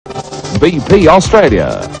BP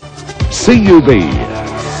Australia, CUB,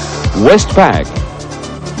 Westpac,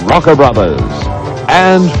 Rocker Brothers,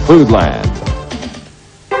 and Foodland.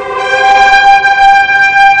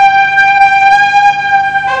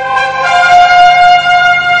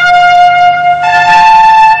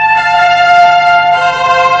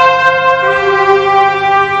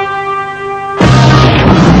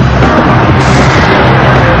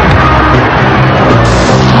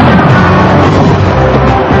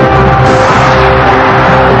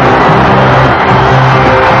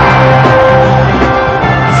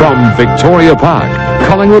 From Victoria Park,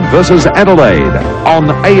 Collingwood versus Adelaide on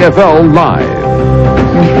AFL Live.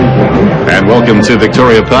 And welcome to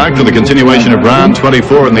Victoria Park for the continuation of round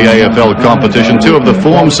 24 in the AFL competition. Two of the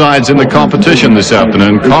form sides in the competition this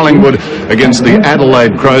afternoon. Collingwood against the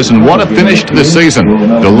Adelaide Crows, and what a finish to the season.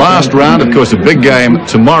 The last round, of course, a big game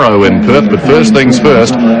tomorrow in Perth, but first things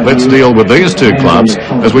first, let's deal with these two clubs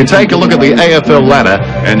as we take a look at the AFL ladder,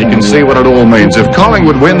 and you can see what it all means. If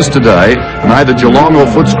Collingwood wins today, neither Geelong or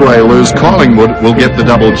Footscray lose, Collingwood will get the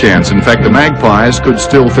double chance. In fact, the Magpies could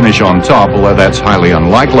still finish on top, although that's highly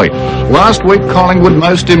unlikely. Last week, Collingwood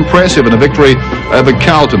most impressive in a victory over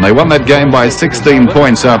Carlton. They won that game by 16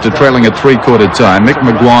 points after trailing at three-quarter time. Mick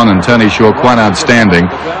McGuan and Tony Shaw quite outstanding,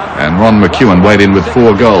 and Ron McEwen weighed in with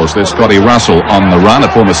 4 goals. There's Scotty Russell on the run,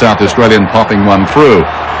 a former South Australian popping one through.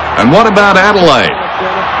 And what about Adelaide?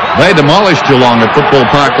 They demolished Geelong at Football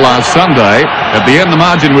Park last Sunday. At the end, the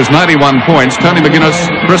margin was 91 points. Tony McGuinness,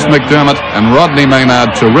 Chris McDermott and Rodney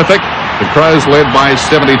Maynard terrific. The Crows led by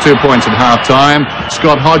 72 points at half-time.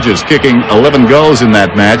 Scott Hodges kicking 11 goals in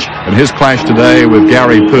that match, and his clash today with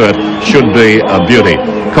Gary Pert should be a beauty.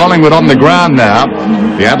 Collingwood on the ground now.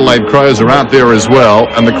 The Adelaide Crows are out there as well,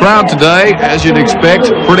 and the crowd today, as you'd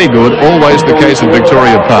expect, pretty good. Always the case at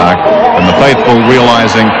Victoria Park, and the faithful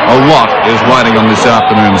realising a lot is riding on this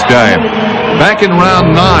afternoon's game. Back in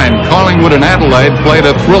round 9, Collingwood and Adelaide played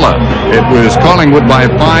a thriller. It was Collingwood by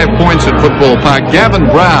 5 points at Football Park. Gavin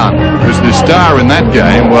Brown, who's the star in that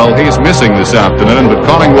game, well, he's missing this afternoon, but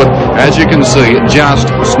Collingwood, as you can see,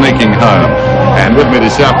 just sneaking home. And with me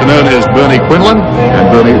this afternoon is Bernie Quinlan. And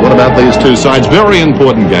Bernie, what about these two sides? Very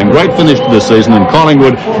important game. Great finish to the season, and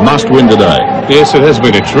Collingwood must win today. Yes, it has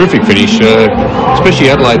been a terrific finish,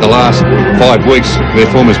 especially Adelaide the last 5 weeks. Their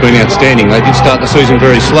form has been outstanding. They did start the season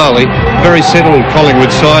very slowly. Very settled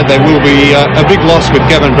Collingwood side. They will be a big loss with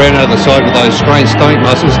Gavin Brown out of the side with those strained stomach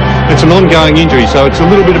muscles. It's an ongoing injury, so it's a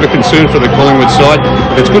little bit of a concern for the Collingwood side.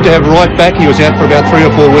 It's good to have Wright back. He was out for about 3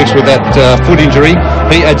 or 4 weeks with that foot injury.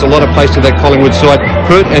 He adds a lot of pace to that Collingwood side.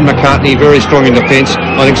 Pert and McCartney very strong in defence.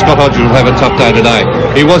 I think Scott Hodges will have a tough day today.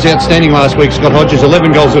 He was outstanding last week, Scott Hodges,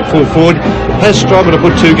 11 goals at full forward. Has struggled to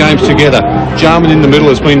put 2 games together. Jarman in the middle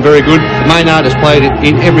has been very good. Maynard has played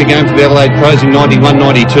in every game for the Adelaide Crows in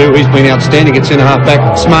 91-92. He's been outstanding at centre-half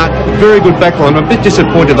back. Smart, very good backline. I'm a bit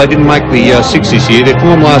disappointed they didn't make the 6 this year. Their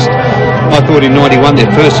form last, I thought, in 91,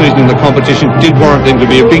 their first season in the competition, did warrant them to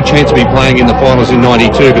be a big chance to be playing in the finals in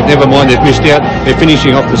 92, but never mind, they've missed out. They're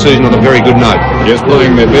finishing off the season on a very good note. Yes,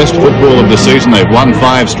 playing their best football of the season. They've won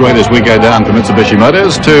 5 straight as we go down from Mitsubishi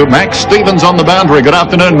Motors to Max Stevens on the boundary. Good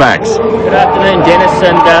afternoon, Max. Good afternoon, Dennis,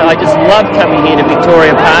 and I just love coming here to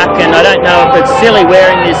Victoria Park, and I don't know if it's silly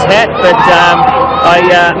wearing this hat, but I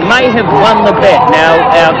may have won the bet. Now,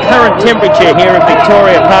 our current temperature here at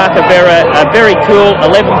Victoria Park are very cool,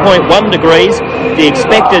 11.1 degrees. The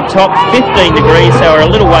expected top 15 degrees, so we're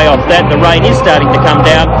a little way off that. The rain is starting to come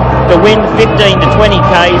down. The wind 15 to 20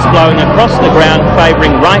 k's blowing across the ground,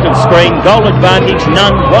 favouring right of screen. Goal advantage,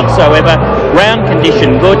 none whatsoever. Ground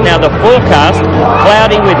condition good. Now the forecast,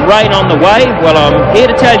 cloudy with rain on the way. Well, I'm here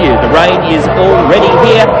to tell you the rain is already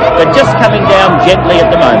here, but just coming down gently at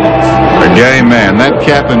the moment. The game man, that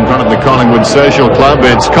cap in front of the Collingwood Social Club.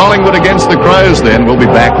 It's Collingwood against the Crows then. We'll be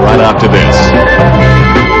back right after this.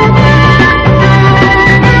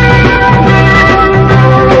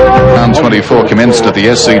 24 commenced at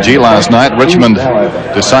the SCG last night. Richmond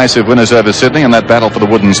decisive winners over Sydney in that battle for the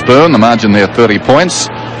wooden spoon. The margin there 30 points.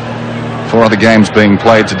 4 other games being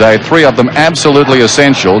played today, 3 of them absolutely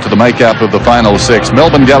essential to the makeup of the final 6.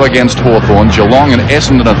 Melbourne go against Hawthorn, Geelong and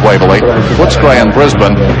Essendon at Waverley, Footscray and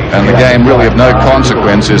Brisbane, and the game really of no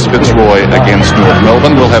consequence is Fitzroy against North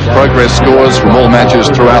Melbourne. We'll have progress scores from all matches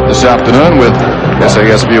throughout this afternoon, with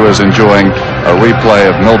SAS viewers enjoying a replay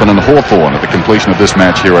of Melbourne and Hawthorn at the completion of this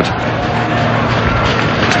match here at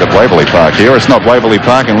Waverley Park here. It's not Waverley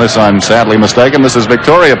Park unless I'm sadly mistaken. This is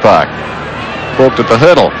Victoria Park. Balked at the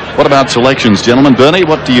hurdle. What about selections, gentlemen? Bernie,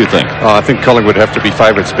 what do you think? I think Collingwood have to be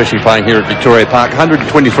favourites, especially playing here at Victoria Park.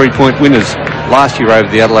 123-point winners last year over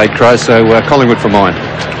the Adelaide Crows, so Collingwood for mine.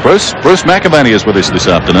 Bruce McAvaney is with us this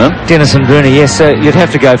afternoon. Dennis and Bernie, yes, you'd have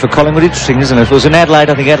to go for Collingwood. Interesting, isn't it? If it was in Adelaide,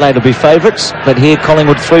 I think Adelaide will be favourites, but here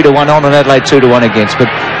Collingwood 3-1 on and Adelaide 2-1 against. But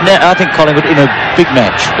now I think Collingwood in a big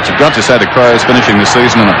match. But you've got to say the Crows finishing the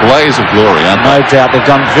season in a blaze of glory, aren't they? No doubt, they've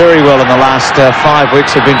done very well in the last 5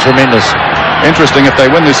 weeks. Have been tremendous. Interesting, if they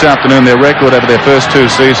win this afternoon, their record over their first 2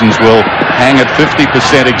 seasons will hang at 50%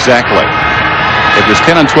 exactly. It was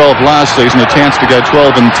 10 and 12 last season, a chance to go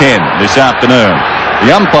 12 and 10 this afternoon.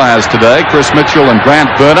 The umpires today, Chris Mitchell and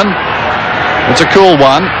Grant Vernon. It's a cool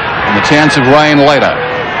one, and the chance of rain later.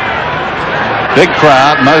 Big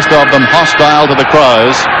crowd, most of them hostile to the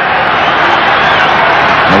Crows.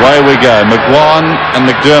 And away we go. McGuan and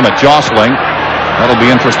McDermott jostling. That'll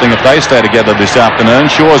be interesting if they stay together this afternoon.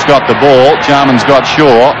 Shaw's got the ball. Jarman's got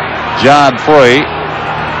Shaw. Jarred free.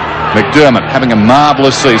 McDermott having a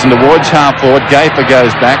marvellous season towards half forward. Gayfer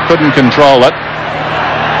goes back, couldn't control it.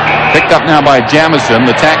 Picked up now by Jamison.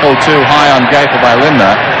 The tackle too high on Gayfer by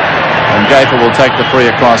Lindner. And Gayfer will take the free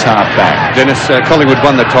across half back. Dennis, Collingwood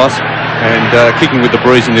won the toss and kicking with the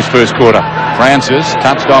breeze in this first quarter. Francis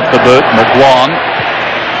touched off the boot. McGuan.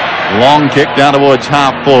 Long kick down towards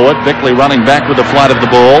half forward. Bickley running back with the flight of the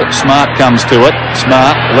ball. Smart comes to it.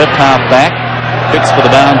 Smart left half back. Hits for the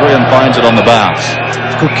boundary and finds it on the bounce.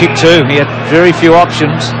 Good kick too. He had very few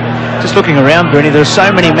options. Just looking around, Bernie, there are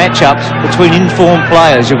so many matchups between informed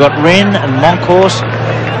players. You've got Wren and Monkhorst,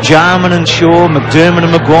 Jarman and Shaw, McDermott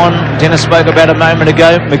and McGuan. Dennis spoke about a moment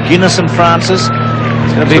ago. McGuinness and Francis.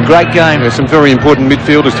 It's going to be a great game. There's some very important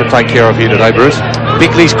midfielders to take care of here today, Bruce.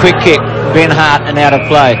 Bickley's quick kick, Ben Hart and out of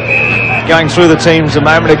play. Going through the teams a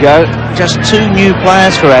moment ago, just 2 new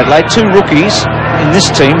players for Adelaide, 2 rookies in this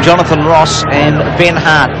team, Jonathan Ross and Ben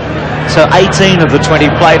Hart. So 18 of the 20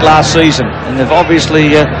 played last season, and they've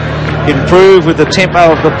obviously improved with the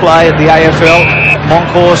tempo of the play at the AFL.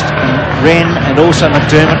 Monkhorst, Wren and also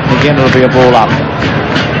McDermott, and again it'll be a ball up.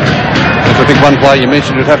 I think one player you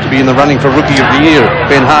mentioned would have to be in the running for Rookie of the Year,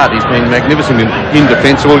 Ben Hart. He's been magnificent in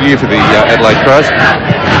defence all year for the Adelaide Crows.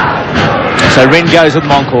 So Wren goes with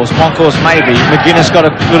Monkhorst. Monkhorst maybe. McGuinness got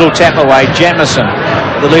a little tap away. Jamison,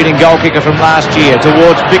 the leading goal kicker from last year,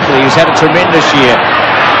 towards Bickley, who's had a tremendous year.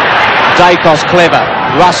 Dacos clever.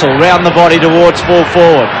 Russell round the body towards full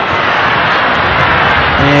forward.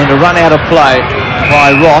 And a run out of play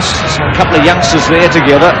by Ross. A couple of youngsters there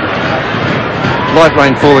together. Light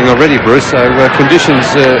rain falling already, Bruce, so conditions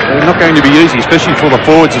are not going to be easy, especially for the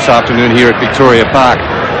forwards this afternoon here at Victoria Park.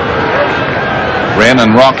 Wren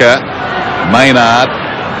and Rocker. Maynard.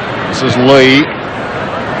 This is Lee.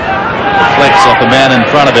 Deflects off the man in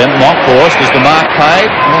front of him. Monkhorst, is the mark paid?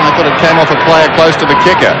 Oh, I thought it came off a player close to the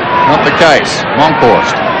kicker. Not the case.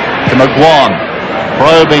 Monkhorst to McGuan.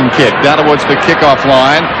 Probing kick down towards the kickoff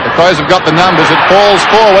line. The Crows have got the numbers. It falls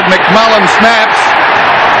forward. McMullen snaps.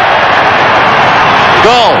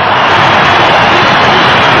 Goal.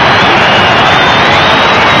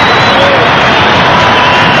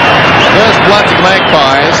 First blood to the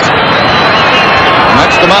Magpies. And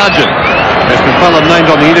that's the margin. As McMullen named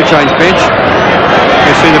on the interchange bench,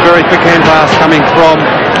 we've seen a very quick hand pass coming from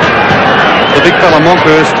the big fella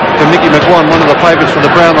Monkhorst to Mickey McGuan, one of the favourites for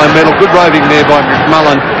the Brownlow medal. Good roving there by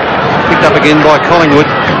McMullen. Picked up again by Collingwood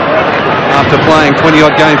after playing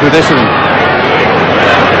 20-odd games with Essendon.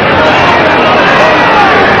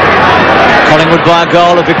 Collingwood by a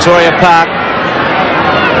goal at Victoria Park.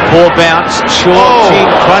 Poor bounce. Short chin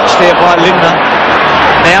crunch there by Lindner.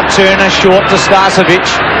 Now Turner short to Starcevic.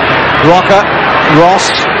 Rocker,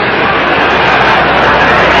 Ross.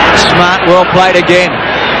 Smart, well played again.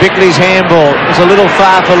 Bickley's handball is a little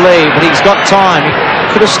far for Lee, but he's got time. He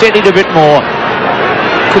could have steadied a bit more.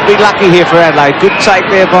 Could be lucky here for Adelaide. Good take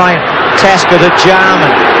there by Tasker to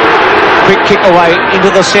Jarman. Quick kick away into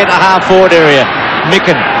the centre half forward area.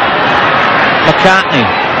 Micken. McCartney.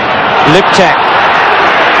 Liptak.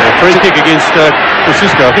 Free kick against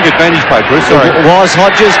Francisco. I think advantage play, Bruce. Sorry. It was.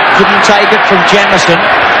 Hodges couldn't take it from Jamison.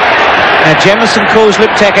 Now Jamison calls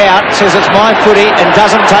Liptak out, says it's my footy, and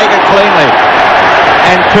doesn't take it cleanly.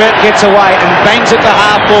 And Pert gets away and bangs it to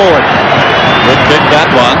half forward. Good kick that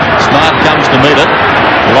one. Smart comes to meet it.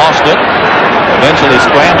 Lost it. Eventually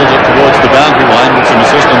scrambles it towards the boundary line with some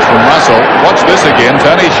assistance from Russell. Watch this again.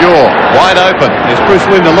 Tony Shaw wide open. There's Bruce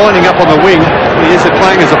Lindner lining up on the wing. He is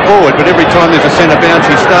playing as a forward, but every time there's a centre bounce,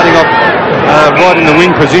 he's starting off right in the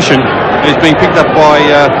wing position. He's being picked up by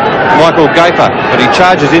Michael Gayfer, but he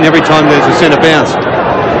charges in every time there's a centre bounce.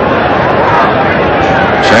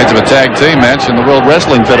 Shades of a tag team match in the World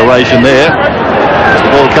Wrestling Federation there. As the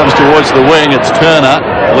ball comes towards the wing, it's Turner.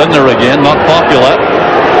 Lindner again, not popular.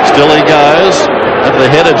 Still he goes. at the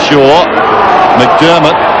head of Shaw.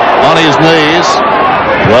 McDermott on his knees.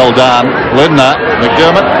 Well done. Lindner.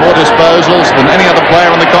 McDermott, more disposals than any other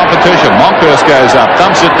player in the competition. Monkhorst goes up,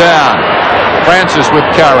 dumps it down. Francis with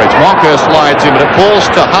courage. Monkhorst slides in, but it falls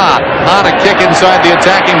to Hart. Hart a kick inside the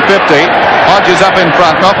attacking 50. Hodges up in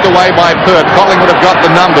front, knocked away by Pert. Collingwood have got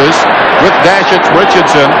the numbers with Dashitt's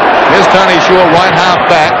Richardson. Here's Tony Shaw, right half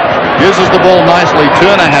back. Uses the ball nicely.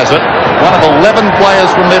 Turner has it. One of 11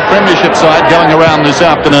 players from their premiership side going around this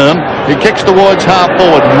afternoon. He kicks towards half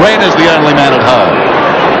forward. Wren is the only man at home.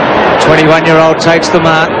 21-year-old takes the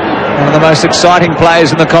mark. One of the most exciting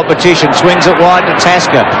players in the competition. Swings it wide to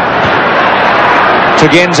Tasker.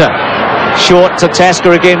 Tregenza. Short to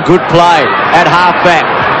Tasker again. Good play at half-back.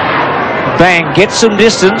 Bang. Gets some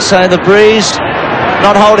distance, so the breeze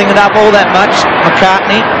not holding it up all that much.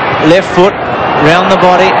 McCartney, left foot, round the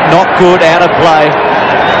body. Not good. Out of play.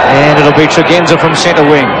 And it'll be Tregenza from centre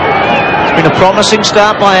wing. It's been a promising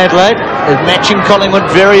start by Adelaide. They're matching Collingwood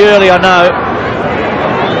very early, I know.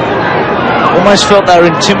 Almost felt they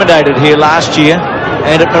were intimidated here last year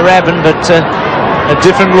and at Moorabbin, but a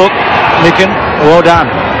different look. Nicken, well done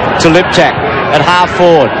to Liptak at half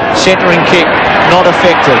forward. Centering kick, not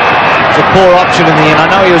effective. It's a poor option in the end. I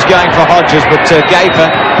know he was going for Hodges, but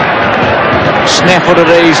Gaper snaffled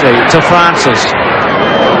it easily to Francis.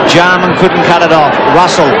 Jarman couldn't cut it off.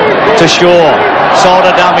 Russell to Shaw. Sold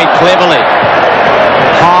a dummy cleverly.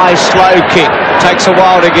 High, slow kick. Takes a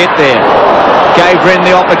while to get there. Gave Wren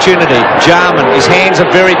the opportunity. Jarman, his hands are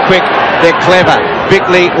very quick. They're clever.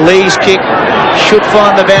 Bickley, Lee's kick should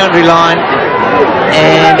find the boundary line.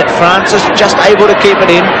 And Francis just able to keep it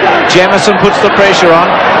in. Jamieson puts the pressure on.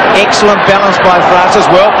 Excellent balance by Francis.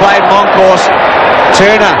 Well played, Monkhorst.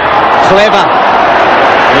 Turner, clever.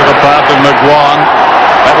 With the path of McGuan.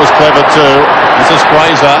 That was clever too. This is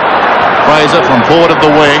Fraser. Fraser from forward of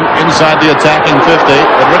the wing, inside the attacking 50.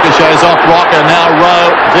 It ricochets off Rocker, now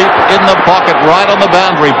Rowe, deep in the pocket, right on the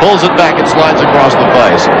boundary, pulls it back, it slides across the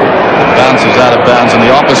face. Bounces out of bounds in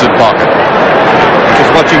the opposite pocket.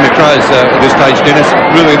 Just watching the Crows at this stage, Dennis,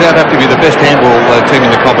 really they'd have to be the best handball team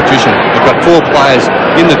in the competition. They've got 4 players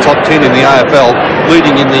in the top 10 in the AFL,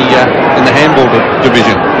 leading in the handball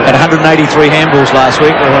division. At 183 handballs last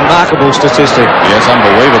week, a remarkable statistic. Yes,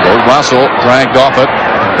 unbelievable. Russell dragged off it.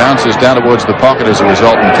 Bounces down towards the pocket as a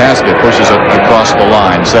result, and Tasker pushes it across the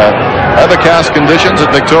line. So, overcast conditions at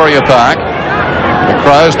Victoria Park. The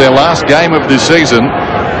Crows, their last game of the season.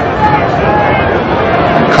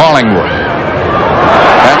 Collingwood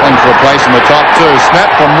battling for a place in the top 2. Snap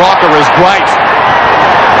from Rocker is great.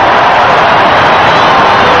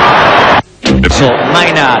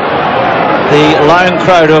 Maynard, the lone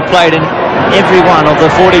Crow to have played in every one of the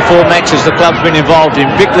 44 matches the club's been involved in.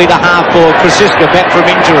 Bickley to half-forward. Krasiska back from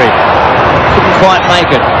injury. Couldn't quite make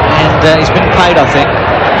it. And he's been paid, I think.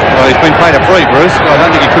 Well, he's been paid a free, Bruce. I don't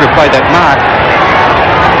think he could have played that mark.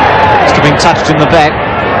 Must have been touched in the back.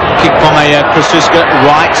 Kick by Krasiska.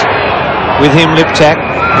 Right. With him, Liptak.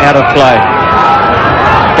 Out of play.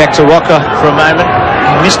 Back to Rocker for a moment.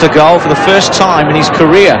 He missed a goal for the first time in his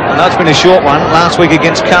career. I know it's been a short one. Last week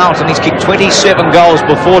against Carlton, he's kicked 27 goals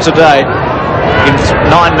before today in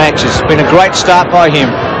 9 matches. It's been a great start by him.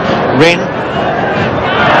 Wren.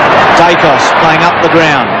 Dacos playing up the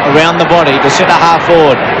ground, around the body, to centre half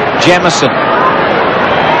forward. Jamieson.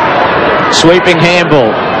 Sweeping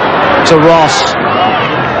handball to Ross.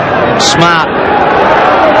 Smart.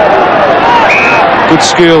 Good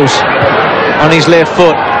skills on his left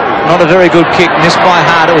foot. Not a very good kick. Missed by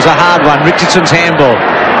Hart. It was a hard one. Richardson's handball.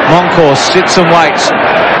 Monkhorst sits and waits.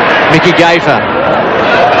 Mickey Gafer.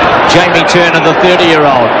 Jamie Turner, the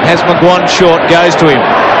 30-year-old. Has McGuan short. Goes to him.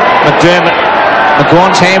 McDermott.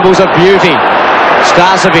 McGuan's handball's a beauty.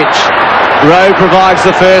 Starcevic. Rowe provides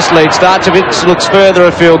the first lead. Starcevic looks further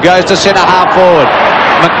afield. Goes to centre half forward.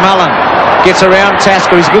 McMullen gets around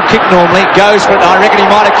Tasker. He's a good kick normally. Goes for it. I reckon he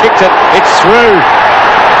might have kicked it. It's through.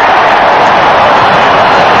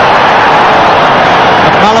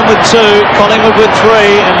 Mullen with 2, Collingwood with 3,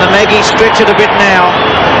 and the Maggies stretch it a bit now.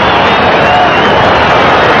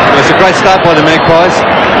 It's a great start by the Magpies.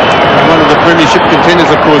 One of the premiership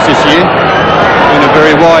contenders, of course, this year. In a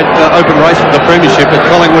very wide open race for the premiership. But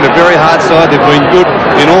Collingwood, a very hard side. They've been good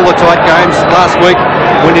in all the tight games. Last week,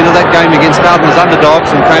 went into that game against Darwin as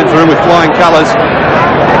underdogs and came through with flying colours.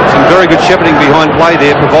 Some very good shepherding behind play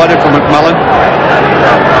there, provided from McMullen.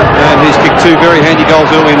 And he's kicked 2 very handy goals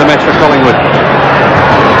early in the match for Collingwood.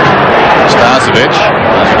 Starcevic,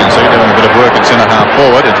 as you can see, doing a bit of work at centre half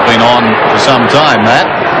forward. It's been on for some time, Matt.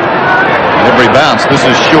 Every bounce. This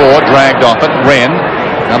is Shaw, dragged off it. Wren.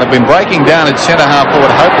 Now they've been breaking down at centre half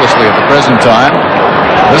forward hopelessly at the present time.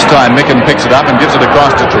 This time Micken picks it up and gives it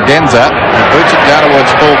across to Tregenza. He boots it down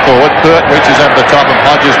towards full forward. Pert reaches over the top of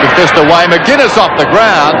Hodges to fist away. McGuinness off the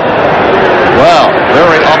ground. Well,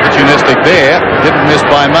 very opportunistic there. Didn't miss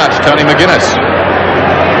by much, Tony McGuinness.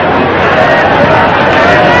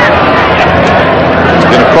 It's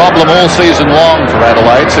been a problem all season long for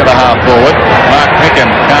Adelaide, centre-half forward. Mark Micken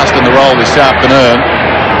cast in the role this afternoon.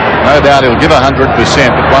 No doubt he'll give 100%,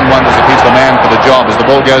 but one wonders if he's the man for the job as the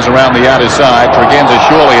ball goes around the outer side. Tregenza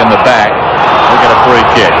surely in the back. He'll get a free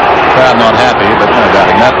kick. Crowd not happy, but no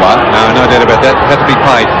doubting that one. No doubt about that. Had to be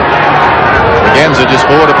paid. Tregenza just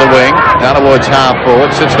forward of the wing, down towards half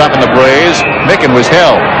forward, sits it up in the breeze. Micken was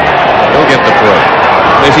held. He'll get the free.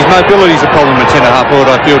 Yes, his mobility is a problem at centre-half forward,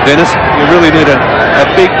 I feel, Dennis. You really need a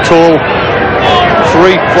big, tall,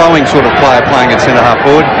 free-flowing sort of player playing at centre-half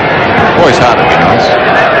forward. Always hard to be nice.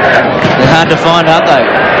 They're hard to find, aren't they?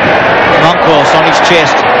 Monkhorst on his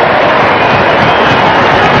chest.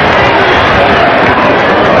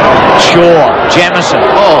 Shaw, Jamison.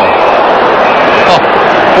 Oh,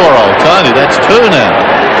 poor old Tony. That's two now.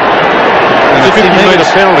 It's a 50-metre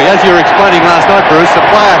penalty. As you were explaining last night, Bruce, the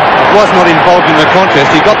player was not involved in the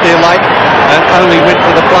contest. He got there late and only went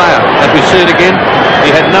for the player. As we see it again,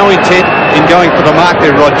 he had no intent in going for the mark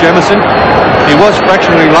there, Rod Jamison. He was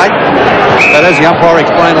fractionally late, but as the umpire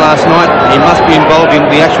explained last night, he must be involved in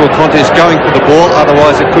the actual contest going for the ball,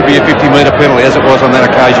 otherwise it could be a 50-metre penalty, as it was on that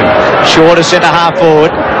occasion. Shaw to centre-half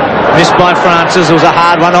forward. Missed by Francis. It was a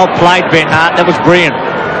hard one. Oh, played Ben Hart. That was brilliant.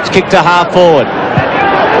 It's kicked to half forward.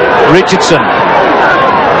 Richardson.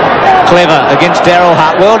 Clever against Daryl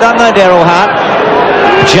Hart. Well done though, Daryl Hart.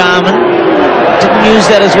 Jarman. Didn't use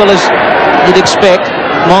that as well as you'd expect.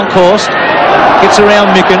 Monkhorst gets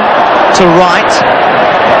around Micken to right.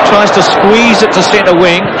 Tries to squeeze it to centre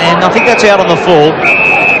wing, and I think that's out on the full.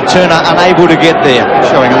 Turner unable to get there.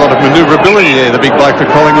 Showing a lot of manoeuvrability there, the big bloke for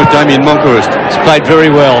Collingwood, Damien Monkhorst. He's played very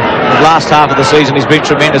well. The last half of the season he's been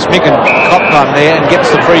tremendous. Micken cop one there and gets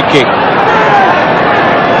the free kick.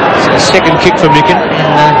 It's a second kick for Micken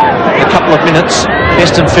in a couple of minutes.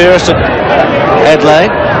 Best and fairest at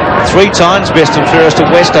Adelaide. 3 times best and fairest at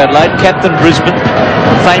West Adelaide. Captain Brisbane.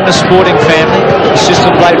 Famous sporting family. His sister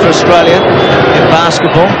played for Australia in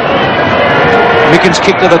basketball. Micken's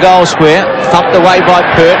kick to the goal square. Thumped away by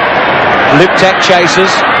Pert. Liptak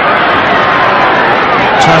chases.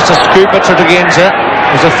 Tries to scoop it to Tregenza.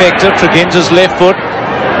 Was effective. Tregenza's left foot.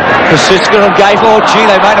 Kosiska and Gave. Oh, gee,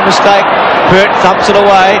 they made a mistake. Pert thumps it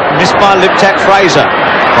away. Missed by Liptak Fraser.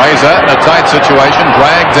 Fraser in a tight situation,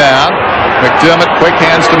 dragged down. McDermott, quick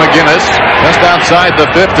hands to McGuinness, just outside the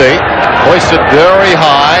 50. Hoists it very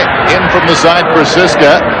high, in from the side for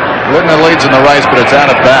Siska. Widner leads in the race, but it's out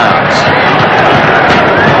of bounds.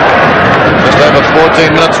 Just over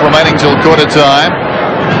 14 minutes remaining till quarter time.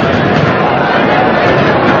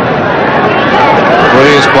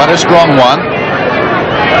 Three is quite a strong one.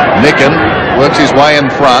 Micken works his way in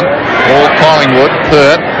front. All Collingwood,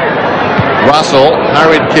 Pert. Russell,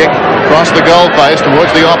 hurried kick across the goal face towards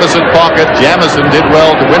the opposite pocket. Jamison did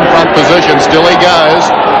well to win front position. Still he goes,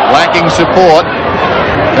 lacking support.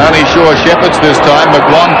 Tony Shaw shepherds this time.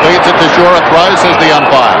 McGlon feeds it to Shaw. A throw, says the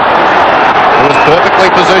umpire. It was perfectly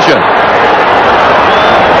positioned.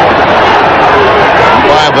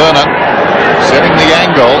 Umpire Vernon setting the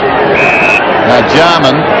angle. Now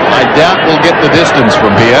Jarman, I doubt will get the distance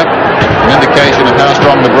from here. An indication of how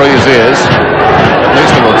strong the breeze is. At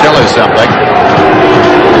least it will tell us something.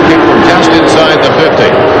 Kick from just inside the 50.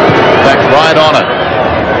 In fact, right on it.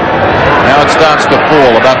 Now it starts to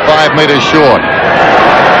fall, about 5 metres short.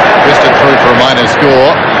 Fisted through for a minor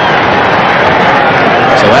score.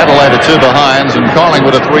 So Adelaide are 2 behinds and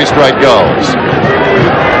Collingwood are 3 straight goals.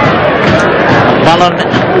 Mullen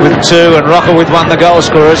with 2 and Rocker with 1, the goal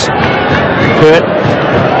scorers. Pert,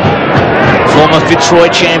 former Fitzroy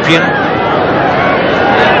champion.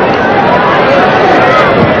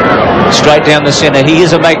 Straight down the centre. He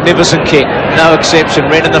is a magnificent kick. No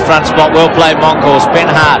exception. Red in the front spot. Well played, Monkhorst. Ben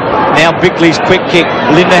Hart. Now Bickley's quick kick.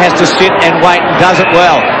 Linda has to sit and wait and does it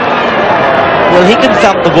well. Well, he can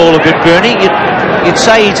thump the ball a bit, Bernie. You'd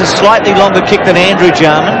say he's a slightly longer kick than Andrew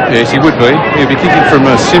Jarman. Yes, he would be. He'd be kicking from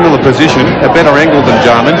a similar position, a better angle than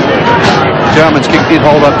Jarman. Jarman's kick did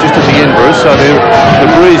hold up just at the end, Bruce, so the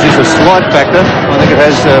breeze is a slight factor. I think it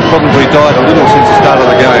has probably died a little since the start of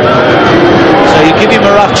the game. So you give him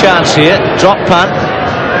a rough chance here. Drop punt.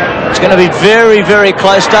 It's going to be very, very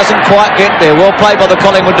close. Doesn't quite get there. Well played by the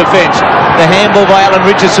Collingwood defence. The handball by Alan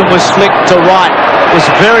Richardson was flicked to right. Was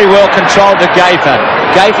very well controlled to Gaffer.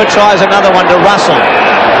 Gaffer tries another one to Russell.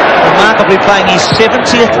 Remarkably playing his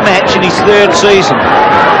 70th match in his 3rd season.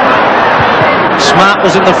 Smart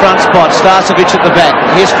was in the front spot. Starcevic at the back.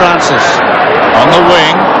 Here's Francis. On the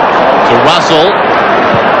wing to Russell.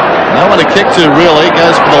 No one to kick to, really.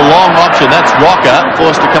 Goes for the long option. That's Rocker,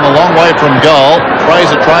 forced to come a long way from goal.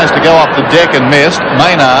 Fraser tries to go off the deck and missed.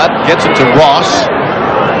 Maynard gets it to Ross.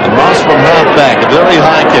 And Ross from half back. A very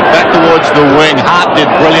high kick. Back towards the wing. Hart did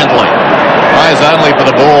brilliantly. Eyes only for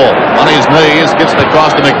the ball. On his knees. Gets it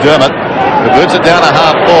across to McDermott. Who boots it down a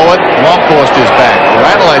half forward. Longhorst is back.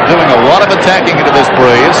 Adelaide doing a lot of attacking into this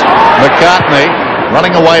breeze. McCartney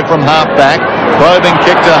running away from half back. Probing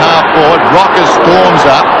kick to half forward. Rocker storms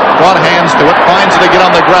up. Got hands to it, finds it to get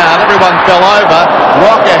on the ground. Everyone fell over.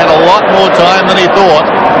 Rocker had a lot more time than he thought.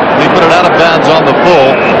 He put it out of bounds on the full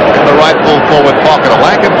in the right full forward pocket. A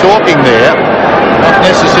lack of talking there, not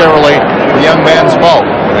necessarily the young man's fault.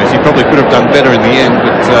 He probably could have done better in the end,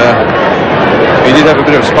 but he did have a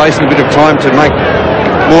bit of space and a bit of time to make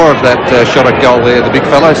more of that shot at goal there. The big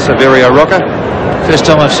fellow, Saverio Rocker. First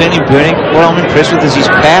time I've seen him, Bernie. What I'm impressed with is his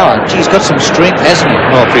power. Gee, he's got some strength, hasn't he?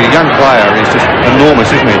 Well, for a young player, he's just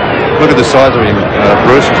enormous, isn't he? Look at the size of him,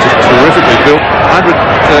 Bruce. He's just terrifically built. 100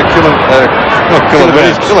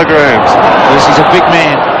 kilograms. Yes, he's a big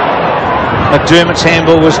man. McDermott's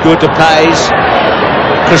handball was good to Pays.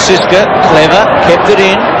 Krasiska, clever, kept it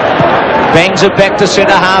in. Bangs it back to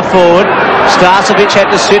centre half forward. Starcevic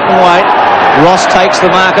had to sit and wait. Ross takes the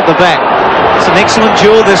mark at the back. It's an excellent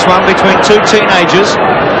duel, this one, between two teenagers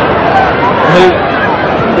who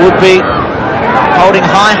would be holding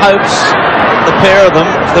high hopes, the pair of them,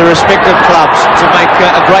 for their respective clubs to make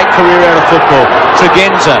a great career out of football.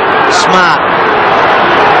 Tregenza, Smart.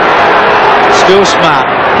 Still Smart.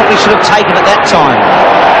 Probably should have taken it that time.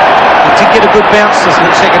 He did get a good bounce the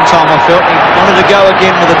second time, I felt. He wanted to go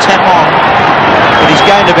again with a tap on. But he's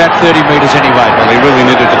gained about 30 metres anyway. Well, he really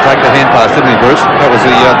needed to take the hand pass, didn't he, Bruce? That was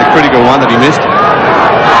the critical one that he missed.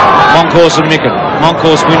 Monkhorst and Micken.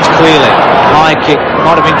 Monkhorst wins clearly. High kick.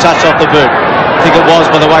 Might have been touched off the boot. I think it was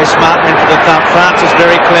by the way Smart went for the thump. France is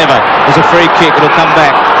very clever. There's a free kick. It'll come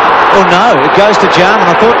back. Oh no, it goes to Jarman.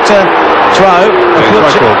 I thought throw. I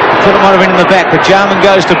thought it might have been in the back, but Jarman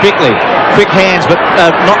goes to Bickley. Quick hands, but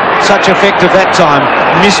not such effective that time.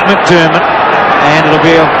 Miss McDermott. And it'll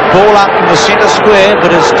be a ball up in the centre square, but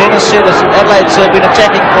as Dennis said, Adelaide's been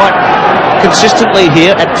attacking quite consistently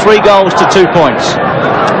here at 3 goals to 2 points.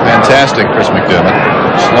 Fantastic, Chris McDermott.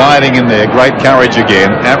 Sliding in there, great courage again,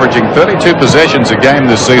 averaging 32 possessions a game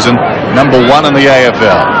this season, #1 in the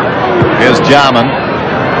AFL. Here's Jarman,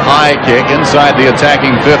 high kick inside the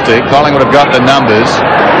attacking 50. Collingwood have got the numbers.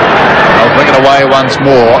 They'll bring it away once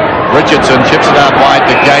more. Richardson chips it out wide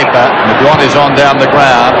to Gaper. McGuan is on down the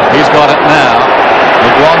ground. He's got it now.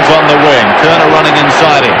 McGuan's on the wing. Turner running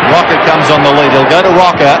inside him. Rocker comes on the lead. He'll go to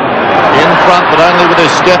Rocker. In front, but only with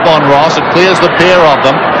his step on Ross. It clears the pair of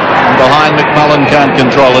them. And behind, McMullen can't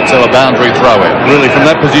control it, so a boundary throw in. Really, from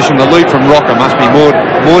that position, the lead from Rocker must be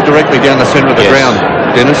more directly down the centre of the ground,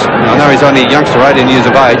 Dennis. I know he's only a youngster, 18 years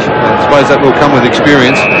of age. I suppose that will come with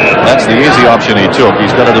experience. That's the easy option he took.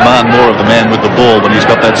 He's got to demand more of the man with the ball when he's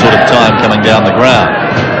got that sort of time coming down the ground.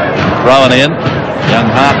 Thrown in. Young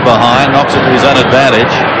Hart behind. Knocks it to his own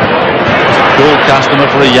advantage. It's a cool customer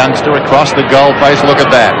for a youngster across the goal face. Look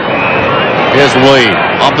at that. Here's Weed.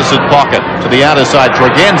 Opposite pocket to the outer side.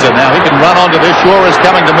 Tregenza now. He can run onto this. Shaw is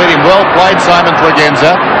coming to meet him. Well played, Simon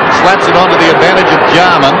Tregenza. Slaps it onto the advantage of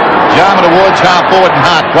Jarman. Jarman towards half forward and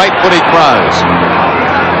Hart. Great footy throws.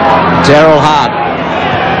 Daryl Hart.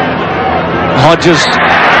 Hodges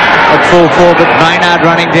at full forward, but Maynard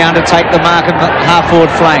running down to take the mark in the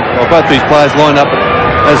half-forward flank. Well, both these players lined up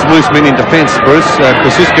as loose men in defence, Bruce.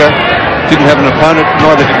 Krasiska didn't have an opponent,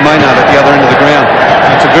 neither did Maynard at the other end of the ground.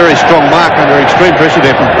 It's a very strong mark under extreme pressure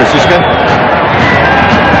there from Krasiska.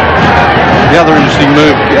 The other interesting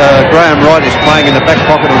move, Graham Wright is playing in the back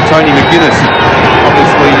pocket on Tony McGuinness.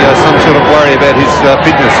 Obviously some sort of worry about his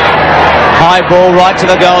fitness. High ball right to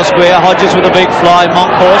the goal square. Hodges with a big fly.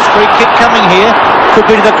 Monkhorst, free kick coming here. Could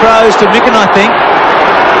be to the Crows, to Micken, I think.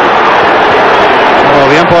 Well,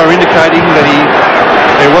 the umpire indicating that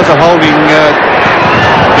there was a holding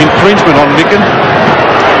infringement on Micken.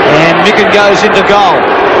 And Micken goes into goal.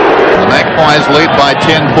 The Magpies lead by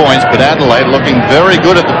 10 points, but Adelaide looking very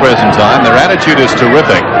good at the present time. Their attitude is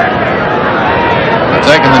terrific. They're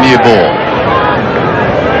taking the new ball.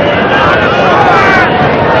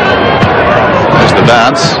 There's the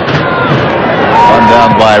bounce. Run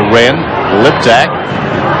down by Wren. Liptak.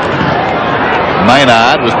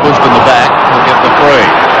 Maynard was pushed in the back. He'll get the free.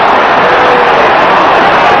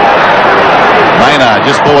 Maynard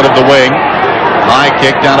just forward of the wing. High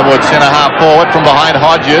kick down towards centre half forward from behind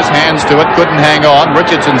Hodges. Hands to it. Couldn't hang on.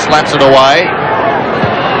 Richardson slaps it away.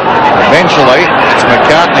 Eventually, it's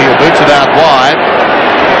McCartney who boots it out wide.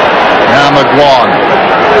 Now McGuan,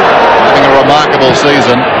 having a remarkable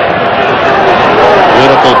season.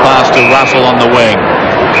 Beautiful pass to Russell on the wing.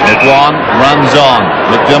 McGuan runs on.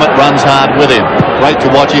 McDermott runs hard with him. Great to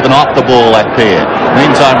watch even off the ball, that pair.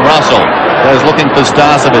 Meantime, Russell goes looking for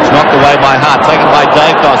Starcevic. Knocked away by Hart. Taken by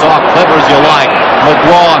Dacos. Oh, clever as you like.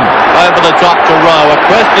 McGuan over the top to Rowe. A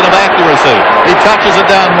question of accuracy. He touches it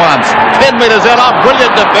down once. 10 metres out. Oh,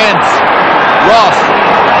 brilliant defence. Ross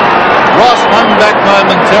hung back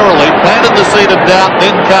momentarily. Planted the seed of doubt,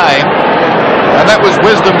 then came. And that was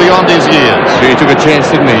wisdom beyond his years. He took a chance,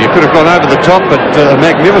 didn't he? You could have gone over the top, but a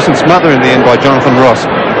magnificent smother in the end by Jonathan Ross.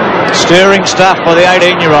 Stirring stuff by the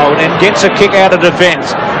 18-year-old, and gets a kick out of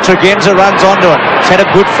defence. Tregenza runs onto it. It's had a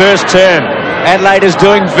good first turn. Adelaide is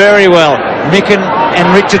doing very well. Micken and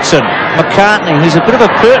Richardson. McCartney, who's a bit of a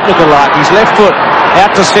Pert lookalike. His left foot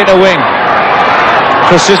out to centre wing.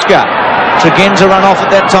 Kosiska. Tregenza run off at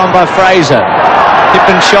that time by Fraser. Hip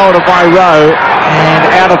and shoulder by Rowe, and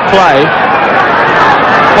out of play.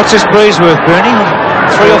 What's this breeze worth, Bernie?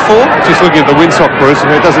 3 or 4? Just looking at the windsock, Bruce,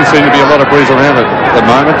 there doesn't seem to be a lot of breeze around it at the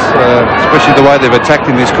moment, especially the way they've attacked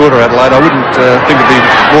in this quarter, Adelaide. I wouldn't think it'd be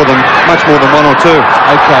much more than 1 or 2.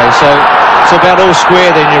 Okay, so it's about all square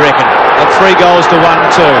then, you reckon? At 3 goals to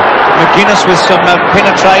 1-2. McGuinness with some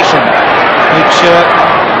penetration, which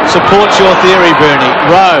supports your theory, Bernie.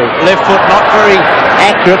 Rowe, left foot not very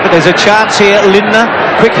accurate, but there's a chance here. Lindner,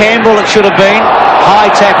 quick handball it should have been. High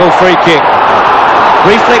tackle, free kick.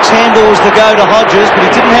 Reflex handle was the go to Hodges, but he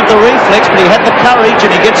didn't have the reflex, but he had the courage, and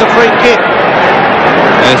he gets a free kick.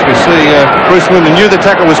 As we see, Bruce Lindner knew the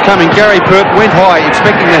tackle was coming. Gary Pert went high,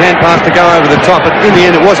 expecting the hand pass to go over the top, but in the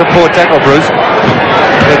end it was a poor tackle, Bruce.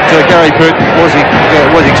 But Gary Pert was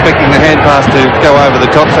expecting the hand pass to go over the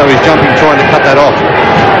top, so he's jumping, trying to cut that off.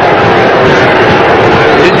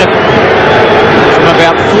 Lindner, from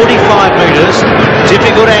about 45 metres,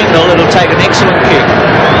 difficult angle, it'll take an excellent kick.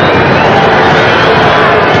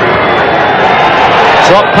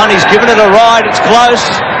 Drop punt, he's given it a ride, it's close.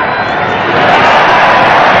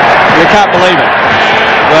 You can't believe it.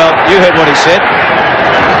 Well, you heard what he said.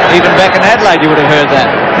 Even back in Adelaide you would have heard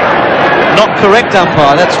that. Not correct,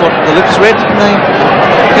 umpire, that's what the lips read, didn't they,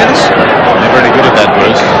 Dennis? Never any good at that,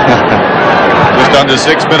 Bruce. Just under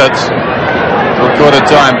 6 minutes. Till quarter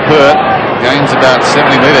time. Pert gains about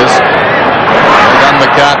 70 metres. Well done,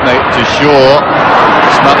 McCartney to Shaw.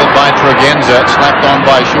 Smothered by Tregenza, slapped on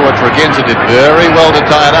by Shaw. Tregenza did very well to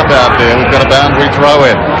tie it up out there. We've got a boundary throw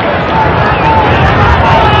in.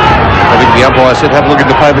 I think the umpire said have a look at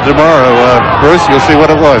the paper tomorrow, Bruce, you'll see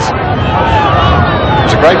what it was. It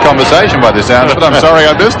was a great conversation by the sounds, but I'm sorry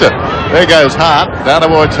I missed it. There goes Hart, down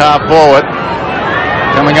towards half forward.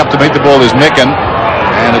 Coming up to meet the ball is Micken,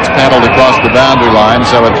 and it's paddled across the boundary line,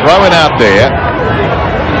 so a throw in out there.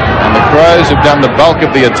 And the Crows have done the bulk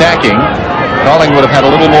of the attacking. Collingwood have had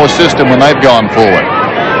a little more system when they've gone forward.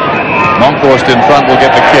 Monkhorst in front will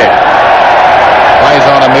get the kick. Plays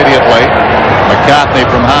on immediately. McCartney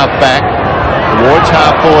from half back towards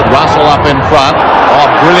half forward. Russell up in front. Oh,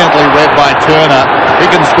 brilliantly read by Turner. He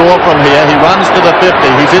can score from here. He runs to the 50.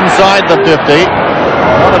 He's inside the 50.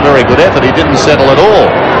 Not a very good effort. He didn't settle at all.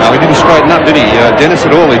 No, he didn't straighten up, did he, Dennis,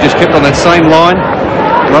 at all? He just kept on that same line,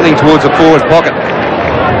 running towards the forward pocket.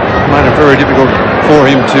 Made it very difficult for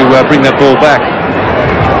him to bring that ball back.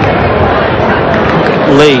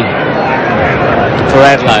 Lee for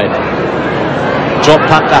Adelaide. Drop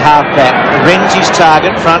punt to half-back. Renzi's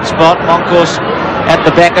target, front spot. Monkhorst at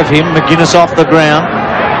the back of him. McGuinness off the ground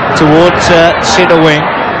towards centre wing.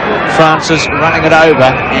 Francis running it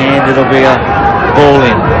over, and it'll be a ball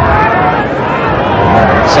in.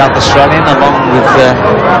 South Australian along with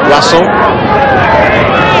Russell.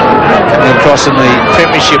 Coming across in the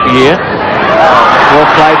premiership year. Well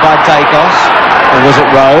played by Dacos. Or was it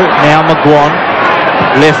Rowe? Now McGuan.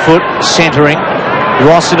 Left foot, centering.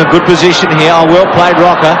 Ross in a good position here. Oh, well played,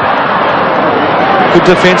 Rocker.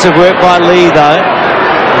 Good defensive work by Lee, though.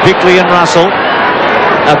 Bickley and Russell.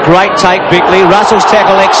 A great take, Bickley. Russell's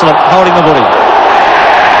tackle excellent, holding the body.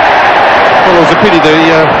 Well, it was a pity.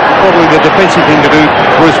 Probably the defensive thing to do,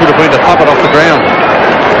 Bruce, would have been to pump it off the ground.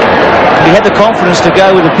 He had the confidence to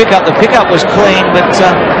go with the pickup. The pickup was clean, but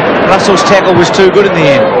Russell's tackle was too good in the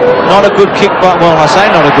end. Not a good kick, but, well, I say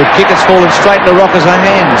not a good kick. It's fallen straight into Rocker's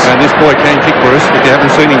hands. And this boy can kick, Bruce, if you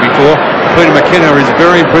haven't seen him before. Peter McKenna is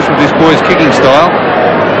very impressed with this boy's kicking style.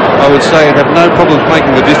 I would say he'd have no problems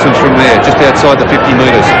making the distance from there, just outside the 50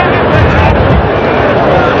 metres.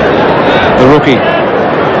 The rookie.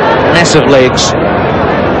 Massive legs.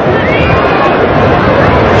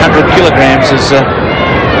 100 kilograms, as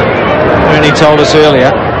Ernie told us earlier.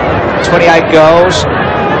 28 goals,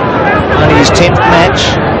 only his 10th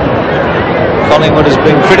match. Collingwood has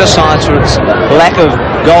been criticised for its lack of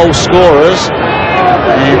goal scorers,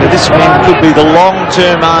 and this man could be the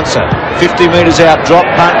long-term answer. 50 metres out, drop,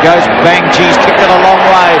 punt, goes, bang, geez, kicked it a long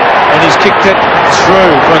way, and he's kicked it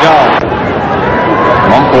through for a goal.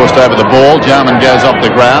 Monkhorst over the ball. Jarman goes off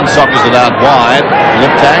the ground, sockers it out wide.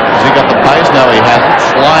 Liptak, has he got the pace? No, he hasn't.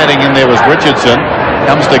 Sliding in there was Richardson.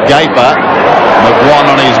 Comes to Gaper. McGuan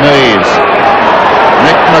on his knees.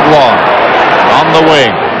 Nick McGuan on the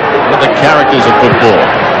wing with the characters of football.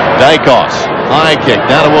 Dacos, high kick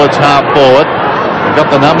down towards half forward. They've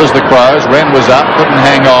got the numbers, the Crows. Wren was up, couldn't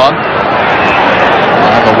hang on.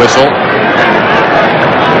 I'll have a whistle.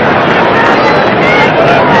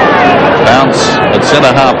 Bounce at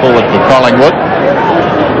centre half forward for Collingwood.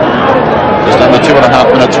 Just under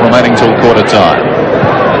 2.5 minutes remaining till quarter time.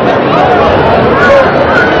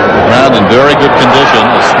 Ground in very good condition.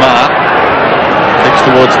 Smart kicks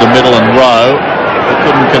towards the middle and row. They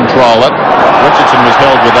couldn't control it. Richardson was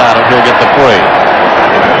held without it. He'll get the free.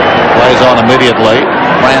 Plays on immediately.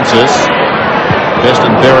 Francis, best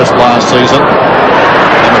in Ferris last season.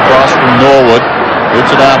 Came across from Norwood.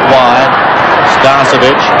 Boots it out wide.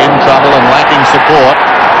 Starcevic in trouble and lacking support.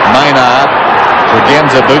 Maynard.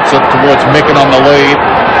 Tregenza boots it towards Micken on the lead.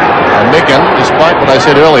 And Micken, despite what I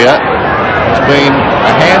said earlier, has been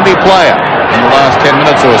a handy player in the last 10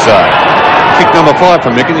 minutes or so. Kick number 5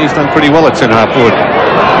 from Micken. He's done pretty well at centre half forward.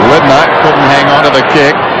 Widner couldn't hang on to the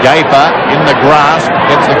kick. Gaper in the grasp,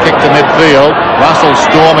 gets the kick to midfield. Russell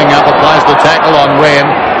storming up, applies the tackle on Wren.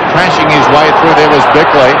 Crashing his way through there was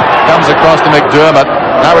Bickley. Comes across to McDermott.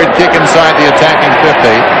 Hurried kick inside the attacking 50,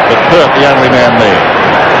 but Perth the only man there.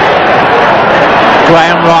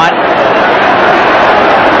 Graham Wright.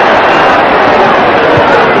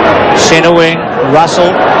 Centre wing,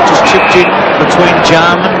 Russell just chipped in between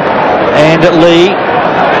Jarman and Lee.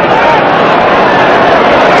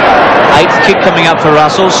 8th kick coming up for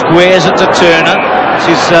Russell. Squares it to Turner. It's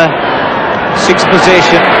his 6th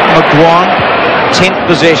possession. McGuan, 10th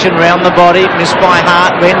possession. Round the body. Missed by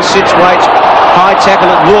Hart. Wren sits, waits. High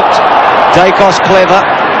tackle, it looked. Dacos clever.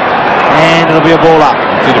 And it'll be a ball up.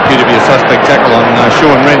 Did appear to be a suspect tackle on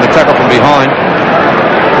Sean Wren. The tackle from behind.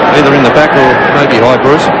 Either in the back or maybe high,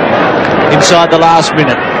 Bruce. Inside the last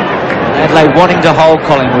minute. Adelaide wanting to hold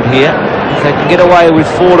Collingwood here. If they can get away with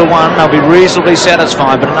 4-1, they'll be reasonably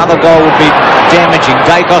satisfied, but another goal would be damaging.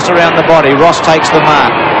 Dacos around the body. Ross takes the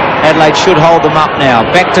mark. Adelaide should hold them up now.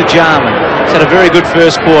 Back to Jarman. He's had a very good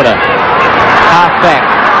first quarter. Half back.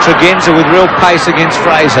 Tregenza with real pace against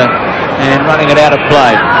Fraser and running it out of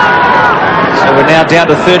play. So we're now down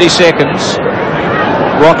to 30 seconds.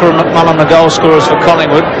 Walker and McMullen the goal scorers for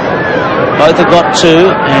Collingwood. Both have got 2,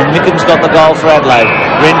 and Micken's got the goal for Adelaide.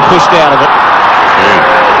 Wren pushed out of it.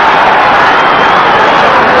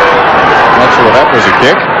 Not sure that was a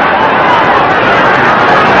kick.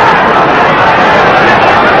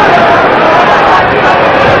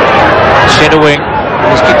 Centre wing.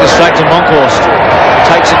 He's kicked it straight to Monkhorst.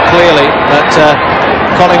 Takes it clearly, but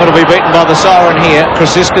Collingwood will be beaten by the siren here.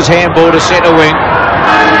 Krasiska's handball to centre wing.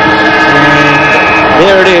 And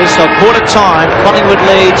there it is. So quarter time. Collingwood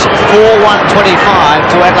leads 4-1-25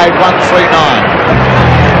 to Adelaide 1-3-9.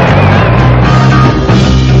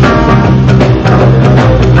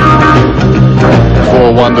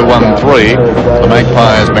 1-1-3. The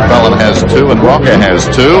Magpies, McMullen has 2 and Rocker has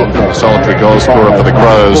 2. The solitary goal scorer for the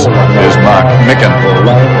Crows is Mark Micken.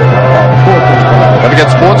 Don't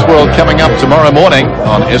forget Sports World coming up tomorrow morning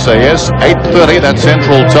on SAS, 8:30, that's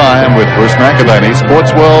Central Time, with Bruce McAvaney.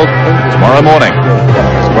 Sports World tomorrow morning.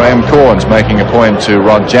 Graham Corns making a point to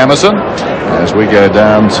Rod Jamieson as we go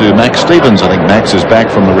down to Max Stevens. I think Max is back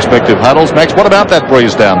from the respective huddles. Max, what about that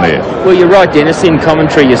breeze down there? Well, you're right, Dennis. In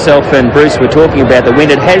commentary, yourself and Bruce were talking about the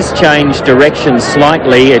wind. It has changed direction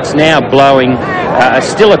slightly. It's now blowing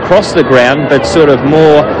still across the ground, but sort of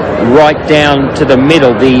more right down to the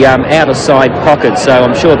middle, the outer side pocket. So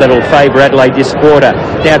I'm sure that'll favour Adelaide this quarter.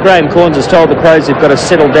 Now, Graham Corns has told the Crows they've got to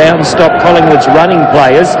settle down, stop Collingwood's running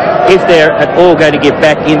players if they're at all going to get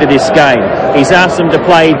back into this game. He's asked them to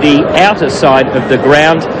play the outer side of the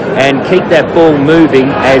ground and keep that ball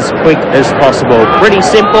moving as quick as possible. Pretty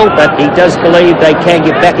simple, but he does believe they can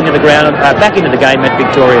get back into the ground, back into the game at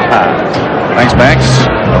Victoria Park. Thanks, Max.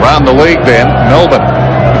 Around the league then, Melbourne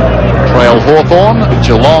trail Hawthorn,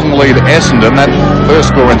 Geelong lead Essendon. That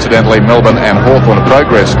first score, incidentally, Melbourne and Hawthorn a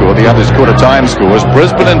progress score. The others quarter time scores.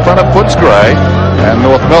 Brisbane in front of Footscray, and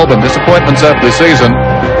North Melbourne, disappointments over the season,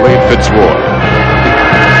 lead Fitzroy.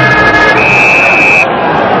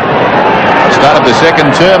 Start of the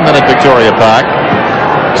second term then at Victoria Park.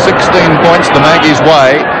 16 points the Maggies'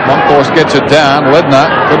 way. Monkhorst gets it down. Ledner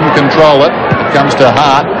couldn't control it. It comes to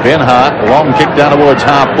Hart. Ben Hart, long kick down towards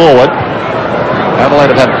half forward.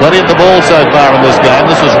 Adelaide have had plenty of the ball so far in this game.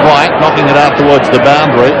 This is Wright knocking it out towards the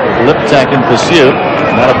boundary. Liptak in pursuit.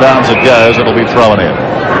 And out of bounds it goes. It'll be thrown in.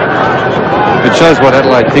 It shows what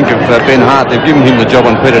Adelaide think of Ben Hart. They've given him the job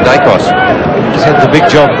on Peter Dacos. He's had the big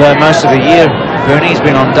job most of the year. Bernie's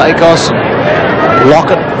been on Dacos and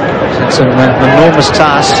Lockett. It's an enormous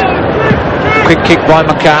task. Quick kick by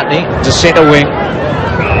McCartney to centre wing.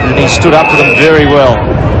 And he stood up to them very well.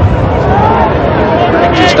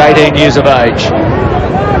 Just 18 years of age.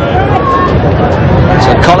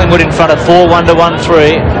 So Collingwood in front of 4-1 to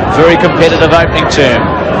 1-3. Very competitive opening term.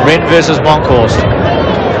 Wren versus Monkhorst.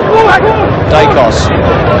 Dacos.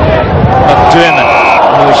 McDermott,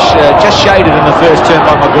 who was just shaded in the first term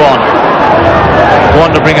by McGuan.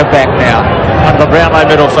 McGuan to bring it back now. One of the Brownlow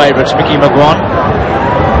medal favourites, Mickey McGuan.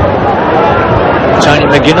 Tony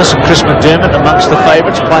McGuinness and Chris McDermott amongst the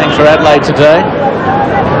favourites playing for Adelaide today.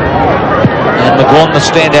 And McGuan the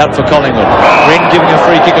standout for Collingwood. Wren giving a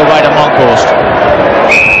free kick away to Monkhorst.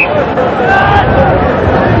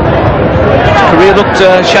 His career looked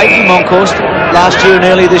shaky, Monkhorst, last year and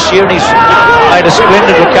early this year, and he's made a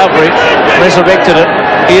splendid recovery, resurrected it.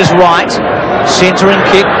 Here's Wright, centering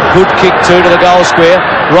kick, good kick too to the goal square.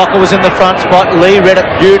 Rocker was in the front spot, Lee read it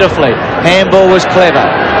beautifully. Handball was clever,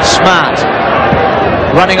 smart.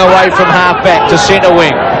 Running away from half back to centre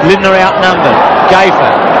wing. Lindner outnumbered.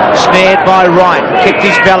 Gaffer snared by Wright. Kept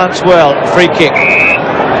his balance well. Free kick.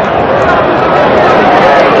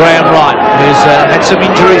 Graham Wright, who's had some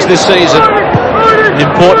injuries this season. An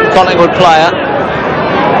important Collingwood player.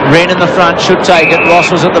 Wren in the front, should take it.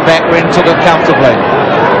 Ross was at the back. Wren took it comfortably.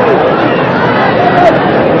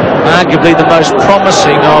 Arguably the most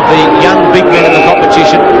promising of the young big men in the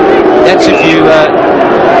competition. That's if you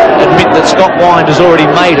admit that Scott Wind has already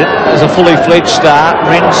made it as a fully fledged star.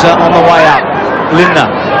 Wren's on the way up. Lindner.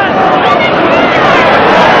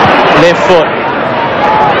 Left foot.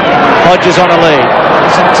 Hodges on a lead.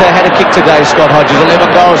 Hasn't had a kick today, Scott Hodges.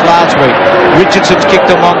 11 goals last week. Richardson's kicked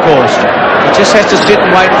to Monkhorst. He just has to sit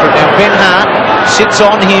and wait for it. Now Ben Hart sits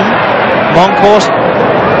on him. Monkhorst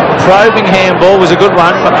probing handball was a good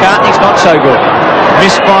one. McCartney's not so good.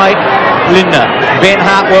 Missed by Lindner. Ben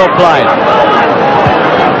Hart well played.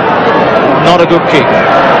 Not a good kick.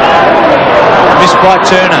 Missed by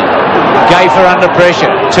Turner. Gaffer under pressure.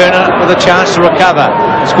 Turner with a chance to recover.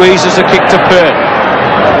 Squeezes a kick to Pert.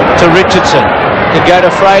 To Richardson. Could go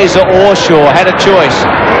to Fraser or Shaw. Had a choice.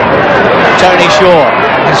 Tony Shaw.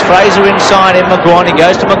 There's Fraser inside in McGuan. He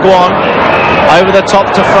goes to McGuan. Over the top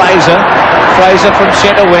to Fraser. Fraser from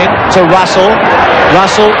centre wing to Russell.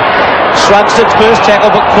 Russell shrugs its first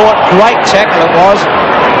tackle but caught. Great tackle it was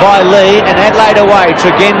by Lee, and Adelaide away.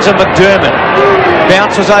 Tregenza McDermott.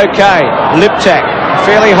 Bounce was okay. Liptak,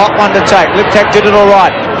 fairly hot one to take. Liptak did it all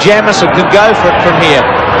right. Jamison can go for it from here.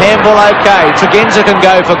 Handball okay. Tregenza can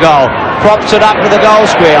go for goal. Props it up to the goal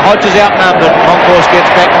square. Hodges outnumbered. Monkhorst gets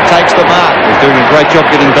back and takes the mark. He's doing a great job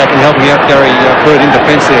getting back and helping out Gary Pert in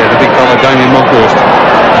defence there, the big fellow Damien Monkhorst.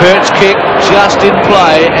 Pert's kick just in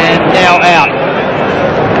play and now out.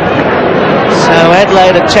 So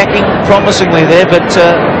Adelaide attacking promisingly there, but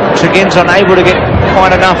Tregenza unable to get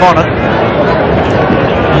quite enough on it.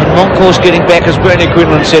 And Monkhorst getting back, as Bernie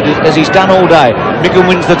Quinlan said, as he's done all day. Mickle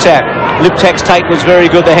wins the tap. Liptak's take was very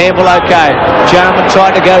good. The handball okay. Jarman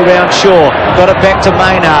tried to go round Shaw. Got it back to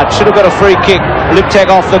Maynard. Should have got a free kick. Liptak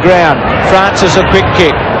off the ground. Francis a quick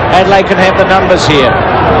kick. Adelaide can have the numbers here.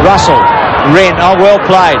 Russell. Wren. Oh, well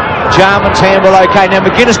played. Jarman's handball okay. Now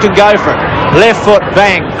McGuinness can go for it. Left foot,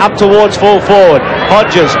 bang, up towards full forward.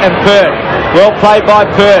 Hodges and Pert. Well played by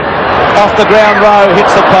Pert. Off the ground row,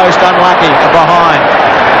 hits the post, unlucky, and behind.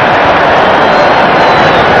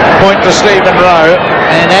 Point to Stephen Rowe,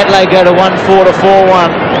 and Adelaide go to 1-4 to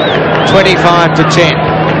 4-1, 25 to 10.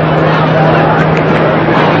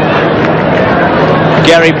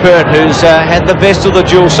 Gary Pert, who's had the best of the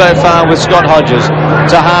duel so far with Scott Hodges,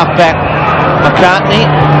 to half-back McCartney.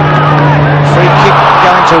 Free kick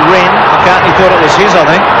going to Wren. McCartney thought it was his, I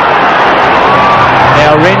think.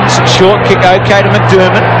 Now Wren's short kick okay to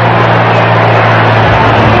McDermott.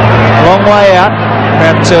 Long way out.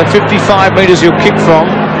 About 55 metres he'll kick from.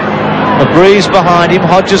 The breeze behind him.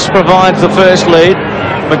 Hodges provides the first lead.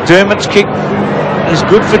 McDermott's kick is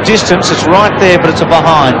good for distance. It's right there, but it's a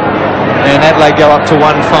behind. And Adelaide go up to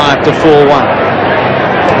 1-5 to 4-1.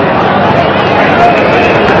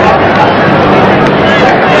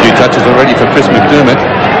 Few touches already for Chris McDermott.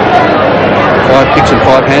 5 kicks and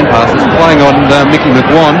 5 hand passes. Playing on Mickey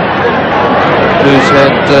McGuan, who's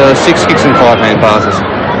had 6 kicks and 5 hand passes.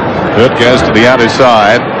 Burt goes to the outer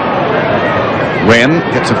side. Wren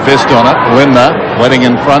gets a fist on it. Lindner letting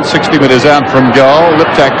in front, 60 metres out from goal.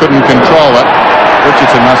 Liptak couldn't control it.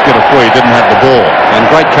 Richardson must get a free, didn't have the ball. And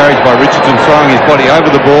great courage by Richardson, throwing his body over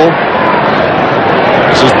the ball.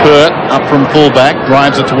 This is Burt up from fullback,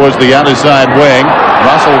 drives it towards the outer side wing.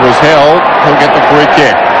 Russell was held. He'll get the free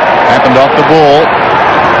kick. Happened off the ball.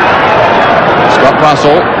 Scott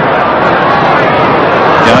Russell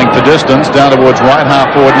going for distance down towards right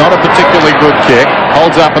half forward. Not a particularly good kick.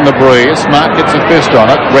 Holds up in the breeze. Smart gets a fist on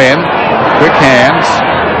it. Wren, quick hands.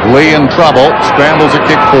 Lee in trouble. Scrambles a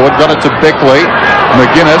kick forward. Got it to Bickley.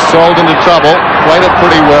 McGuinness sold into trouble. Played it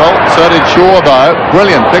pretty well. So did Shaw though.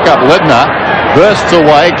 Brilliant pick up. Lidner bursts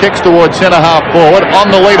away. Kicks towards centre half forward. On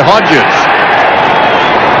the lead, Hodges.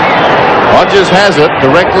 Hodges has it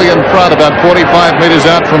directly in front, about 45 metres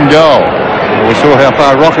out from goal. We saw how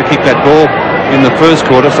far Rocker kicked that ball in the first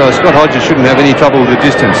quarter, so Scott Hodges shouldn't have any trouble with the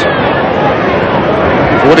distance.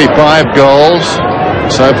 45 goals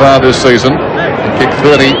so far this season. He kicked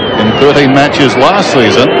 30 in 13 matches last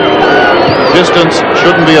season. Distance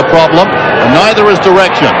shouldn't be a problem, and neither is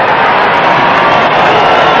direction.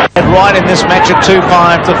 Right in this match at 2-5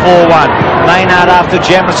 to 4-1. Maynard after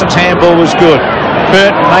Jamison's handball was good.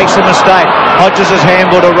 Burt makes a mistake. Hodges'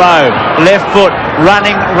 handball to Rowe. Left foot,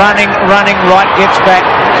 running. Right gets back,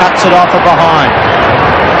 cuts it off from behind.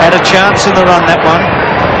 Had a chance in the run, that one.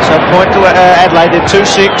 So point to Adelaide at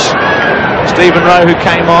 2-6. Stephen Rowe, who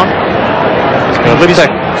came on.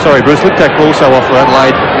 Bruce Liptak also off for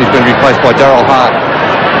Adelaide. He's been replaced by Darryl Hart.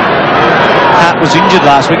 Hart was injured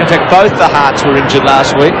last week. In fact, both the Harts were injured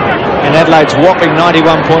last week. And Adelaide's whopping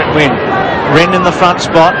 91-point win. Wren in the front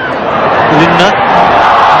spot. Lindner.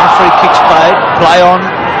 Free kicks played. Play on.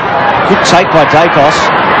 Good take by Dacos.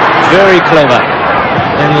 Very clever.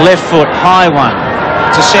 And left foot, high one.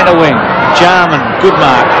 To centre wing. Jarman. Good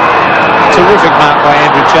mark. Terrific mark by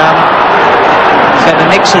Andrew Jarman. He's had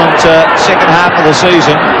an excellent second half of the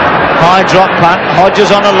season. High drop punt.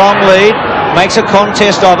 Hodges on a long lead. Makes a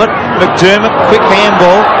contest of it. McDermott, quick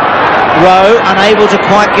handball. Rowe unable to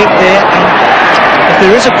quite get there. And if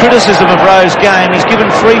there is a criticism of Rowe's game, he's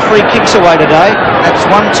given 3 free kicks away today. That's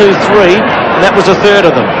 1, 2, 3, and that was a third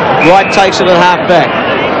of them. Wright takes it at half back.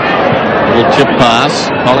 Little chip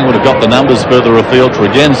pass. Collingwood have got the numbers further afield.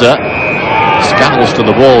 Tregenza scuttles to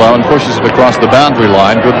the ball though and pushes it across the boundary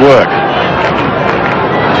line. Good work.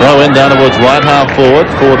 Throw in down towards right half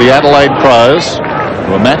forward for the Adelaide Crows.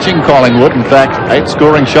 We're matching Collingwood. In fact, 8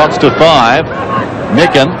 scoring shots to 5.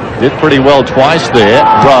 Micken did pretty well twice there.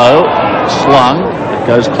 Rowe slung. It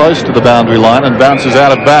goes close to the boundary line and bounces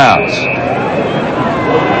out of bounds.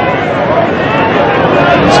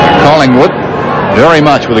 So Collingwood very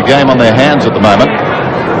much with a game on their hands at the moment.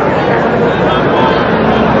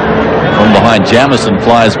 From behind, Jamison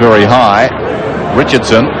flies very high.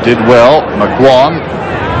 Richardson did well. McGuan,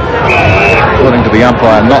 according to the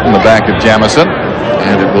umpire, not in the back of Jamison.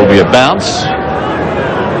 And it will be a bounce.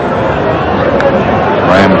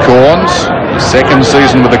 Graham Corns, second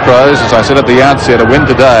season with the Crows. As I said at the outset, a win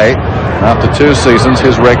today. After 2 seasons,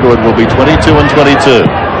 his record will be 22-22.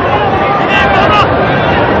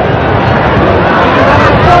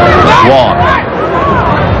 McGuan.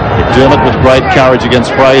 McDermott with great courage against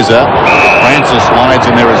Fraser. Francis slides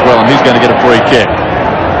in there as well, and he's going to get a free kick.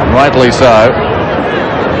 And rightly so.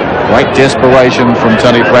 Great desperation from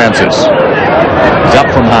Tony Francis. He's up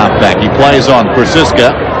from half-back. He plays on.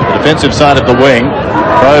 Krasiska, the defensive side of the wing.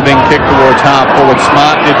 Probing kick towards half-forward.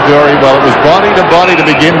 Smart did very well. It was body to body to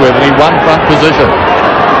begin with, and he won front position.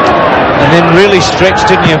 And then really stretched,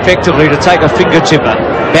 didn't he, effectively, to take a finger tipper.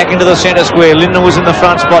 Back into the centre square. Lindner was in the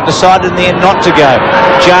front spot. Decided in the end not to go.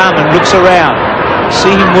 Jarman looks around.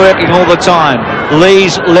 See him working all the time.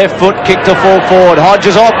 Lee's left foot kick to fall forward.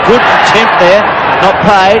 Hodges off. Good attempt there. Not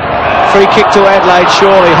paid. Free kick to Adelaide,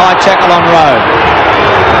 surely. High tackle on Rowe.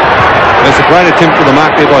 There's a great attempt for the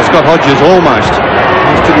mark there by Scott Hodges, almost.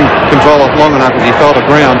 Just didn't control it long enough as he fell to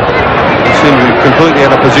ground. He seemed to be completely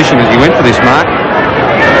out of position as he went for this mark.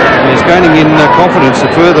 And he's gaining in confidence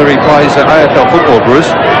the further he plays AFL football,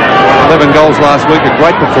 Bruce. 11 goals last week, a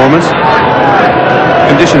great performance.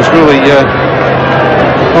 Conditions really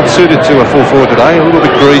not suited to a full forward today, a little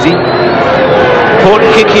bit greasy.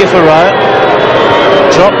 Important kick here for Rowe.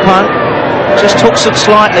 Drop punt. Just hooks it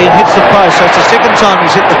slightly and hits the post. So it's the second time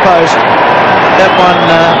he's hit the post. That one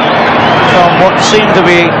from what seemed to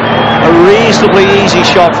be a reasonably easy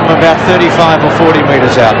shot from about 35 or 40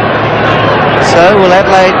 metres out. So will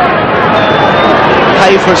Adelaide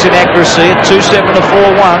pay for its inaccuracy at 2-7 to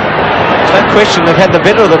 4-1? There's no question they've had the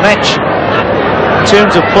better of the match. In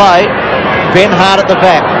terms of play, Ben Hart at the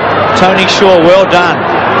back. Tony Shaw, well done.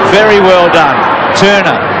 Very well done.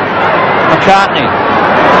 Turner, McCartney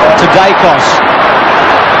to Dacos.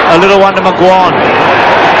 A little one to McGuan.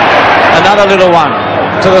 Another little one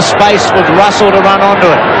to the space with Russell to run onto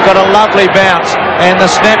it. Got a lovely bounce, and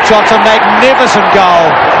the snapshot's a magnificent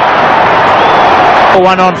goal.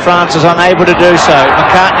 One on Francis, unable to do so.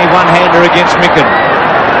 McCartney one-hander against Micken.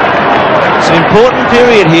 It's an important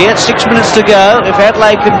period here. 6 minutes to go. If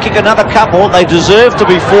Adelaide can kick another couple, they deserve to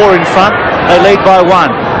be 4 in front. They lead by 1.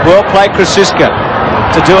 Well played, Krasiska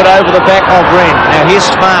to do it over the back of Wren. Now here's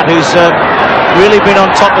Smart, who's really been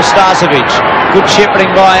on top of Starcevic. Good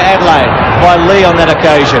shepherding by Adelaide, by Lee on that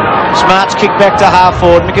occasion. Smart's kicked back to half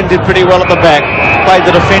forward. Micken did pretty well at the back. Played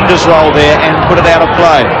the defender's role there and put it out of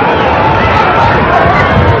play.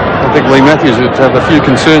 I think Lee Matthews would have a few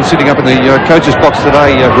concerns sitting up in the coach's box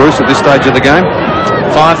today, Bruce, at this stage of the game.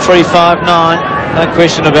 5-3, 5-9. No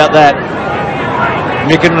question about that.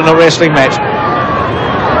 Micken in a wrestling match.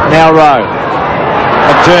 Now Rowe.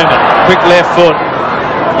 McDermott. Quick left foot.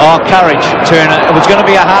 Oh, courage, Turner. It was going to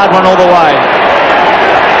be a hard one all the way.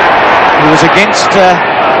 He was against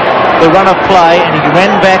the run of play, and he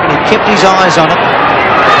ran back and he kept his eyes on it.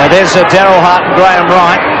 Now there's Darryl Hart and Graham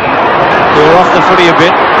Wright, who are off the footy a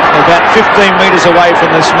bit, about 15 metres away from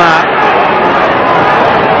this mark.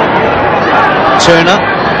 Turner,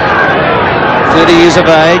 30 years of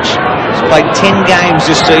age. He's played 10 games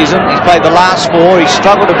this season. He's played the last 4. He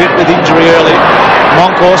struggled a bit with injury early.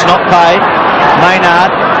 Moncourse not paid.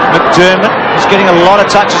 Maynard, McDermott is getting a lot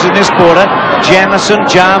of touches in this quarter. Jamison,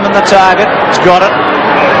 Jarman the target. He's got it.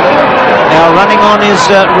 Now running on is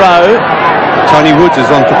Rowe. Tony Woods is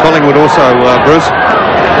on for Collingwood also, Bruce.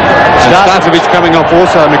 Starcevic coming off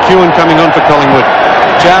also. McEwen coming on for Collingwood.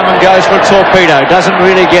 Jarman goes for a torpedo. Doesn't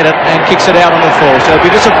really get it and kicks it out on the floor. So he'll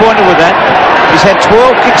be disappointed with that. He's had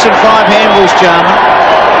 12 kicks and 5 handballs, Jarman.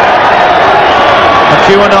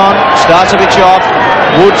 McEwen on. Starcevic off.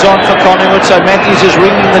 Woods on for Collingwood, so Matthews is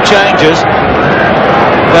ringing the changes.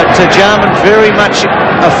 But Jarman very much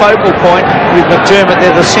a focal point with McDermott.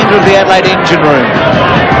 They're the centre of the Adelaide engine room.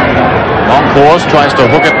 Moncourse tries to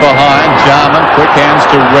hook it behind. Jarman, quick hands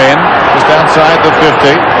to Wren, just outside the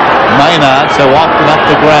 50. Maynard, so often up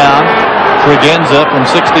the ground. Tregenza from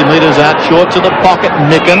 60 metres out short to the pocket.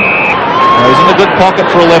 Micken. Now he's in a good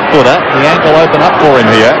pocket for a left footer. The ankle open up for him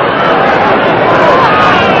here.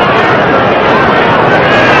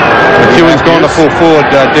 McEwen's gone to full forward,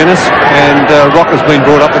 Dennis, and Rocker's been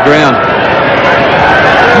brought up the ground.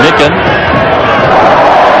 Micken.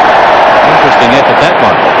 Interesting effort, that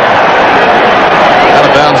one. Out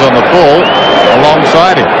of bounds on the full,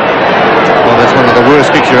 alongside him. Well, that's one of the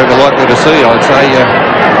worst kicks you're ever likely to see, I'd say.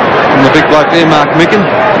 From the big bloke there, Mark Micken.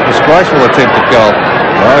 Disgraceful attempted goal.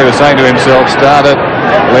 Well, he was saying to himself, start it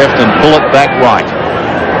left and pull it back right.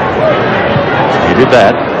 He did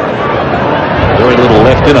that. Very little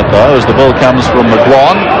left in it, though, as the ball comes from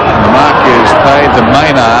McGuan. And the mark is paid to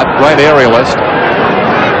Maynard, great aerialist.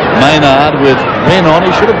 Maynard with Wren on. He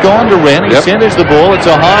should have gone to Wren. He centres the ball. It's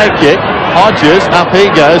a high kick. Hodges, up he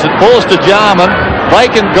goes. It falls to Jarman.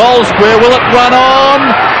 Vacant goal square. Will it run on?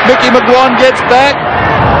 Mickey McGuan gets back.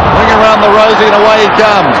 Ring around the rosy and away he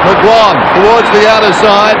comes. McGuan towards the outer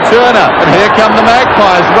side. Turner. And here come the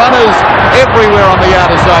Magpies. Runners everywhere on the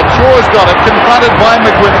outer side. Shaw's got it. Confronted by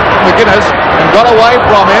McGuinness. And got away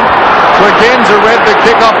from him. Tregenza read the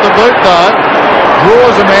kick off the boot though.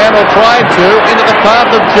 Draws a man, or tried to, into the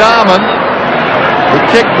path of Jarman. The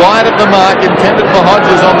kick wide of the mark, intended for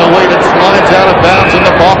Hodges on the lead. It slides out of bounds in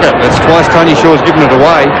the pocket. That's twice Tony Shaw's given it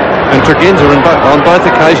away. And Tregenza on both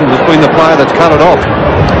occasions has been the player that's cut it off.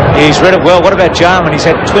 He's read it well. What about Jarman? He's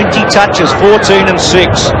had 20 touches, 14 and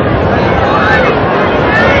 6.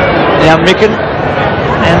 Now Micken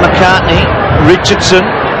and McCartney, Richardson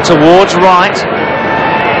towards right,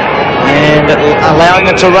 and allowing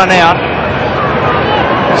it to run out.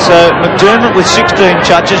 So McDermott with 16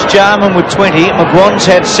 touches, Jarman with 20, McGuan's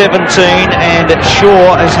had 17, and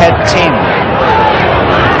Shaw has had 10.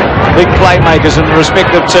 Big playmakers in the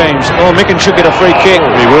respective teams. Oh, Micken should get a free kick.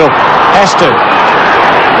 He will. Has to.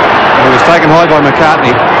 He was taken high by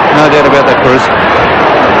McCartney. No doubt about that, Bruce.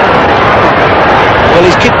 Well,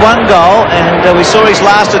 he's kicked one goal, and we saw his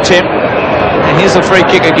last attempt. And here's the free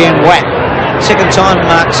kick again, whack. Second time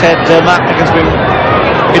Mark Micken's been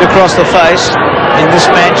hit across the face in this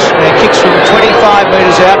match. And he kicks from 25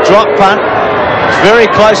 metres out, drop punt. It's very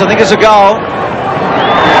close, I think it's a goal.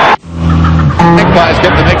 Magpies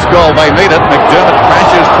get the next goal, they need it. McDermott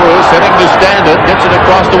crashes through, setting the standard, gets it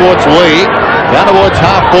across towards Lee. Down towards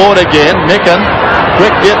half forward again, Micken.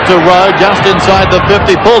 Quick dip to Rowe, just inside the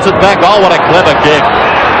 50, pulls it back. Oh, what a clever kick.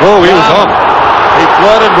 Oh, he was off. He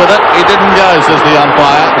flirted with it. He didn't go, says the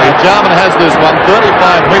umpire. The German has this one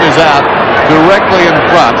 35 metres out, directly in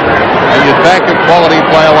front. And you're back a quality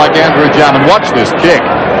player like Andrew Jarman. Watch this kick.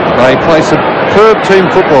 They play superb team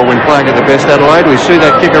football when playing at the best, Adelaide. We see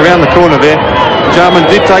that kick around the corner there. Jarman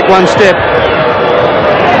did take one step.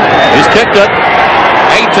 He's kicked it.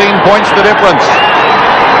 18 points the difference.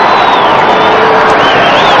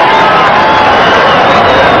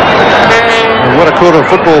 And what a quarter of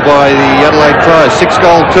football by the Adelaide Crows.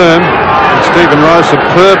 6-goal term. Stephen Rowe,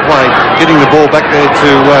 superb play, getting the ball back there to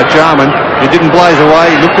Jarman. He didn't blaze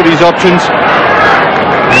away. He looked at his options.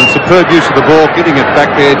 And superb use of the ball, getting it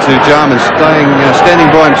back there to Jarman, standing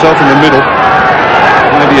by himself in the middle.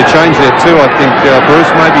 Maybe a change there too, I think,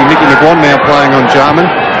 Bruce. Maybe Mickey McGuan now playing on Jarman.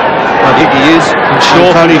 I think he is. And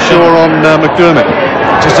Tony Shaw on McDermott.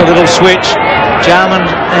 Just a little switch. Jarman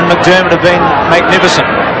and McDermott have been magnificent.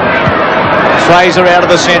 Fraser out of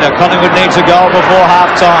the centre. Collingwood needs a goal before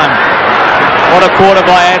half-time. What a quarter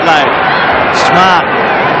by Adelaide. Smart.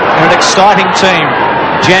 They're an exciting team.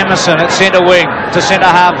 Jamieson at centre wing to centre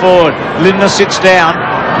half forward. Lindner sits down,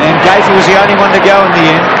 and Gafer was the only one to go in the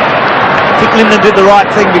end. I think Lindner did the right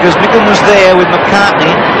thing because Nicholson was there with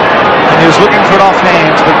McCartney, and he was looking for it off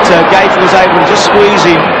hands, but Gafer was able to just squeeze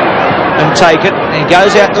him and take it. And he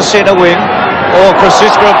goes out to centre wing. Oh,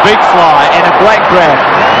 Krasiska, a big fly and a great grab.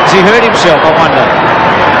 Has he hurt himself, I wonder?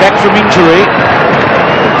 Back from injury.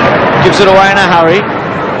 Gives it away in a hurry.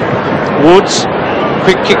 Woods,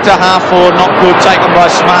 quick kick to half forward, not good, taken by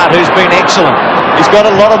Smart, who's been excellent. He's got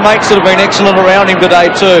a lot of mates that have been excellent around him today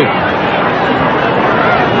too.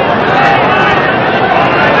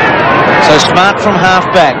 So Smart from half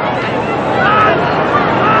back.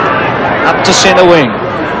 Up to centre wing.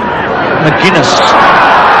 McGuinness.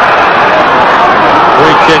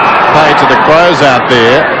 Free kick paid to the Crows out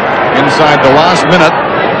there inside the last minute.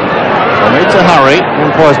 They need to hurry.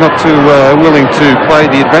 Umpire's not too willing to play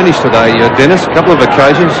the advantage today, Dennis. A couple of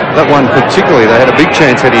occasions. That one particularly, they had a big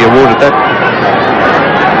chance had he awarded that.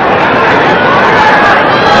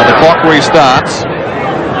 Now the clock restarts.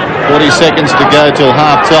 40 seconds to go till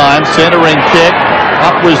half-time. Centering kick.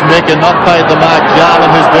 Up was Nick and not paid the mark. Jarman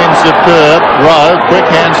has been superb. Rowe, quick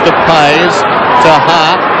hands to Pays. To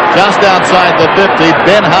Hart. Just outside the 50,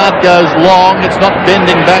 Ben Hart goes long. It's not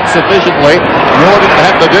bending back sufficiently, nor did it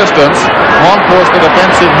have the distance. On course the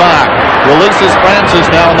defensive mark. Releases Francis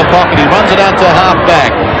now in the pocket. He runs it out to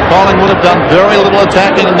half-back. Collingwood have done very little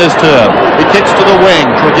attacking in this term. He kicks to the wing.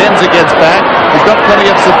 Tregenza gets back. He's got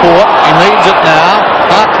plenty of support. He needs it now.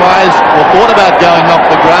 Hart tries or thought about going off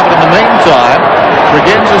the ground, but in the meantime,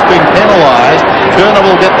 Tregenza's been penalised. Turner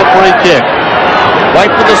will get the free kick. Wait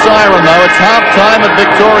for the siren though. It's half-time at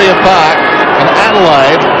Victoria Park, and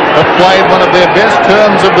Adelaide have played one of their best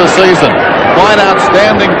terms of the season. Quite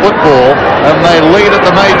outstanding football, and they lead at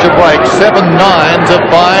the major break 7-9 to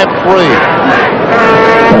 5-3.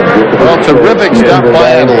 Well, terrific stuff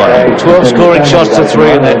by Adelaide. 12 scoring shots to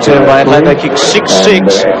 3 in that term by Adelaide. They kicked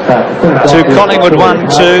 6-6 to Collingwood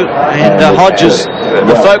 1-2, and Hodges,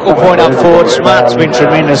 the focal point up forward. Smart's been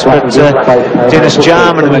tremendous, but Dennis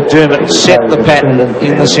Jarman and McDermott set the pattern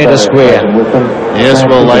in the centre square. Yes,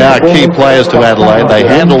 well, they are key players to Adelaide. They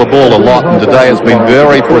handle the ball a lot, and today has been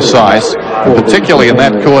very precise, particularly in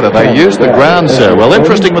that quarter. They used the ground so well.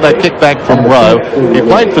 Interesting with that kick back from Rowe. He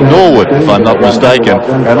played for Norwood, if I'm not mistaken,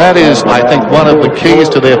 and that is, I think, one of the keys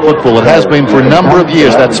to their football. It has been for a number of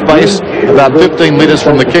years, that space about 15 metres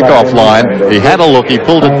from the kick-off line. He had a look, he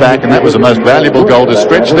pulled it back, and that was the most valuable goal to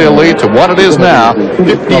stretch their lead to what it is now,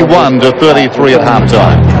 51-33 at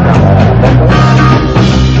half-time.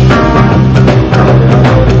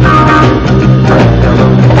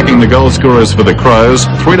 The goal scorers for the Crows,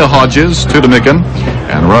 3 to Hodges, 2 to Micken,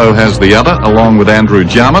 and Rowe has the other, along with Andrew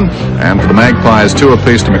Jarman. And for the Magpies, 2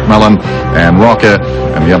 apiece to McMillan and Rocker,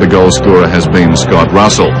 and the other goal scorer has been Scott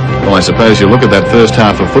Russell. Well, I suppose you look at that first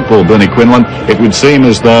half of football, Bernie Quinlan, it would seem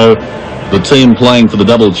as though the team playing for the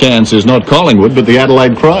double chance is not Collingwood, but the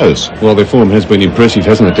Adelaide Crows. Well, their form has been impressive,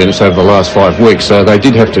 hasn't it, Dennis, over the last 5 weeks? So they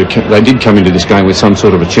did come into this game with some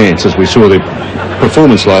sort of a chance. As we saw, their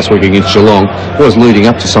performance last week against Geelong was leading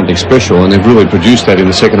up to something special, and they've really produced that in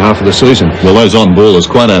the second half of the season. Well, those on-ballers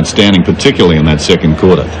quite outstanding, particularly in that second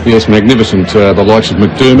quarter. Yes, magnificent. The likes of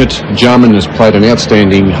McDermott. Jarman has played an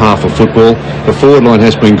outstanding half of football. The forward line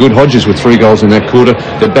has been good. Hodges with 3 goals in that quarter.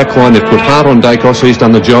 The back line, they've put Hart on Dacos. He's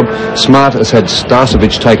done the job. Smart has had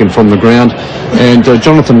Starcevic taken from the ground, and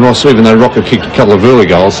Jonathan Ross, even though Rocker kicked a couple of early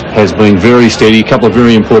goals, has been very steady. A couple of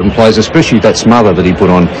very important plays, especially that smother that he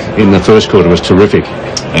put on in the first quarter was terrific.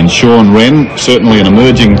 And Sean Wren, certainly an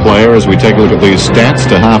emerging player as we take a look at these stats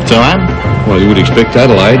to half-time. well, you would expect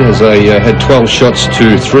Adelaide, as they had 12 shots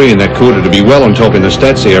to 3 in that quarter, to be well on top in the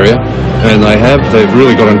stats area, and they've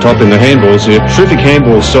really got on top in the handballs. A terrific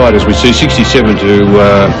handball side, as we see, 67 to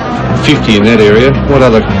 50 in that area. What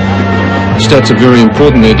other stats are very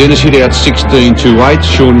important there? Dennis hit out 16 to 8.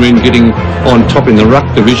 Sean Wren getting on top in the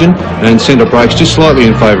ruck division, and centre breaks just slightly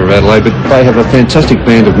in favour of Adelaide, but they have a fantastic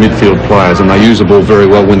band of midfield players and they use the ball very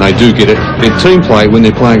well when they do get it. Their team play, when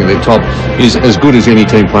they're playing at their top, is as good as any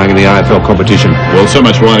team playing in the AFL competition. Well, so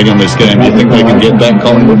much riding on this game. Do you think they can get back,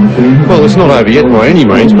 Collingwood? Well, it's not over yet by any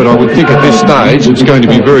means, but I would think at this stage it's going to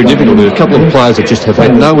be very difficult. There's a couple of players that just have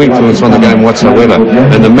had no influence on the game whatsoever,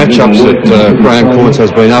 and the matchups that Graham Corns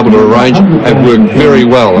has been able to arrange have worked very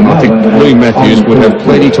well, and I think Lee Matthews would have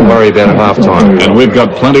plenty to worry about at half-time. And we've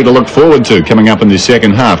got plenty to look forward to coming up in the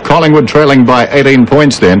second half. Collingwood trailing by 18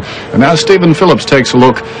 points then. And now Stephen Phillips takes a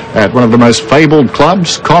look at one of the most fabled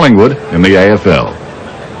clubs, Collingwood, in the AFL.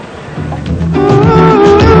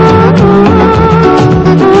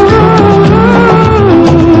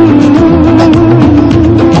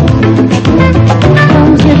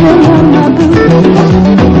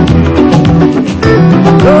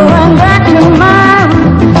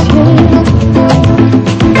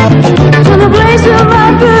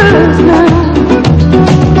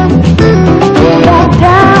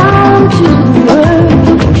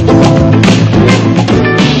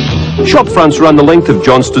 Shop fronts run the length of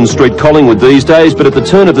Johnston Street, Collingwood these days, but at the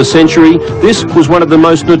turn of the century, this was one of the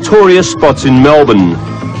most notorious spots in Melbourne.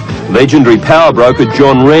 Legendary power broker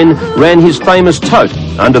John Wren ran his famous tote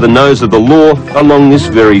under the nose of the law along this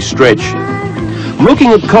very stretch.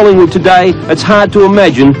 Looking at Collingwood today, it's hard to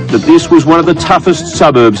imagine that this was one of the toughest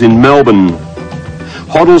suburbs in Melbourne.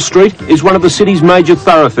 Hoddle Street is one of the city's major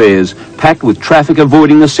thoroughfares, packed with traffic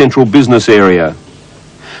avoiding the central business area.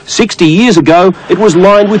 60 years ago, it was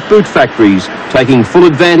lined with boot factories, taking full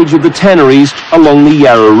advantage of the tanneries along the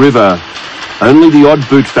Yarra River. Only the odd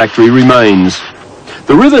boot factory remains.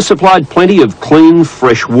 The river supplied plenty of clean,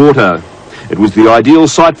 fresh water. It was the ideal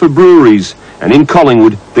site for breweries, and in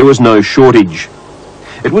Collingwood there was no shortage.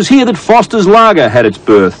 It was here that Foster's Lager had its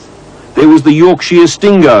birth. There was the Yorkshire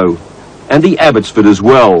Stingo, and the Abbotsford as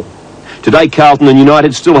well. Today Carlton and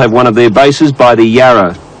United still have one of their bases by the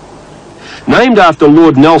Yarra. Named after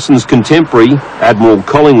Lord Nelson's contemporary, Admiral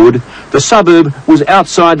Collingwood, the suburb was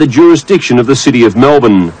outside the jurisdiction of the City of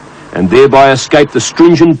Melbourne, and thereby escaped the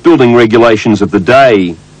stringent building regulations of the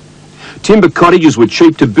day. Timber cottages were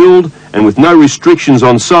cheap to build, and with no restrictions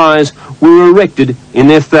on size, were erected in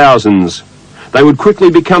their thousands. They would quickly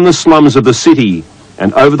become the slums of the city,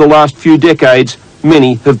 and over the last few decades,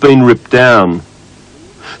 many have been ripped down.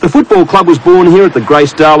 The football club was born here at the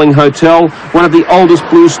Grace Darling Hotel, one of the oldest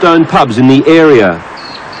bluestone pubs in the area.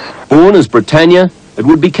 Born as Britannia, it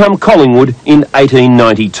would become Collingwood in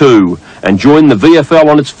 1892 and join the VFL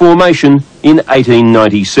on its formation in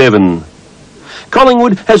 1897.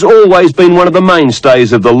 Collingwood has always been one of the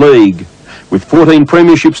mainstays of the league. With 14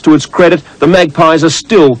 premierships to its credit, the Magpies are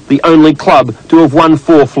still the only club to have won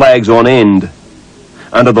 4 flags on end.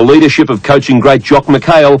 Under the leadership of coaching great Jock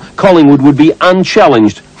McHale, Collingwood would be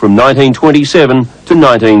unchallenged from 1927 to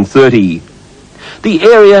 1930. The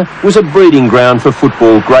area was a breeding ground for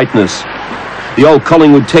football greatness. The old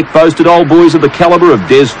Collingwood Tech boasted old boys of the calibre of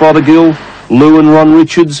Des Fothergill, Lou and Ron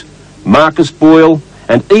Richards, Marcus Boyle,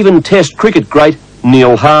 and even Test cricket great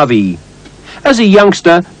Neil Harvey. As a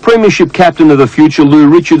youngster, Premiership captain of the future Lou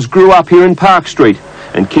Richards grew up here in Park Street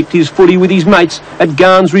and kicked his footy with his mates at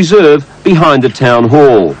Garnes Reserve behind the Town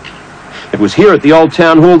Hall. It was here at the old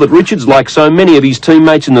Town Hall that Richards, like so many of his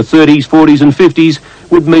teammates in the 30s, 40s and 50s,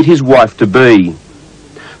 would meet his wife-to-be.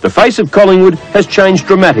 The face of Collingwood has changed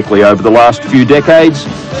dramatically over the last few decades,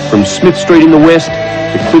 from Smith Street in the west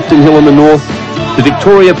to Clifton Hill in the north to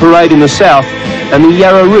Victoria Parade in the south and the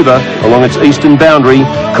Yarra River along its eastern boundary.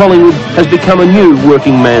 Collingwood has become a new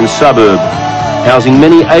working man's suburb, housing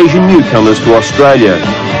many Asian newcomers to Australia.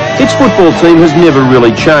 Its football team has never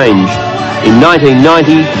really changed. In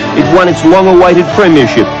 1990, it won its long-awaited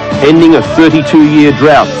premiership, ending a 32-year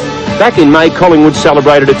drought. Back in May, Collingwood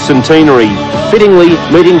celebrated its centenary, fittingly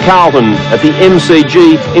meeting Carlton at the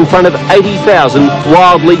MCG in front of 80,000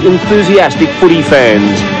 wildly enthusiastic footy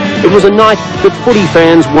fans. It was a night that footy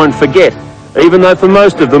fans won't forget, even though for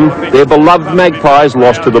most of them, their beloved Magpies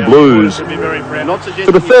lost to the Blues.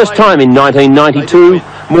 For the first time in 1992,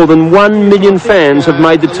 more than 1 million fans have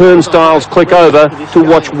made the turnstiles click over to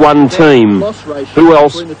watch one team. Who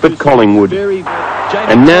else but Collingwood?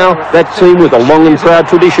 And now, that team with a long and proud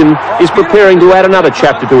tradition is preparing to add another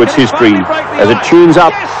chapter to its history as it tunes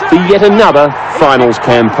up for yet another finals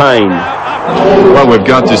campaign. Well, we've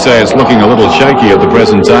got to say it's looking a little shaky at the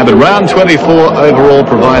present time, but round 24 overall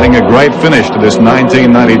providing a great finish to this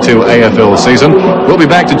 1992 AFL season. We'll be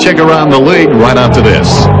back to check around the league right after this.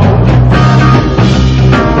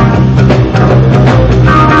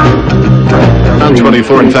 Round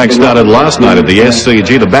 24, in fact, started last night at the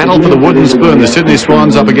SCG. The battle for the wooden spoon. The Sydney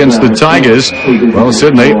Swans up against the Tigers. Well,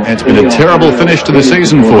 Sydney, it's been a terrible finish to the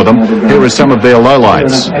season for them. Here are some of their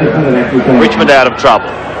lowlights. Richmond out of trouble.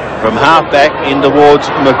 From half-back in towards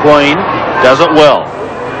McQueen. Does it well.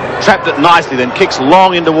 Trapped it nicely, then kicks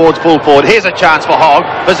long in towards full forward. Here's a chance for Hogg.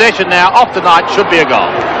 Possession now, off tonight, should be a goal.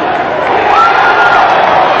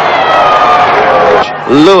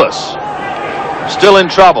 Lewis, still in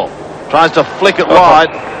trouble. Tries to flick it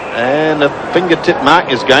wide, and a fingertip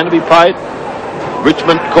mark is going to be paid.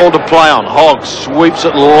 Richmond called to play on. Hogg sweeps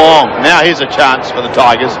it long. Now here's a chance for the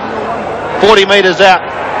Tigers. 40 metres out.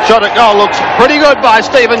 Shot at goal looks pretty good by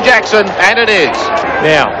Stephen Jackson, and it is.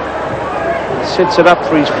 Now, sets it up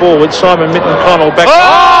for his forward, Simon Mitten-Connell back.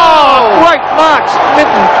 Oh! Great marks,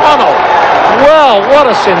 Mitten-Connell. Well, what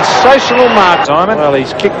a sensational mark, Simon. Well,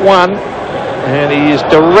 he's kicked one, and he is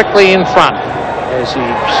directly in front as he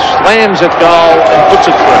slams at goal and puts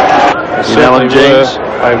it through.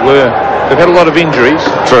 They were. They've had a lot of injuries.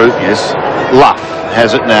 True, yes. Luff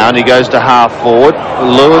has it now, and he goes to half forward.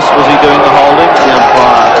 Lewis, was he doing the holding? The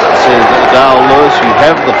umpire says, Dale Lewis, you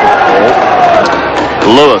have the football.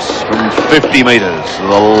 Lewis from 50 metres.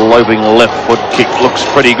 The loping left foot kick looks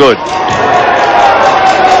pretty good.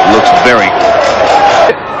 Looks very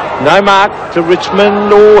good. No mark to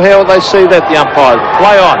Richmond. Oh, how they see that, the umpires.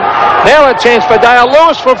 Play on. Now a chance for Dale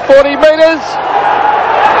Lewis for 40 metres.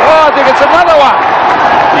 Oh, I think it's another one.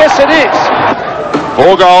 Yes, it is.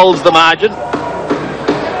 4 goals the margin.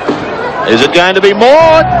 Is it going to be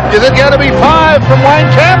more? Is it going to be 5 from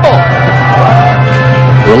Wayne Campbell?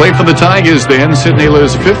 Relief for the Tigers then. Sydney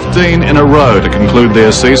lose 15 in a row to conclude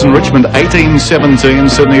their season. Richmond 18-17,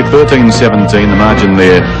 Sydney 13-17. The margin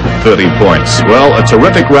there, 30 points. Well, a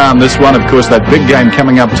terrific round this one. Of course, that big game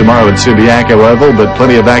coming up tomorrow at Subiaco Oval, but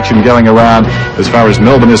plenty of action going around as far as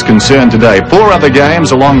Melbourne is concerned today. 4 other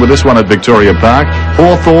games along with this one at Victoria Park.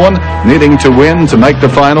 Hawthorn needing to win to make the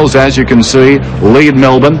finals, as you can see. Lead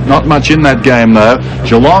Melbourne. Not much in that game, though.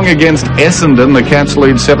 Geelong against Essendon. The Cats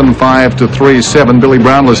lead 7-5 to 3-7. Billy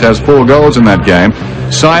Brownless has 4 goals in that game.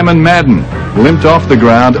 Simon Madden limped off the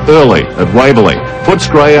ground early at Waverley.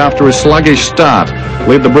 Footscray, after a sluggish start,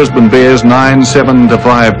 lead the Brisbane Bears 9-7 to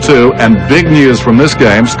 5-2. And big news from this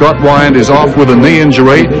game, Scott Wyand is off with a knee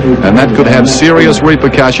injury, and that could have serious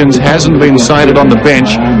repercussions. Hasn't been sighted on the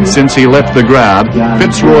bench since he left the ground.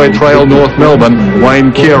 Fitzroy trail North Melbourne.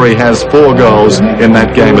 Wayne Carey has 4 goals in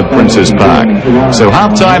that game at Princes Park. So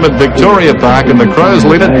half-time at Victoria Park, and the Crows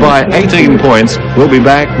lead it by 18 points. We'll be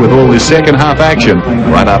back with all the second half action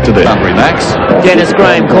right after this. Max. Dennis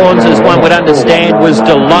Graham Corns, as one would understand, was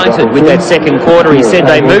delighted with that second quarter. He said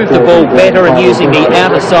they moved the ball better, and using the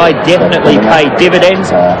outer side definitely paid dividends,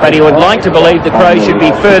 but he would like to believe the Crows should be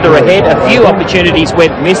further ahead. A few opportunities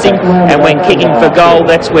went missing, and when kicking for goal,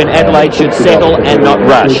 that's when Adelaide should settle and not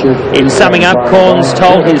rush. In summing up, Corns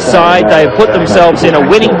told his side they have put themselves in a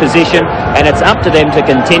winning position, and it's up to them to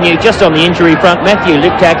continue. Just on the injury front, Matthew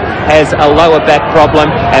Liptak has a lower back problem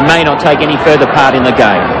and may not take any further part in the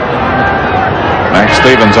game. Max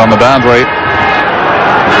Stevens on the boundary.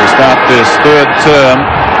 As we start this third term,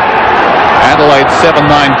 Adelaide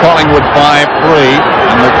 7-9, Collingwood 5-3,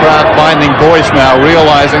 and the crowd finding voice now,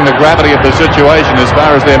 realising the gravity of the situation as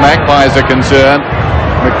far as their Magpies are concerned.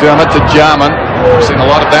 McDermott to Jarman. We've seen a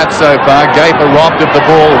lot of that so far. Gaper robbed of the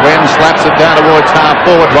ball. Wren slaps it down towards half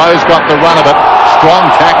forward. Rose got the run of it.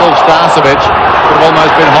 Strong tackle, Starcevic. Could have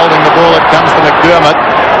almost been holding the ball. It comes to McDermott.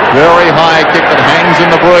 Very high kick that hangs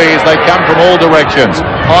in the breeze. They come from all directions.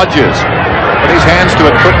 Hodges put his hands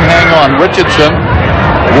to it, couldn't hang on. Richardson.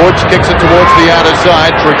 Woods kicks it towards the outer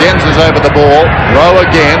side. Tregenz's over the ball. Rowe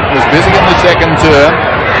again. Was busy in the second term.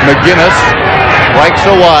 McGuinness breaks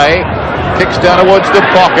away. Kicks down towards the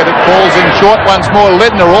pocket. It falls in short once more.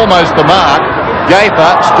 Lidner almost the mark.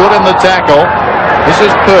 Gaper stood in the tackle. This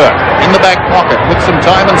is Perk in the back pocket with some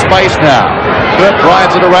time and space now. Perk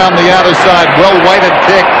rides it around the outer side. Well-weighted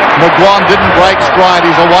kick. McGuan didn't break stride.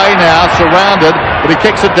 He's away now, surrounded, but he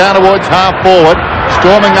kicks it down towards half forward.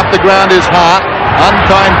 Storming up the ground is Hart.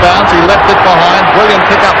 Untimed bounce. He left it behind. Brilliant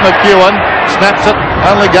pick up McEwen. Snaps it.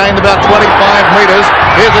 Only gained about 25 metres.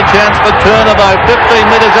 Here's a chance for Turner though.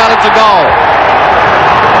 15 metres out. It's a goal.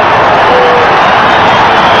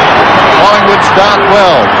 Collingwood start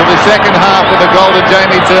well for the second half with a goal to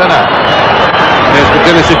Jamie Turner. Yes, but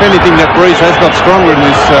Dennis, if anything, that breeze has got stronger in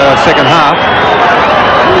this second half.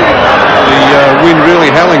 The wind really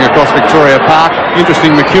howling across Victoria Park.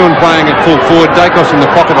 Interesting, McEwen playing at full forward, Dacos in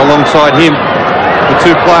the pocket alongside him. The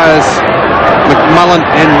two players, McMullen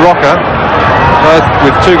and Rocker, both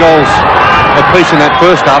with 2 goals apiece in that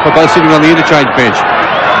first half, are both sitting on the interchange bench.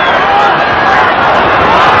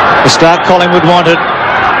 The start Collingwood wanted,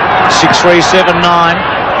 6-3-7-9.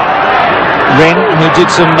 Wren, who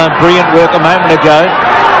did some brilliant work a moment ago.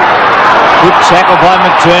 Good tackle by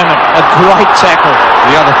McDermott, a great tackle.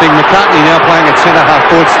 The other thing, McCartney now playing at centre-half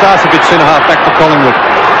forward, starts a bit centre-half back for Collingwood.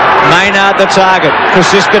 Maynard the target,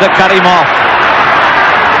 Krasiska to cut him off.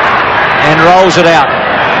 And rolls it out.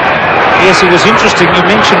 Yes, it was interesting. You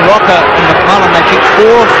mentioned Rocker and McMullen. They kicked 4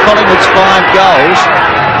 of Collingwood's 5 goals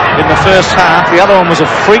in the first half. The other one was a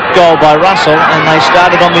freak goal by Russell, and they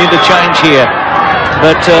started on the interchange here.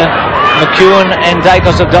 But McEwen and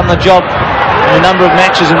Dacos have done the job in a number of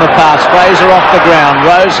matches in the past. Fraser off the ground.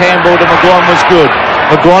 Rose handball to McGuan was good.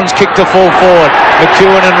 McGuan's kick to full forward.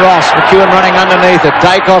 McEwen and Ross. McEwen running underneath it.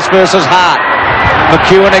 Dacos versus Hart.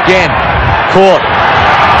 McEwen again. Caught.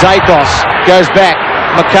 Dacos goes back.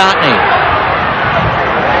 McCartney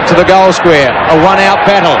to the goal square. A one-out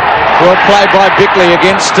battle. Well played by Bickley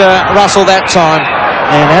against Russell that time.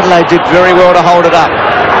 And Adelaide did very well to hold it up.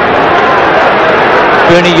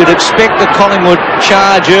 Bernie, you'd expect the Collingwood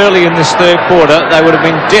charge early in this third quarter. They would have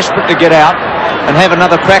been desperate to get out and have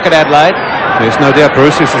another crack at Adelaide. There's no doubt,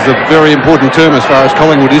 Bruce, this is a very important term as far as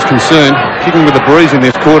Collingwood is concerned. Kicking with a breeze in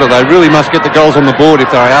this quarter, they really must get the goals on the board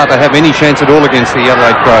if they are to have any chance at all against the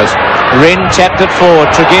Adelaide Crows. Wren tapped it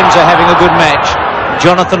forward. Tregenza having a good match.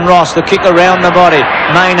 Jonathan Ross, the kick around the body.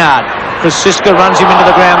 Maynard. Krasiska runs him into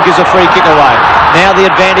the ground, gives a free kick away. Now the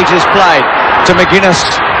advantage is played to McGuinness.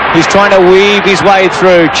 He's trying to weave his way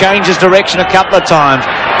through, changes direction a couple of times.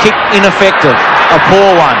 Kick ineffective, a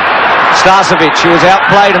poor one. Starcevic, who was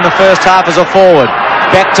outplayed in the first half as a forward.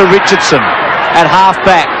 Back to Richardson at half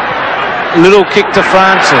back. Little kick to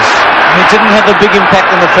Francis. He didn't have a big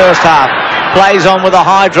impact in the first half. Plays on with a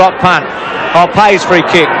high drop punt. Pays free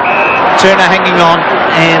kick. Turner hanging on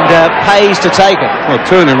and pays to take it. Well,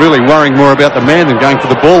 Turner really worrying more about the man than going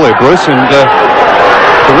for the ball there, Bruce. And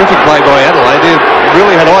terrific play by Adelaide. They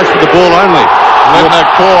really had eyes for the ball only. Livner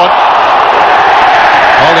caught.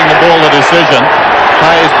 Holding the ball, the decision.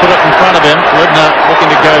 Hayes put it in front of him. Livner looking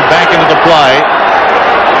to go back into the play.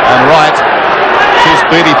 And Wright, too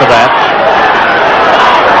speedy for that.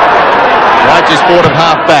 Wright just forward of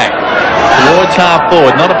half back. Towards half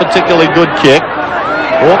forward. Not a particularly good kick.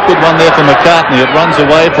 Awkward one there for McCartney. It runs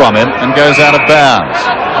away from him and goes out of bounds.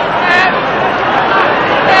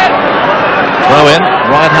 Throw in,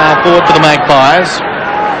 right half forward for the Magpies,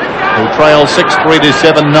 who trail 6-3 to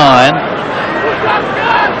 7-9.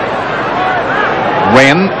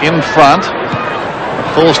 Wren in front.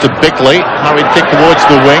 Falls to Bickley. Hurried kick towards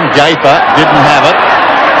the wing. Gaper didn't have it.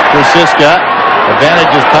 Krasiska.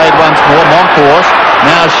 Advantage is paid once more. Moncourse.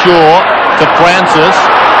 Now Shaw to Francis.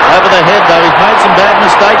 Over the head, though. He's made some bad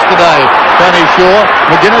mistakes today. Tony Shaw.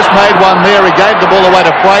 McGuinness made one there. He gave the ball away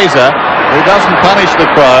to Fraser. He doesn't punish the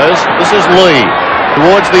Crows. This is Lee.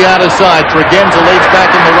 Towards the outer side. Tregenza leads back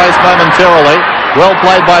in the race momentarily. Well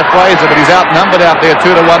played by Fraser, but he's outnumbered out there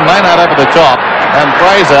 2-1. Maynard over the top. And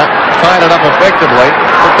Fraser tied it up effectively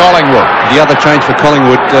for Collingwood. The other change for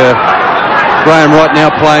Collingwood, Graham Wright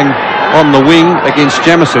now playing on the wing against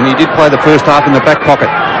Jamieson. He did play the first half in the back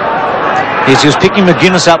pocket. He's just picking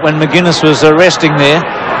McGuinness up when McGuinness was resting there.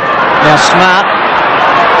 Now Smart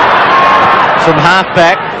from half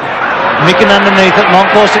back. Micken underneath it.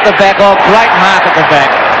 Moncourse at the back. Oh, great mark at the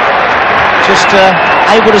back. Just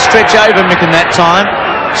able to stretch over Micken that time.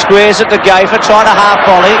 Squares it to Gafer. Tried a half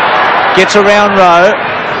volley. Gets around Rowe.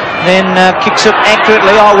 Then kicks it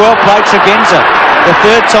accurately. Oh, well played Tregenza. The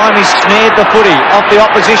third time he snared the footy off the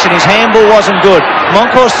opposition. His handball wasn't good.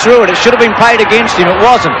 Moncourse threw it. It should have been played against him. It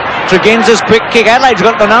wasn't. Tregenza's quick kick. Adelaide's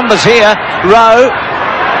got the numbers here. Rowe.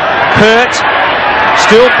 Pert.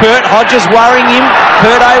 Still Pert. Hodges worrying him.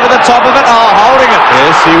 Pert over the top of it. Oh, holding it.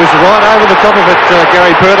 Yes, he was right over the top of it,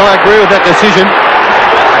 Gary Pert. I agree with that decision.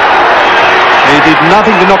 He did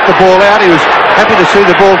nothing to knock the ball out. He was happy to see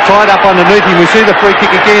the ball tied up underneath him. We see the free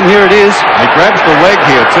kick again. Here it is. He grabs the leg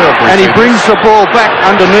here too. And he brings the ball back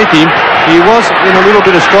underneath him. He was in a little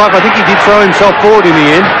bit of strife. I think he did throw himself forward in the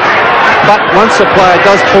end. But once the player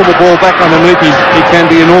does pull the ball back underneath him, he can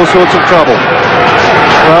be in all sorts of trouble.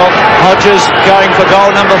 Well, Hodges going for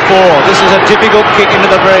goal number 4. This is a difficult kick into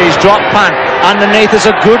the breeze. Drop punt. Underneath is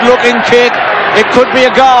a good-looking kick. It could be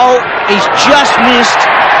a goal. He's just missed.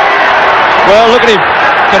 Well, look at him.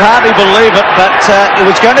 Can hardly believe it, but it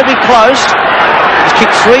was going to be close. He's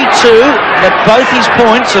kicked 3-2, but both his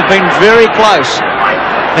points have been very close.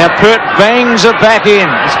 Now Pert bangs it back in.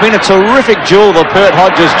 It's been a terrific duel, the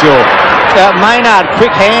Pert-Hodges duel. Maynard,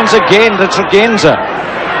 quick hands again to Tregenza.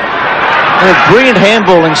 A brilliant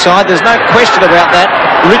handball inside, there's no question about that.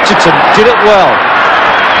 Richardson did it well.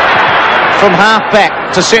 From half back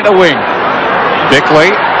to centre wing. Bickley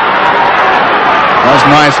does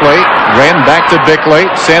nicely. Wren back to Bickley.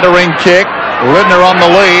 Centering kick. Lindner on the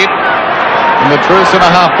lead. In the true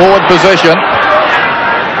centre-half forward position.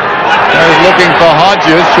 Goes looking for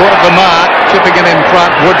Hodges, short of the mark, chipping it in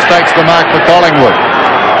front. Woods takes the mark for Collingwood.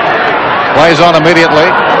 Plays on immediately,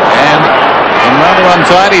 and in rather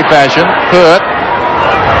untidy fashion, Pert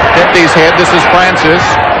kept his head. This is Francis,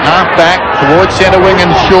 half back towards centre wing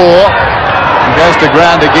and Shaw. He goes to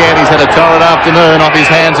ground again. He's had a torrid afternoon, off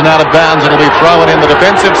his hands and out of bounds. It'll be thrown in the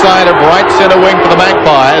defensive side of right centre wing for the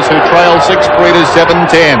Magpies, who trail 6-3 to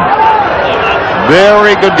 7-10.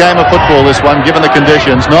 Very good game of football, this one, given the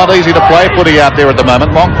conditions. Not easy to play footy out there at the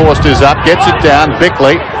moment. Monkhorst is up, gets it down.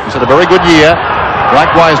 Bickley, he's had a very good year.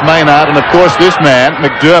 Likewise Maynard, and of course this man,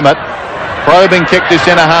 McDermott, probing kick to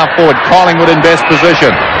centre-half forward. Collingwood in best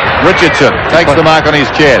position. Richardson takes the mark on his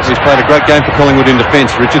chest. He's played a great game for Collingwood in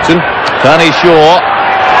defence, Richardson. Tony Shaw,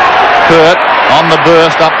 Pert on the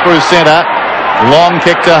burst up through centre. Long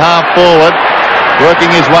kick to half forward.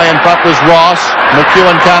 Working his way in front was Ross.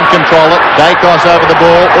 McEwen can't control it. Dacos over the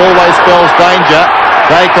ball. Always spells danger.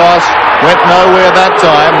 Dacos went nowhere that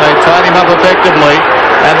time. They tied him up effectively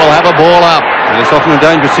and will have a ball up. And it's often a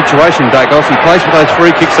dangerous situation, Dacos. He plays for those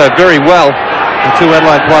free kicks so very well. The two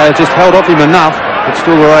Adelaide players just held off him enough, but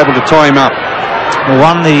still were able to tie him up.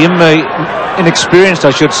 One, the inexperienced,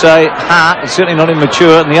 I should say, Hart, certainly not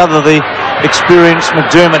immature, and the other, the experienced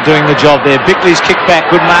McDermott doing the job there. Bickley's kick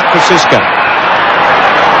back, good mark for Siska.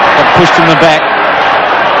 Pushed in the back,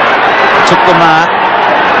 took the mark,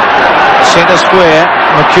 centre square,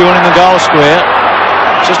 McEwen in the goal square,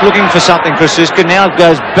 just looking for something for Siska. Now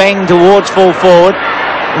goes bang towards full forward.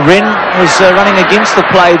 Wren was running against the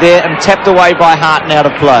play there and tapped away by Hart and out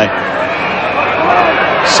of play.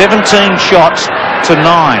 17 shots to 9.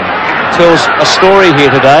 Tells a story here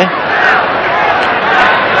today.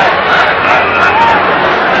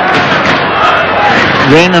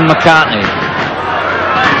 Wren and McCartney.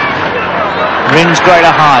 Wren's greater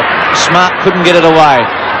height. Smart couldn't get it away.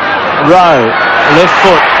 Rowe, left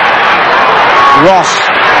foot. Ross.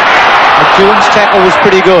 McEwen's tackle was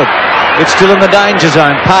pretty good. It's still in the danger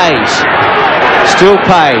zone. Pays. Still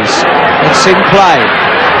Pays. It's in play.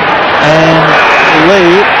 And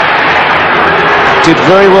Lee did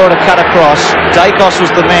very well to cut across. Dacos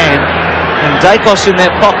was the man. And Dacos in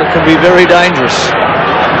that pocket can be very dangerous.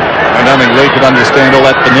 I don't think Lee could understand all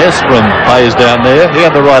that finesse from Pays down there. He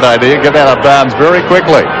had the right idea, get out of bounds very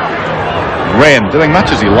quickly. Wren doing much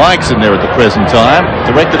as he likes in there at the present time.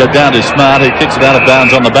 Directed it down to Smart, who kicks it out of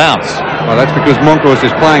bounds on the bounce. Well, that's because Monkhorst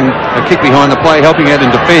is playing a kick behind the play, helping out in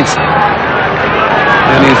defence.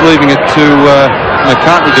 And he's leaving it to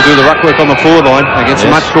McCartney to do the ruck work on the forward line against a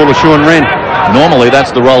much taller Sean Wren. Normally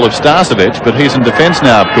that's the role of Starcevich, but he's in defence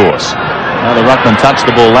now, of course. Now the ruckman touched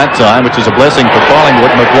the ball that time, which is a blessing for Collingwood.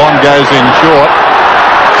 McGuan goes in short.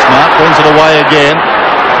 Smart brings it away again.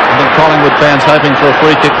 I think Collingwood fans hoping for a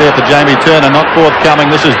free kick there for Jamie Turner. Not forthcoming.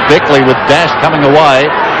 This is Bickley with Dash coming away.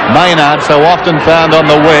 Maynard, so often found on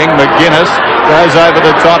the wing. McGuinness goes over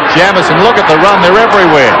the top. Jamison, look at the run. They're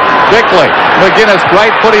everywhere. Bickley. McGuinness,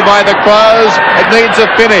 great footy by the Crows. It needs a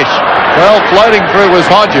finish. Well, floating through was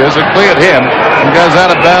Hodges. It cleared him and goes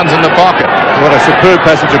out of bounds in the pocket. What a superb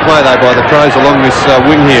passage of play, though, by the Crows along this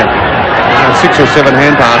wing here. 6 or 7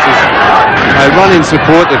 hand passes. They run in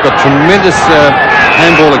support. They've got tremendous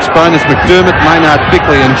handball exponents. McDermott, Maynard,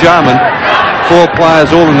 Bickley and Jarman. 4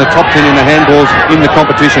 players all in the top 10 in the handballs in the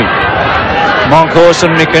competition. Monkhorst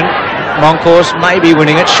and Micken. Monkhorst may be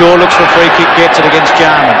winning it. Shaw looks for a free kick, gets it against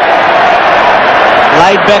Jarman.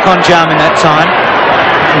 Laid back on Jarman that time.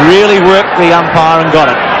 Really worked the umpire and got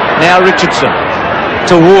it. Now Richardson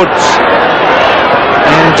to Woods.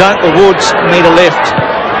 And don't the Woods need a lift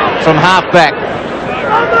from half back.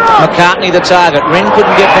 McCartney the target. Wren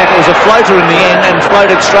couldn't get back. It was a floater in the end and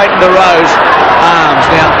floated straight into Rowe's arms.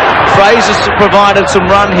 Now Fraser's provided some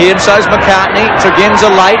run here, and so's McCartney. Tregenza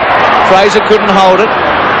late. Fraser couldn't hold it.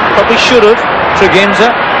 Probably should have.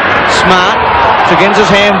 Tregenza. Smart. Tregenza's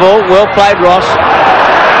handball. Well played, Ross.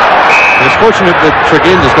 It's fortunate that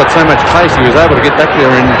Tregenza's got so much pace. He was able to get back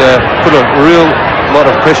there and put a real lot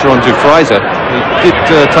of pressure onto Fraser. It did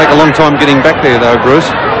take a long time getting back there, though, Bruce.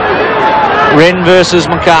 Wren versus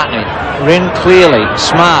McCartney. Wren clearly.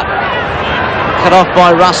 Smart. Cut off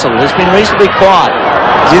by Russell. Has been reasonably quiet.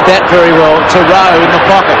 Did that very well. To Rowe in the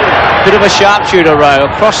pocket. Bit of a sharpshooter row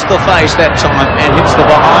across the face that time and hits the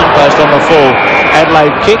behind post on the full.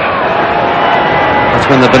 Adelaide kick. That's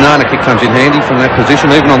when the banana kick comes in handy from that position,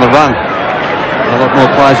 even on the run. A lot more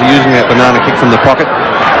players are using that banana kick from the pocket.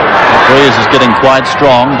 The breeze is getting quite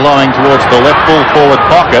strong, blowing towards the left full forward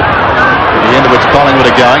pocket, the end of which Collingwood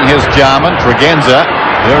are going. Here's Jarman, Tregenza,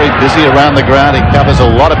 very busy around the ground. He covers a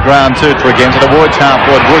lot of ground too, Tregenza. Towards half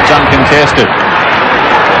forward, Woods uncontested.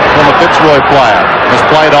 Former Fitzroy player has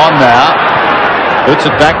played on now. Puts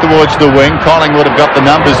it back towards the wing. Collingwood have got the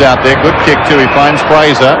numbers out there. Good kick too. He finds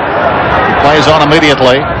Fraser. He plays on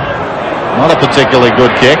immediately. Not a particularly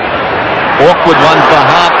good kick. Awkward one for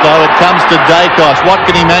Hart though. It comes to Dacos. What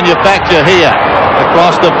can he manufacture here?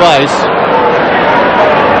 Across the face.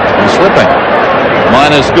 He's slipping.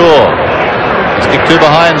 Minor score. Stick two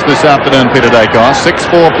behinds this afternoon, Peter Dacos.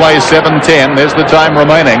 6-4 plays 7-10. There's the time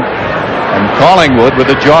remaining. And Collingwood with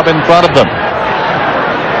a job in front of them.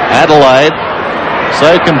 Adelaide,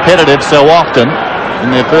 so competitive so often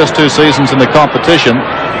in their first two seasons in the competition,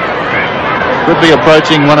 could be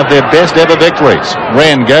approaching one of their best ever victories.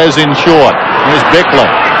 Wren goes in short. Here's Bickler.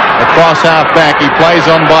 Across half back. He plays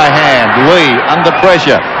on by hand. Lee under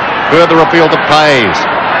pressure. Further afield to Pays.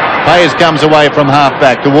 Pays comes away from half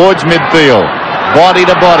back towards midfield. Body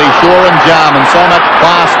to body. Shaw and Jarman. So much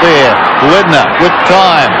class there. Lidner with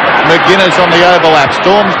time. McGuinness on the overlap.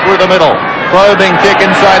 Storms through the middle. Probing kick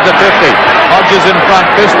inside the 50. Hodges in front.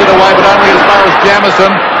 Fisted away but only as far as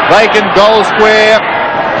Jamison. Vacant goal square.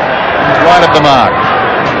 He's right at the mark.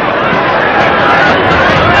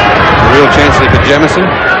 A real chance there for Jamison.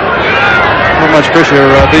 Not much pressure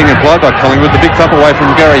being applied by Collingwood. The big club away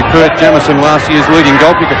from Gary Pert. Jamison, last year's leading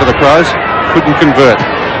goal kicker for the Crows, couldn't convert.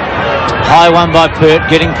 High one by Pert,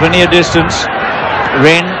 getting plenty of distance.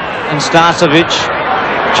 Wren and Starcevic.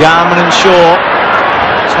 Jarman and Shaw.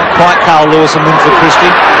 It's not quite Carl Lewis and Winford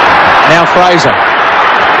Christie. Now Fraser.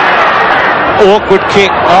 Awkward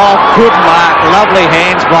kick. Oh, good mark. Lovely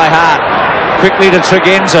hands by Hart. Quickly to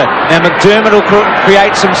Tregenza. Now McDermott will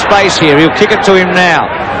create some space here. He'll kick it to him now.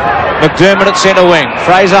 McDermott at centre wing.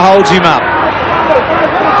 Fraser holds him up.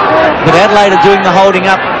 But Adelaide are doing the holding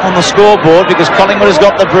up on the scoreboard because Collingwood has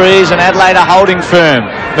got the breeze and Adelaide are holding firm.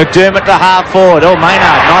 McDermott to half forward. Oh,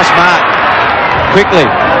 Maynard. Nice mark. Quickly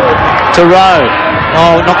to Rowe.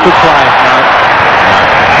 Oh, not good play. No.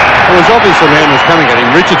 It was obvious the man was coming at him,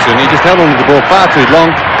 Richardson. He just held on to the ball far too long.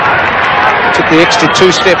 Took the extra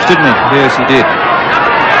 2 steps, didn't he? Yes, he did.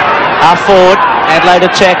 Half forward, Adelaide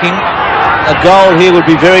attacking. A goal here would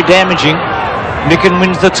be very damaging. Micken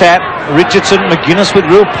wins the tap. Richardson, McGuinness with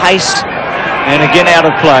real pace. And again out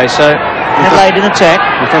of play. So Adelaide in attack.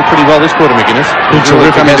 He's done pretty well this quarter, McGuinness. He's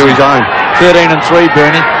really come into his own. 13 and 3,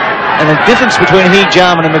 Bernie. And the difference between he,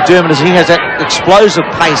 Jarman and McDermott is he has that explosive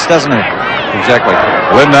pace, doesn't he? Exactly.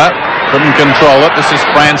 Lindner couldn't control it. This is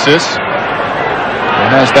Francis. He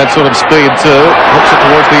has that sort of speed too. Hooks it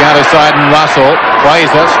towards the outer side and Russell.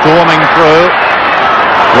 Fraser storming through.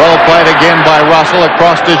 Well played again by Russell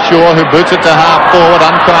across to Shaw, who boots it to half forward.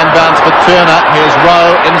 Unkind bounce for Turner. Here's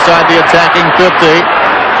Rowe inside the attacking 50.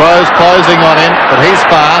 Crows closing on him, but he's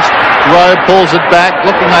fast. Rowe pulls it back,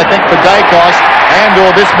 looking I think for Dacos and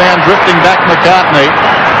or this man drifting back McCartney.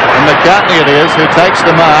 And McCartney it is who takes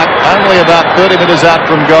the mark, only about 30 metres out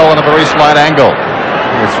from goal on a very slight angle.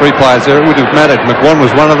 There's 3 players there. It would have mattered. McGuan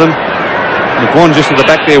was one of them. McGuan just at the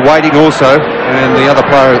back there waiting also, and the other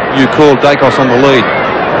player you called, Dacos, on the lead.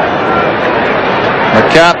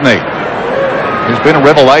 McCartney, who's been a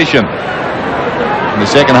revelation in the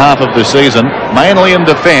second half of the season, mainly in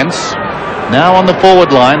defence, now on the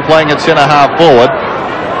forward line, playing at centre half forward.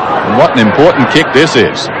 And what an important kick this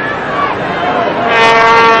is.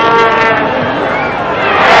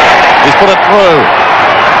 He's put it through.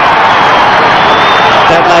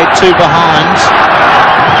 Adelaide 2 behinds.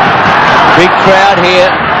 Big crowd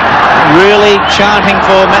here, really chanting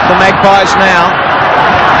for the Magpies now.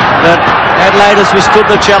 But Adelaide has withstood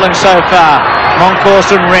the challenge so far.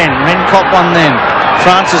 Moncourse and Wren. Wren caught one then.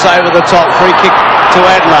 Francis over the top. Free kick to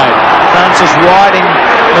Adelaide. Francis riding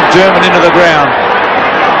McDermott into the ground.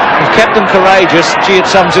 With Captain Courageous, gee, it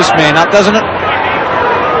sums this man up, doesn't it?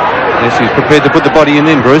 Yes, he's prepared to put the body in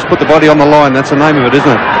then, Bruce. Put the body on the line. That's the name of it, isn't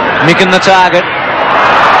it? Micken the target.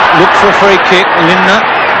 Look for a free kick. Lindner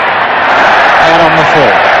out on the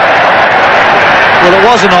full. Well, it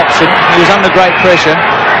was an option. He was under great pressure.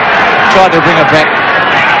 Tried to bring it back.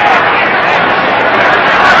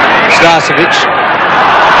 Starcevic.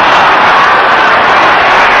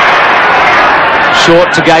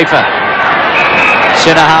 Short to Gafer.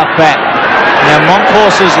 Centre half back. Now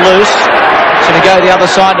Moncourse is loose. It's going to go the other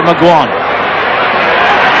side to McGuan.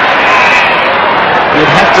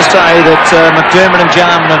 You'd have to to say that McDermott and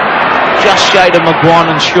Jarman have just shaded McGuan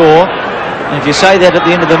and Shaw. And if you say that at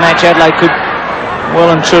the end of the match, Adelaide could well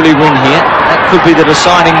and truly win here. That could be the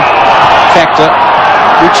deciding factor.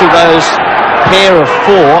 Which of those pair of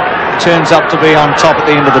four turns up to be on top at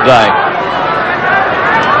the end of the day?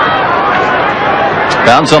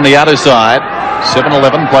 Bounce on the outer side.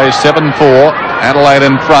 7-11 plays 7-4. Adelaide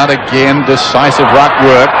in front again. Decisive ruck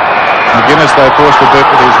work. McGuinness, though, forced a bit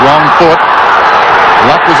with his wrong foot.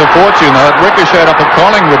 Luck was a fortune, though. It ricocheted up a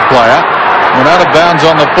Collingwood player. Went out of bounds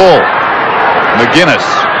on the full. McGuinness.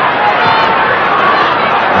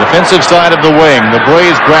 Defensive side of the wing. The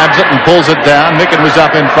Breeze grabs it and pulls it down. Micken was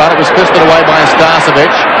up in front. It was fisted away by Starcevic.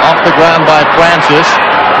 Off the ground by Francis.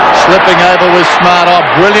 Slipping over with Smartov.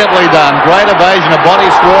 Brilliantly done. Great evasion. A body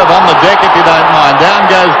swerve on the deck, if you don't mind. Down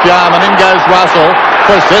goes Jarman. In goes Russell.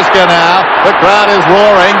 Krasiska now. The crowd is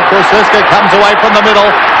roaring. Krasiska comes away from the middle.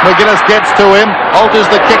 McGuinness gets to him. Alters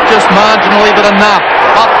the kick just marginally, but enough.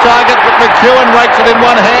 Off target, but McEwen rakes it in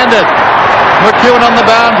one-handed. McEwen on the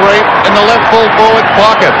boundary in the left full forward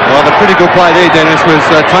pocket. Well, the pretty good play there, Dennis, was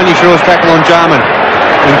Tony Shaw's tackle on Jarman.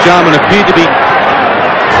 And Jarman appeared to be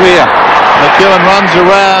clear. McEwen runs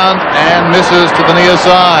around and misses to the near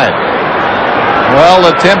side. Well,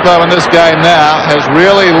 the tempo in this game now has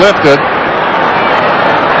really lifted.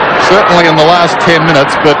 Certainly in the last 10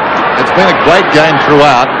 minutes, but it's been a great game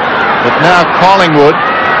throughout. But now Collingwood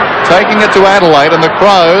taking it to Adelaide, and the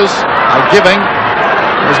Crows are giving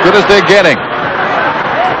as good as they're getting.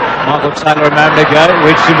 Michael Taylor a moment ago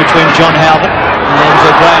reached in between John Halbert, and there's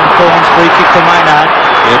a Graham Corns free kick to Maynard.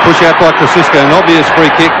 Yeah, push out by Krasiska, an obvious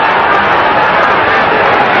free kick.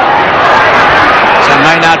 So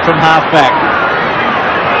Maynard from half-back.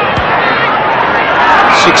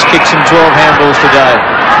 6 kicks and 12 handballs today.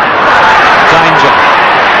 Danger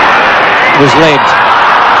was led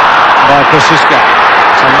by Krasiska.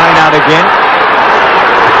 So Maynard again.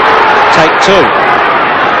 Take 2.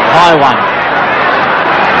 High one.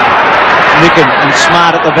 Micken and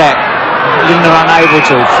Smart at the back. Lindner unable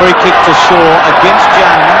to. Free kick to Shaw against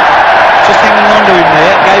Jarman. Just hanging on to him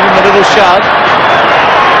there. Gave him a little shove.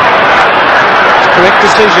 Correct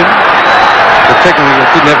decision. But technically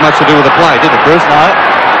it didn't have much to do with the play, did it, Bruce? No.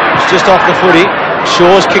 It's just off the footy.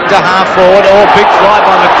 Shaw's kicked a half forward. Oh, big fly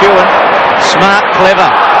by McEwen. Smart, clever.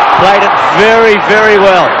 Played it very, very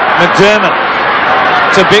well. McDermott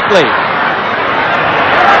to Bickley.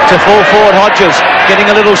 To full forward Hodges.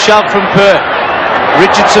 Getting a little shove from Perth.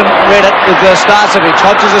 Richardson read it with Starcevic.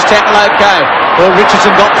 Hodges' tackle okay. Well,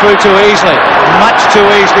 Richardson got through too easily. Much too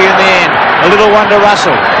easily in the end. A little one to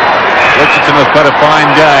Russell. Richardson has played a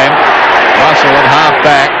fine game. Russell at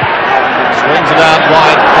half-back. Swings it out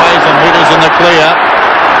wide. Fraser Wiggles in the clear.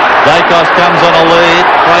 Dacos comes on a lead.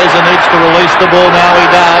 Fraser needs to release the ball. Now he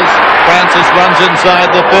does. Francis runs inside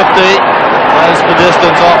the 50. Goes for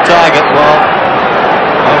distance off target. Well,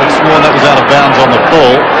 I would have sworn that was out of bounds on the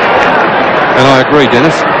full. And I agree,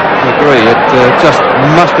 Dennis. I agree. It just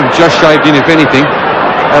must have just shaved in, if anything.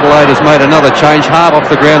 Adelaide has made another change. Hart off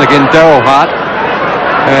the ground again. Daryl Hart.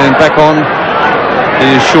 And back on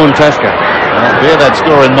is Sean Tasker. Well, bear that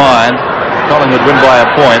score in mind. Collingwood win by a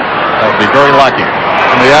point. They'll be very lucky.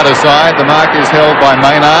 On the outer side, the mark is held by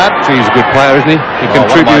Maynard. He's a good player, isn't he? He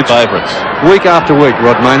contributes one of my favourites. Week after week,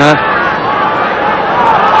 Rod Maynard.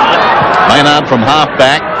 Maynard from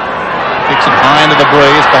half-back. Kicks it high into the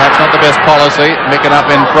breeze. Perhaps not the best policy. Micken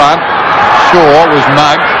up in front. Shaw was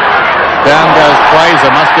mugged. Down goes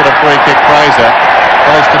Fraser. Must get a free kick, Fraser.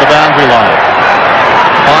 Close to the boundary line.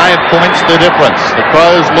 5 points the difference. The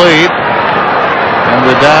Crows lead. And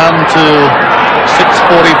we're down to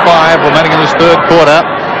 6:45 remaining in this third quarter.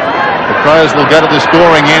 The Crows will go to the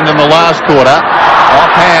scoring end in the last quarter.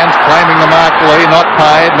 Off hands, claiming the mark lead, not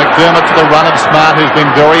paid. McDermott to the run of Smart, who's been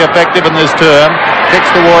very effective in this term. Kicks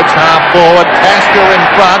towards half forward. Tasker in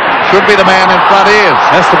front. Should be the man in front is.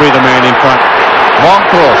 Has to be the man in front.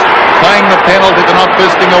 Longcross playing the penalty to not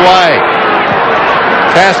fisting away.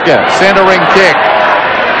 Tasker, centering kick.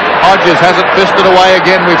 Hodges has it fisted away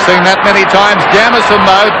again. We've seen that many times. Jamison,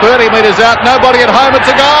 though, 30 metres out. Nobody at home. It's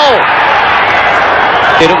a goal.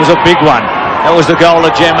 It was a big one. That was the goal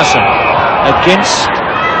of Jamison. Against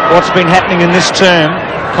what's been happening in this term,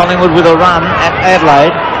 Collingwood with a run at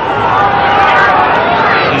Adelaide.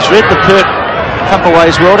 He's read the Perth couple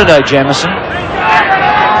ways well today, Jamison.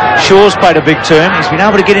 Shaw's played a big term. He's been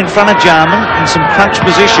able to get in front of Jarman in some crunch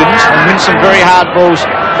positions and win some very hard balls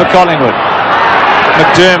for Collingwood.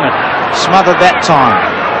 McDermott smothered that time,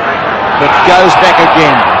 but goes back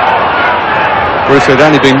again. Bruce, there'd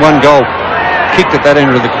only been one goal kicked at that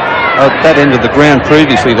end of the ground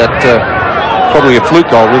previously. That probably a fluke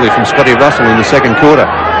goal, really, from Scotty Russell in the second quarter.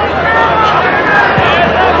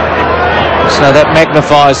 So that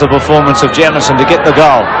magnifies the performance of Jamison to get the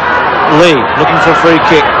goal. Lee looking for a free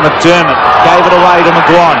kick. McDermott gave it away to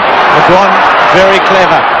McGuan. McGuan very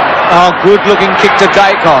clever. Oh, good looking kick to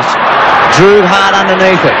Dacos. Drew hard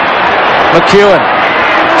underneath it. McEwen.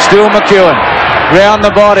 Still McEwen. Round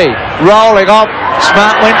the body. Rolling off.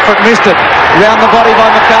 Smart went for it. Missed it. Round the body by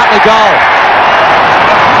McCartney. Goal.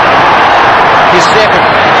 His second.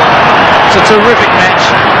 It's a terrific match.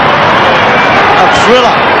 A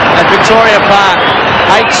thriller at Victoria Park.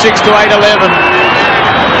 8-6 to 8-11.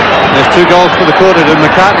 There's 2 goals for the quarter to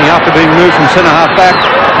McCartney after being moved from centre-half back.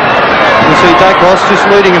 We see Dacos just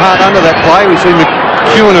leading hard under that play. We see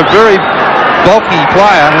McEwen, a very bulky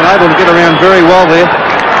player, and able to get around very well there.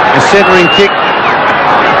 A centering kick,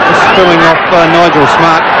 just spilling off Nigel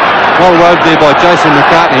Smart. Well rode there by Jason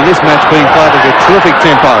McCartney. This match being played at a terrific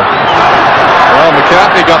tempo. Well,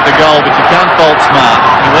 McCartney got the goal, but you can't fault Smart.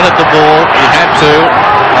 He went at the ball, he had to.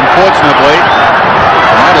 Unfortunately,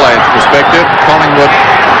 from Adelaide's perspective, Collingwood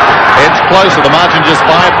edged closer. The margin just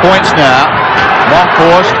 5 points now.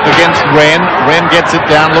 Monkhorst against Wren. Wren gets it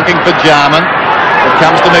down, looking for Jarman. It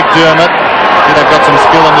comes to McDermott. They've got some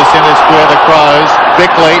skill in the centre square, the Crows.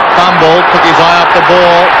 Bickley fumbled, took his eye off the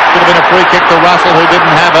ball. Should have been a free kick to Russell, who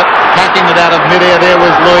didn't have it. Hacking it out of midair there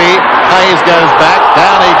was Lee. Hayes goes back,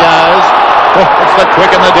 down he goes. Oh, it's the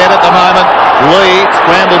quick and the dead at the moment. Lee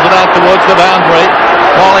scrambles it out towards the boundary.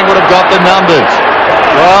 Collingwood have got the numbers.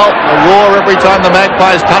 Well, a roar every time the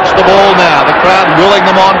Magpies touch the ball now. The crowd willing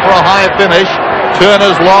them on for a high finish.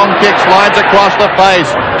 Turner's long kick slides across the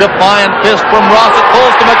face. Defiant fist from Ross. It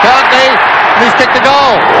falls to McCartney, and he's kicked a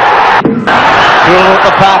goal. Thriller at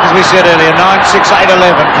the park, as we said earlier. 9-6,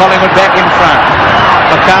 8-11. Collingwood back in front.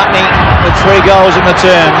 McCartney with 3 goals in the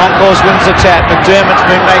term. Monkhorst wins the tap. McDermott's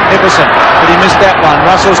been magnificent, but he missed that one.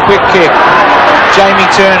 Russell's quick kick.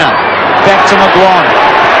 Jamie Turner. Back to McGuan.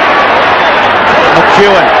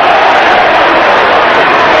 McEwen.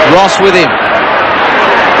 Ross with him.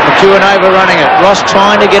 McEwen overrunning it. Ross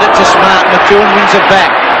trying to get it to Smart. McEwen wins it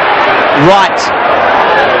back. Right.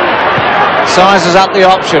 Sizes up the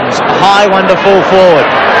options. A high one to fall forward.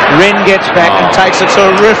 Wren gets back and takes a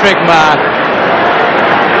terrific mark.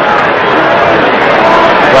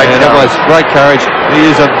 Great courage. He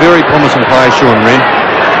is a very promising player, Sean Wren.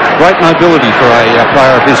 Great mobility for a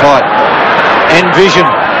player of his height. And vision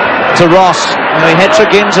to Ross. He had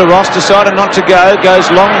Tregenza. Ross decided not to go. Goes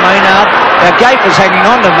long. Maynard. Now Gaper's hanging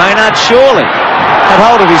on to Maynard. Surely had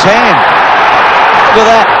hold of his hand. Look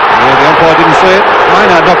at that. Yeah, the umpire didn't see it.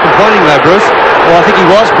 Maynard not complaining though, Bruce. Well, I think he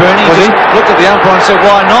was, Bernie. Was he? Looked at the umpire and said,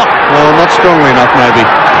 why not? Well, not strongly enough, maybe.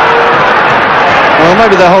 Well,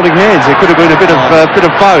 maybe they're holding hands. There could have been a bit of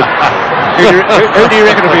both. Who do you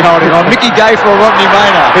reckon will be holding on? Mickey Gafer or Rodney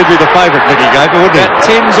Maynard? He'd be the favourite, Mickey Gafer, wouldn't he? That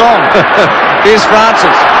 10's on. Here's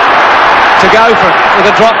Francis to go for it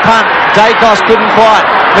with a drop punt. Dacos couldn't quite.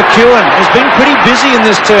 McEwen has been pretty busy in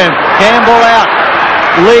this term. Handball out.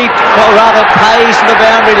 Lead, or rather pays to the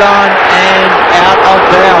boundary line and out of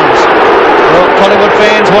bounds. Well, Collingwood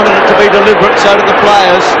fans wanted it to be deliberate, so did the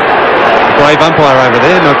players. Brave umpire over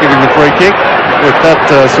there, not giving the free kick with that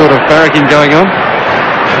sort of barracking going on.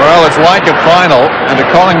 Well, it's like a final, and to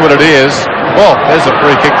Collingwood it is. Oh, there's a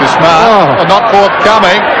free kick to Smart. Oh. Not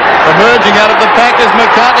forthcoming. Emerging out of the pack is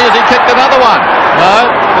McCartney as he kicked another one.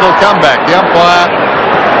 No, it'll come back. The umpire,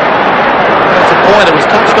 that's a point. It was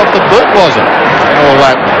touched off the boot, was it? And all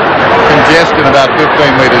that congestion about 15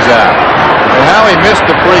 metres out. Well, how he missed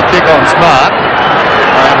the free kick on Smart,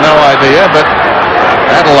 I have no idea, but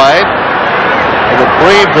Adelaide, a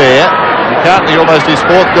reprieve there. McCartney almost his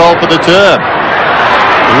 4th goal for the term.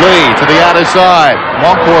 Lee to the outer side.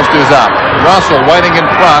 Monkhorst is up. Russell waiting in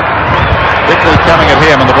front. Bickley coming at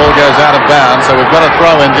him, and the ball goes out of bounds. So we've got a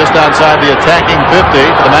throw in just outside the attacking 50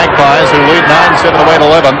 for the Magpies, who lead 9-7 away at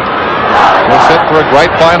 11. We're set for a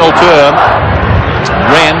great final term.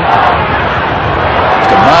 Wren,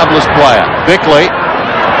 just a marvellous player. Bickley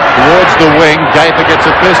towards the wing. Gaper gets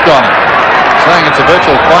a fist on it. Saying it's a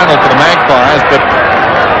virtual final for the Magpies, but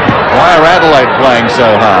why are Adelaide playing so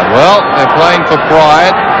hard? Well, they're playing for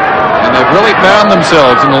pride, and they've really found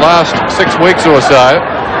themselves in the last 6 weeks or so.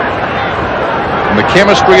 And the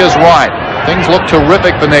chemistry is right. Things look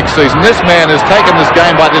terrific for next season. This man has taken this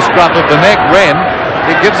game by the scruff of the neck. Wren,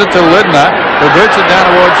 he gives it to Lindner, who boots it down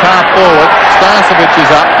towards half forward. Starcevic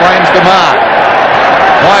is up, claims the mark.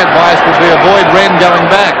 My advice would be avoid Wren going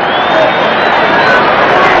back.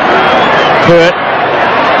 Pert.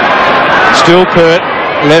 Still Pert.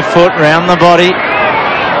 Left foot round the body.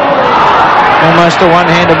 Almost a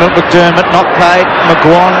one-hander. McDermott not paid.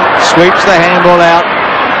 McGuan sweeps the handball out.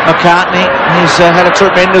 McCartney, he's had a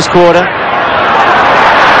tremendous quarter.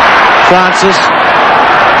 Francis.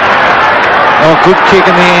 Oh, good kick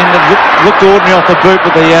in the end. It looked ordinary off the boot,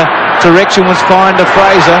 but the direction was fine to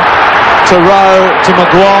Fraser. To Rowe, to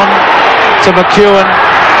McGuan, to McEwen.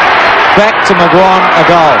 Back to McGuan, a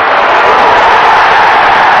goal.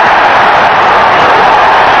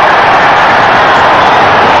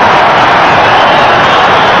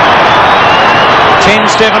 10,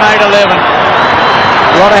 7, 8, 11.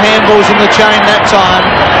 A lot of handballs in the chain that time.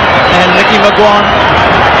 And Mickey McGuan,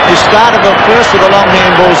 who started off first with the long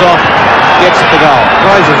handballs off, gets the goal.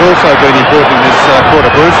 Fraser's also been important in this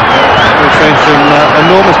quarter, Bruce. We've seen some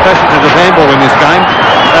enormous passages of handball in this game.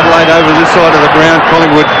 Adelaide over this side of the ground.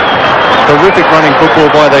 Collingwood, terrific running football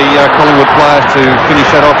by the Collingwood players to finish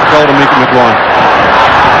that off. Goal to Mickey McGuan.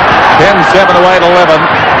 10, 7 to 8, 11.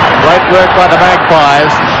 Great work by the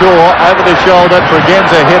Magpies. Shaw over the shoulder.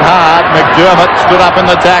 Tregenza hit hard. McDermott stood up in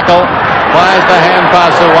the tackle. Fires the hand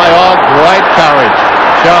pass away. Oh, great courage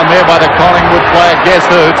shown there by the Collingwood player. Guess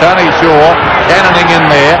who? Tony Shaw cannoning in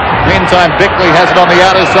there. Meantime, Bickley has it on the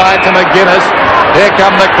outer side to McGuinness. Here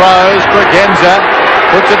come the Crows. Tregenza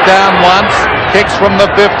puts it down once. Kicks from the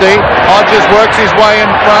 50. Hodges works his way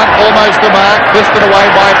in front. Almost the mark. Twisted away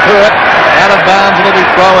by Pert. Out of bounds, it'll be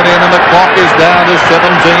thrown in, and the clock is down to 17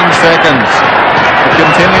 seconds. It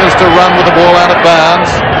continues to run with the ball out of bounds.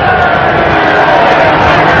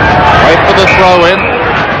 Wait for the throw in.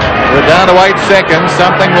 We're down to 8 seconds.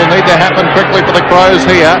 Something will need to happen quickly for the Crows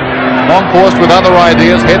here. Monkhorst with other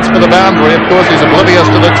ideas, heads for the boundary. Of course, he's oblivious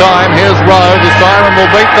to the time. Here's Rowe. The siren will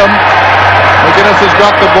beat them. McGuinness has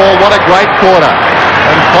got the ball. What a great quarter.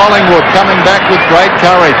 And Collingwood coming back with great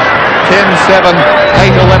courage. 10, 7,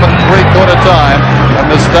 8, 11, three-quarter time.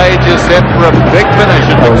 And the stage is set for a big finish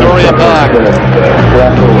at Victoria Park.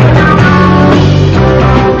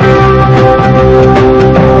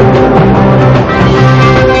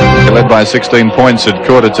 Led by 16 points at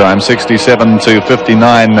quarter time, 67 to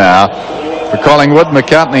 59 now. For Collingwood,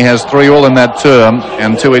 McCartney has 3 all in that term,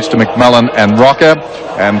 and 2 each to McMullen and Rocker.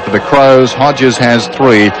 And for the Crows, Hodges has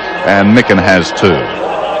 3, and Micken has 2.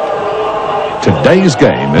 Today's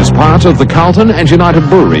game is part of the Carlton and United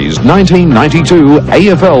Breweries 1992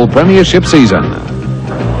 AFL Premiership season.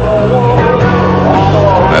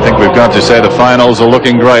 I think we've got to say the finals are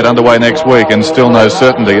looking great, underway next week, and still no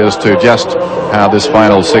certainty as to just how this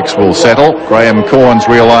final 6 will settle. Graham Corns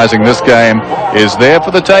realising this game is there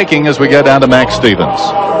for the taking as we go down to Max Stevens.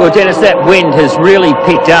 Well, Dennis, that wind has really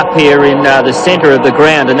picked up here in the centre of the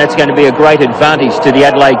ground, and that's going to be a great advantage to the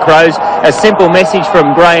Adelaide Crows. A simple message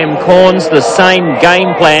from Graham Corns, the same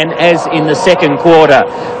game plan as in the second quarter.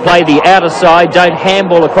 Play the outer side, don't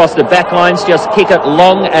handball across the back lines, just kick it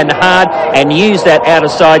long and hard and use that outer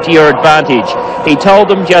side to your advantage. He told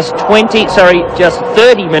them just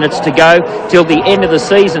 30 minutes to go till the end of the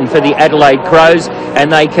season for the Adelaide Crows,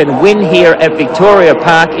 and they can win here at Victoria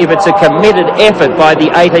Park if it's a committed effort by the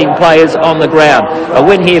 18 players on the ground. A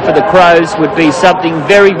win here for the Crows would be something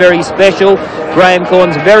very, very special. Graham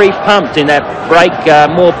Corns very pumped in that break,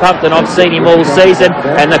 more pumped than I've seen him all season,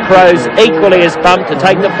 and the Crows equally as pumped to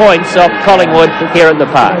take the points off Collingwood here at the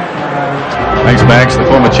park. Thanks, Max. The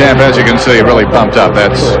former champ, as you can see, really pumped up.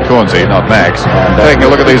 That's Cornsey, not Max. Taking a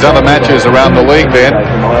look at these other matches around the league then.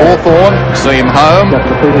 Hawthorn seem home.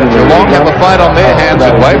 Geelong have a fight on their hands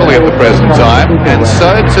at Waverley at the present time, and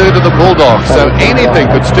so too do the Bulldogs. So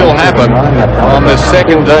anything could still happen on the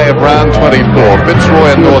second day of round 24.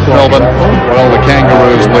 Fitzroy and North Melbourne, well, the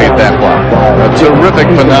Kangaroos lead that one. A terrific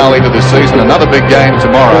finale to the season. Another big game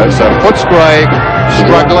tomorrow. So Footscray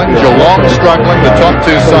struggling, Geelong struggling. The top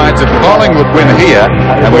 2 sides of Collingwood win here,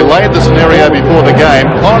 and we laid the scenario before the game.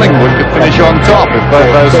 Collingwood could finish on top if both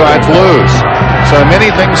those sides lose. So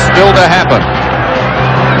many things still to happen.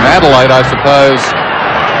 And Adelaide, I suppose,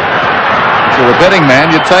 if you're a betting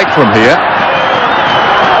man, you'd take from here.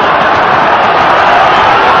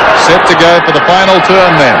 Set to go for the final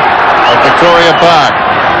term then at Victoria Park.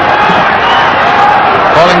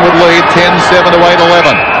 Collingwood lead 10-7 to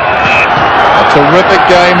 8-11. A terrific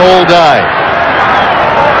game all day.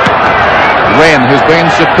 Wren, who's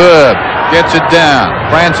been superb, gets it down.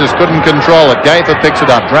 Francis couldn't control it. Gaither picks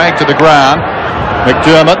it up, dragged to the ground.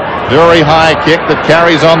 McDermott, very high kick that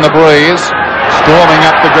carries on the breeze. Storming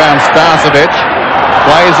up the ground, Starcevic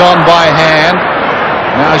plays on by hand.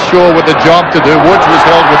 Now Shaw with the job to do. Woods was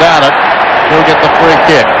held without it. He'll get the free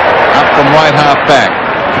kick. Up from right half back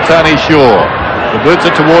to Tony Shaw. The boots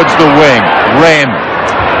are towards the wing. Wren,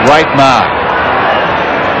 great mark.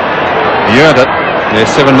 He earned it. There's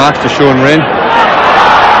 7 marks to Sean Wren.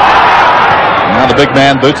 Now the big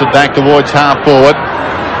man boots it back towards half forward.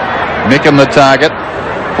 Micken the target.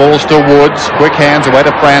 Falls to Woods. Quick hands away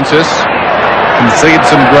to Francis. concedes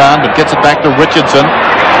some ground, but gets it back to Richardson,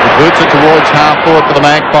 who boots it towards half forward for the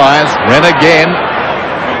Magpies. Wren again,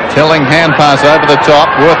 telling hand pass over the top,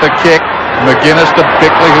 worth a kick. McGuinness to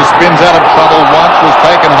Bickley, who spins out of trouble once, was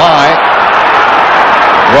taken high.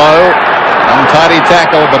 Rowe, untidy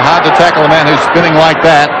tackle, but hard to tackle a man who's spinning like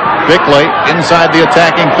that. Bickley inside the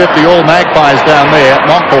attacking 50, all Magpies down there.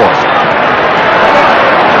 Monkhorst.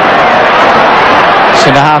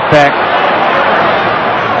 Centre half back.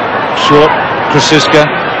 Short, Krasiska.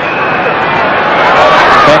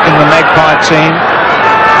 Back in the Magpie team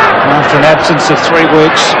after an absence of 3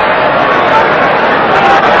 weeks.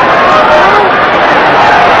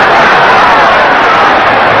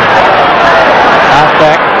 Half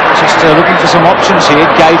back, just looking for some options here.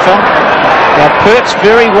 Gafer. Now Pert's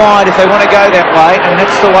very wide if they want to go that way, and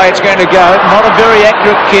that's the way it's going to go. Not a very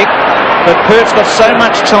accurate kick, but Pert's got so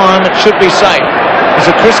much time it should be safe. As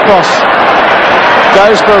a crisscross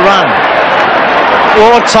goes for a run.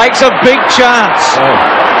 Or takes a big chance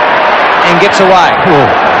and gets away.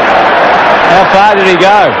 How far did he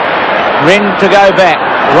go? Wren to go back.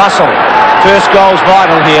 Russell, first goal's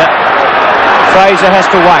vital here. Fraser has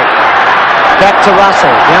to wait. Back to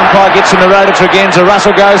Russell. The umpire gets in the road to Tregenza.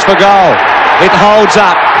 Russell goes for goal. It holds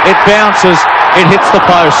up. It bounces. It hits the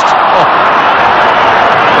post.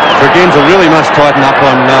 Tregenza really must tighten up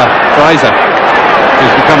on Fraser.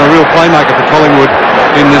 He's become a real playmaker for Collingwood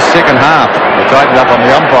in this second half. They tightened up on the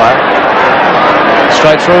umpire.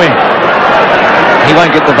 Straight through him. He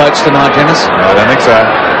won't get the votes tonight, Dennis. No, I don't think so.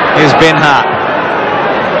 Here's Ben Hart.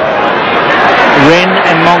 Wren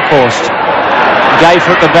and Monkhorst.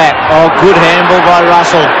 Gafer at the back. Oh, good handball by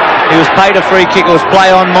Russell. He was paid a free kick. It was play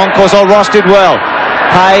on Monkhorst. Oh, Ross did well.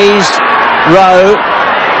 Hayes, Rowe,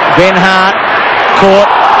 Ben Hart, caught,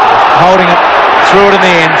 holding it, threw it in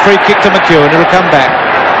the end. Free kick to McEwen. It'll come back.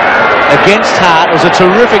 Against Hart. It was a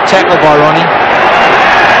terrific tackle by Ronnie.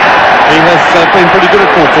 He has been pretty good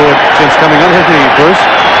at full forward since coming on, hasn't he, Bruce?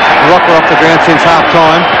 Rocker off the ground since half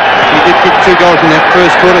time. He did kick 2 goals in that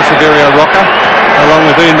first quarter, Severio Rocker, along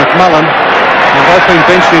with Ian McMullen. They've both been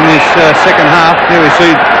benched in this second half. There we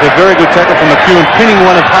see the very good tackle from McEwen, pinning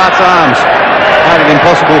one of Hart's arms. Made it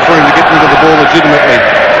impossible for him to get rid of the ball legitimately.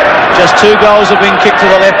 Just 2 goals have been kicked to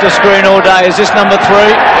the left of screen all day. Is this number 3?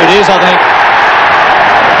 It is, I think.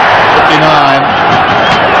 59.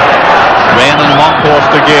 Wren and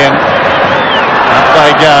Monkhorst again. Up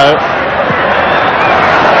they go.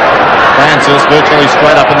 Francis virtually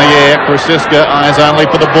straight up in the air. Krasiska eyes only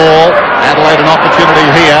for the ball. Adelaide an opportunity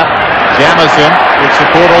here. Jamison with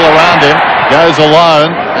support all around him. Goes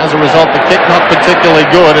alone. As a result, the kick not particularly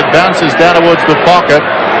good. It bounces down towards the pocket.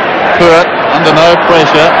 Pert under no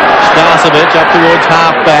pressure. Starcevic up towards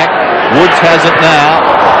half back. Woods has it now.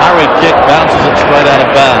 Hurried kick bounces it straight out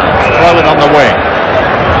of bounds. Throw it on the wing.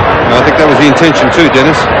 I think that was the intention too,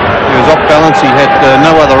 Dennis. He was off balance. He had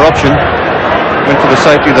no other option. Went for the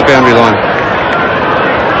safety of the boundary line.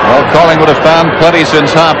 Well, Collingwood have found plenty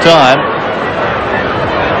since half-time.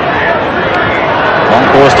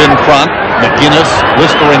 Monkhorst in front. McGuinness,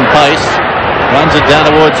 blistering pace. Runs it down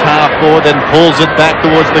towards half forward, then pulls it back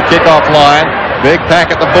towards the kick-off line. Big pack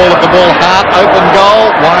at the ball of the ball. Hart, open goal.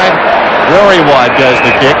 Wide, very wide goes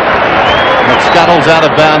the kick. And it scuttles out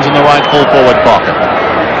of bounds in the right full forward pocket.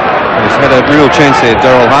 He's had a real chance there,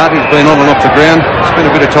 Darryl Hart. He's been on and off the ground. Spent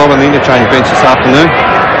a bit of time on the interchange bench this afternoon.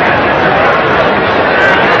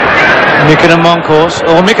 Micken and Monkhorst.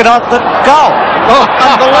 Oh, Micken on the goal. Oh,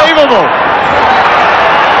 unbelievable.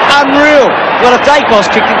 Unreal. Well, if Dacos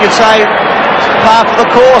kicked it, you'd say par for the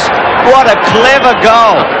course. What a clever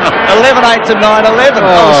goal. 11-8 to 9-11.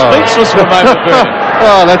 I was speechless for a moment.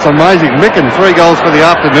 Oh, that's amazing. Micken, 3 goals for the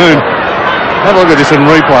afternoon. Have a look at this in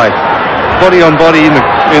replay. Body on body in the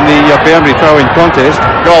boundary throw-in contest.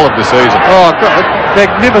 Goal of the season. Oh, God,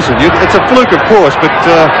 magnificent. It's a fluke, of course, but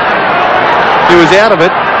he was out of it.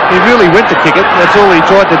 He really went to kick it. That's all he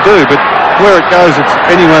tried to do. But where it goes, it's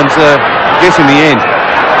anyone's guess in the end.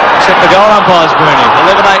 Except the goal umpire's burning.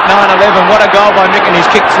 11-8, 9-11. What a goal by Micken. He's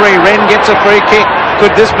kicked 3. Wren gets a free kick.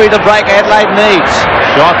 Could this be the break Adelaide needs?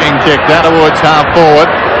 Shocking kick down towards half forward.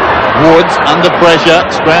 Woods under pressure,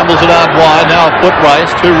 scrambles it out wide. Now a foot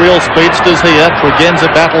race. 2 real speedsters here. Tregenza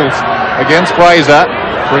battles against Fraser.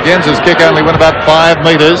 Tregenza's kick only went about 5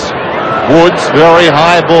 metres. Woods, very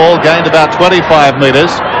high ball, gained about 25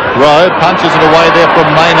 metres. Rowe punches it away there from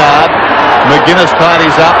Maynard. McGuinness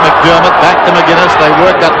tidies up. McDermott back to McGuinness. They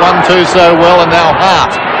work that 1-2 so well, and now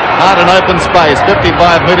Hart. Hart in open space,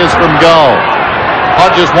 55 metres from goal.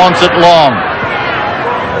 Hodges wants it long.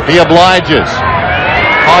 He obliges.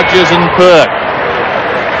 Hodges and Perk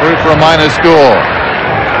through for a minor score.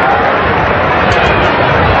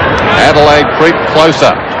 Adelaide creep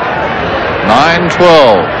closer. 9-12,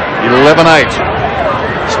 11-8.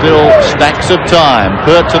 Still stacks of time.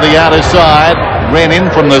 Pert to the outer side. Wren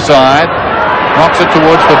in from the side. Knocks it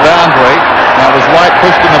towards the boundary. Now was White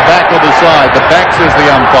pushed in the back or the side? The back, says the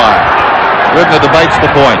umpire. Widner debates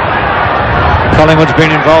the point. Collingwood's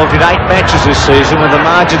been involved in 8 matches this season where the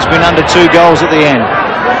margin's been under 2 goals at the end.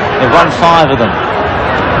 They've won 5 of them.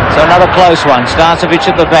 So another close one.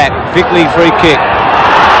 Starcevich at the back. Vickley free kick.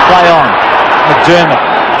 Play on. McDermott.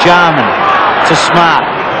 Jarman to Smart.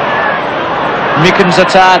 Mickens a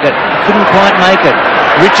target. Couldn't quite make it.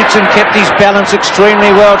 Richardson kept his balance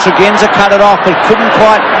extremely well. Tregenza cut it off but couldn't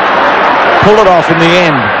quite pull it off in the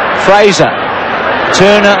end. Fraser.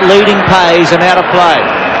 Turner leading pays and out of play.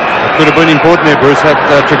 It could have been important there, Bruce, had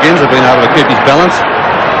Tregenza been able to keep his balance.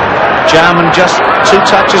 Jarman just 2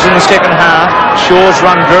 touches in the second half. Shaw's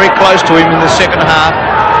run very close to him in the second half.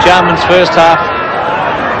 Jarman's first half,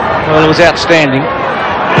 well, it was outstanding.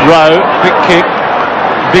 Rowe, quick kick.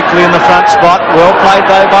 Vickley in the front spot. Well played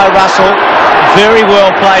though by Russell. Very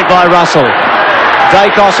well played by Russell.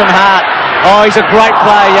 Dacos and Hart. Oh, he's a great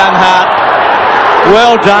player, young Hart.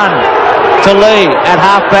 Well done to Lee at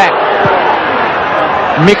half back.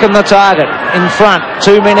 Micken the target in front.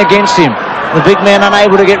 2 men against him. The big man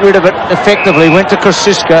unable to get rid of it effectively. Went to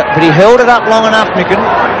Krasiska, but he held it up long enough, Micken,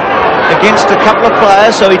 against a couple of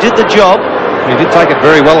players, so he did the job. He did take it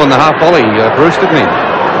very well on the half volley, Bruce, didn't he?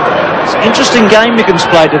 It's an interesting game Micken's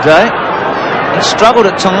played today. He's struggled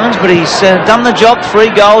at times, but he's done the job.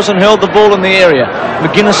 3 goals and held the ball in the area.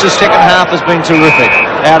 McGuinness's second half has been terrific.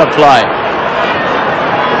 Out of play.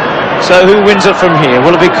 So who wins it from here?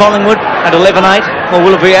 Will it be Collingwood at 11-8 or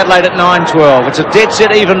will it be Adelaide at 9-12? It's a dead set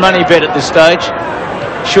even money bet at this stage.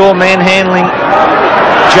 Shaw manhandling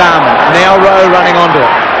Jarman. Now Rowe running onto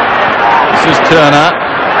it. This is Turner.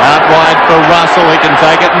 Out wide for Russell. He can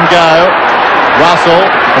take it and go. Russell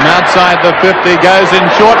from outside the 50 goes in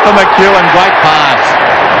short for McEwen. Great pass.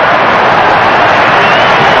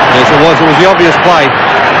 Yes, it was the obvious play.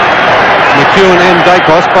 McEwen and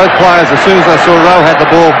Dacos, both players, as soon as they saw Rowe had the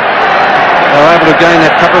ball, they were able to gain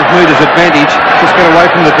that couple of metres advantage. Just get away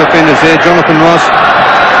from the defenders there. Jonathan Ross,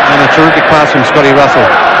 and a terrific pass from Scotty Russell.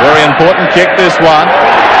 Very important kick, this one.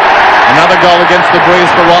 Another goal against the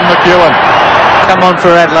breeze for Ron McEwen. Come on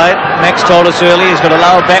for Adelaide. Max told us earlier he's got a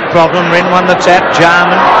lower back problem. Wren won the tap.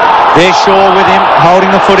 Jarman. There's Shaw with him,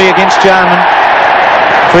 holding the footy against Jarman.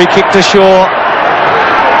 Free kick to Shaw.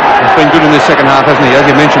 He's been good in this second half, hasn't he? As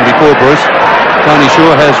you mentioned before, Bruce, Tony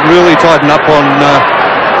Shaw has really tightened up on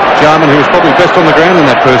Jarman, who was probably best on the ground in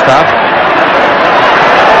that first half.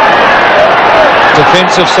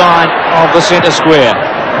 Defensive side of the centre square.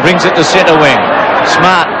 Brings it to centre wing.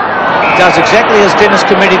 Smart does exactly as Dennis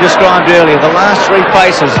Committee described earlier. The last 3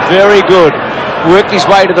 paces, very good. Worked his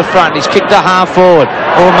way to the front. He's kicked a half forward.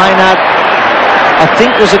 Maynard, I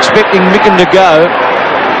think, was expecting Micken to go.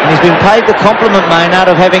 And he's been paid the compliment, Maynard,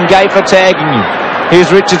 of having Gayfer tagging him.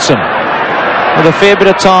 Here's Richardson with a fair bit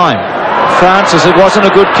of time. Francis, it wasn't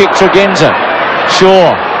a good kick. Tregenza.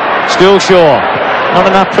 Shaw. Still Shaw. Not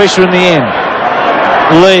enough pressure in the end.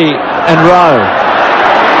 Lee and Rowe.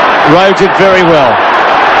 Rowe did very well.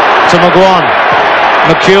 To McGuan.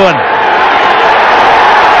 McEwen.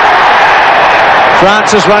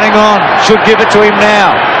 Francis running on. Should give it to him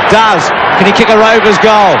now. Does. Can he kick a Rovers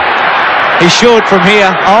goal? He should from here.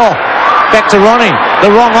 Oh, back to Ronnie. The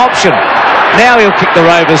wrong option. Now he'll kick the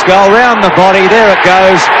Rovers goal. Round the body. There it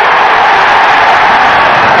goes.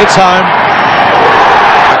 It's home.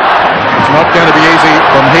 It's not going to be easy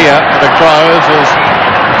from here. The Crows as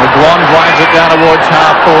McGuan grinds it down towards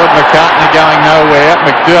half forward. McCartney going nowhere.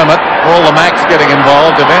 McDermott, all the Macs getting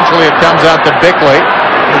involved. Eventually it comes out to Bickley.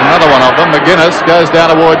 Another one of them. McGuinness goes down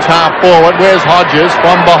towards half forward. Where's Hodges?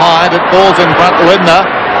 From behind. It falls in front to Widner.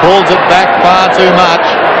 Pulls it back far too much.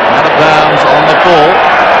 Out of bounds on the full.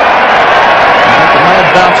 It may have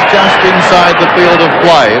bounced just inside the field of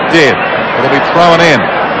play. It did. It'll be thrown in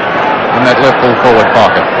that left full forward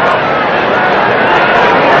pocket.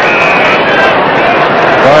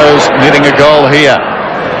 Crows needing a goal here.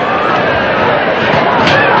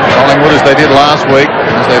 Collingwood, as they did last week,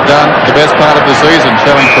 as they've done the best part of the season,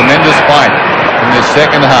 showing tremendous fight in this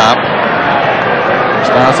second half.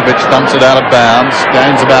 Starcevich thumps it out of bounds,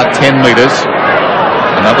 gains about 10 metres.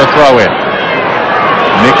 Another throw in.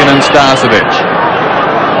 Micken and Starcevich.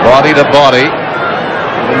 Body to body.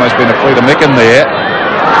 Almost been a free to Micken there.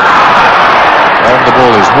 Over the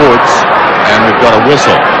ball is Woods, and we've got a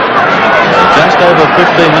whistle. Just over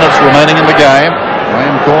 15 minutes remaining in the game.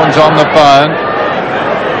 Graham Corn's on the phone.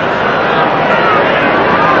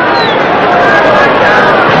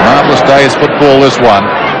 Marvellous day's football, this one.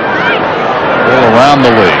 All around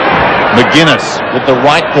the league. McGuinness with the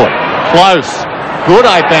right foot. Close. Good,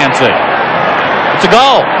 I fancy. It's a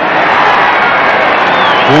goal.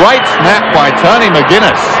 Great snap by Tony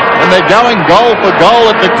McGuinness. And they're going goal for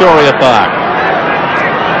goal at Victoria Park.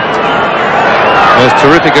 It was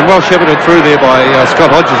terrific and well shepherded through there by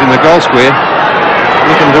Scott Hodges in the goal square.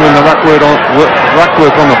 Looking doing the ruck work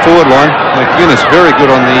on the forward line. McGuinness very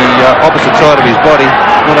good on the opposite side of his body.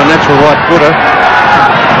 Not a natural right footer.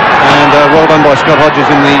 And well done by Scott Hodges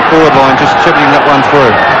in the forward line, just shepherding that one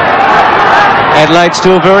through. Adelaide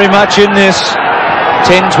still very much in this.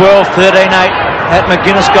 10-12, 13-8. That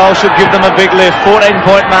McGuinness goal should give them a big lift.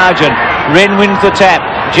 14-point margin. Wren wins the tap.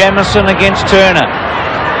 Jamison against Turner.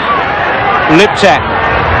 Liptak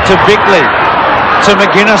to Bickley. To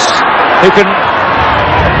McGuinness, who can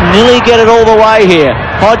nearly get it all the way here.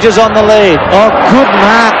 Hodges on the lead. Oh, good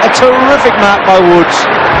mark. A terrific mark by Woods.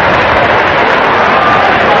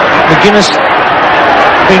 McGuinness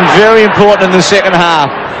been very important in the second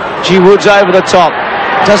half. Gee, Woods over the top.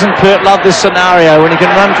 Doesn't Pert love this scenario when he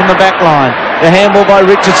can run from the back line? The handball by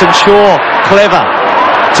Richardson. Shaw, clever.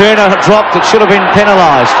 Turner dropped. It should have been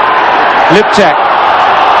penalised. Liptak.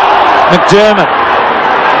 McDermott.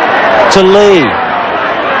 To Lee.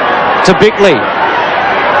 To Bickley.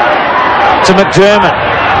 To McDermott.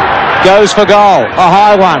 Goes for goal. A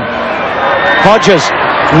high one. Hodges.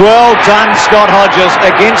 Well done, Scott Hodges,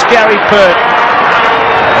 against Gary Pert.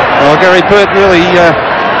 Well, Gary Pert really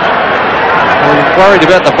worried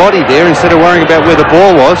about the body there instead of worrying about where the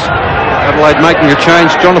ball was. Adelaide making a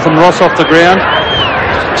change. Jonathan Ross off the ground.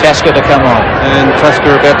 Tasker to come on. And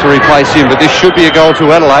Tasker about to replace him. But this should be a goal to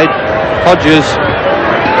Adelaide. Hodges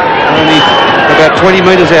only about 20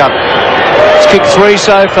 metres out. He's kicked 3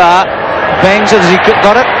 so far. Bangs it. Has he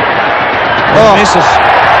got it? Oh, misses.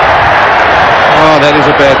 Oh, that is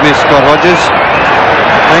a bad miss, Scott Hodges.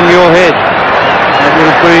 Hang your head. That would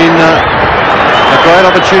have been a great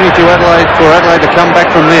opportunity for Adelaide to come back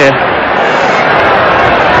from there.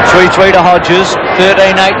 3-3 to Hodges.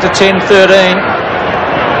 13-8 to 10-13.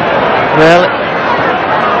 Well,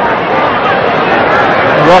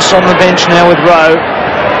 Ross on the bench now with Rowe.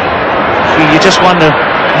 You just wonder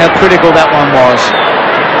how critical that one was.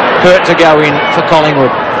 Pert to go in for Collingwood.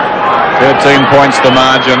 13 points the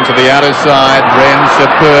margin to the outer side. Wren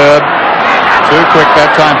superb. Too quick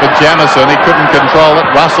that time for Jamison. He couldn't control it.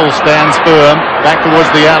 Russell stands firm. Back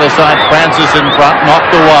towards the outer side. Francis in front.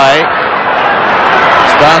 Knocked away.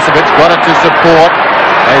 Starcevic got it to support.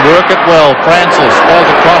 They work it well. Francis goes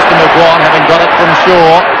across to McGuan, having got it from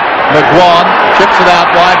Shaw. McGuan chips it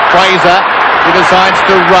out wide. Fraser, he decides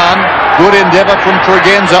to run. Good endeavour from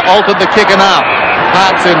Tregenza. Altered the kick enough.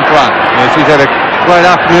 Hart's in front. Yes, he's had a great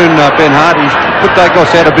afternoon, Ben Hart. He's put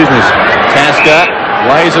Dacos out of business. Tasker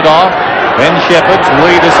lays it off. Ben Shepherd's.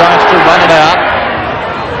 Lee decides to run it out.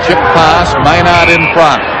 Chip pass. Maynard in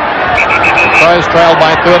front. The Crows trail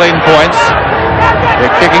by 13 points.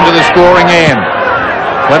 They're kicking to the scoring end.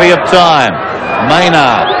 Plenty of time.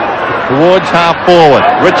 Maynard towards half forward.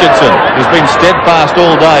 Richardson, who's been steadfast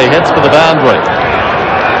all day, heads for the boundary.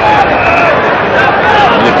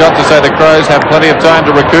 And you've got to say the Crows have plenty of time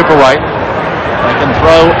to recuperate. They can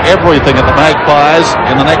throw everything at the Magpies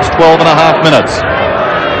in the next 12 and a half minutes.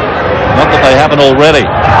 Not that they haven't already.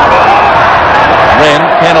 Wren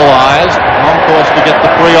penalised, on course to get the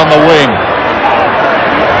free on the wing.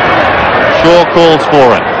 Shaw calls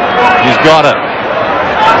for it. He's got it.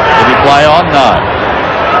 Did he play on? No.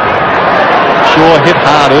 Shaw hit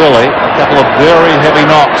hard early. A couple of very heavy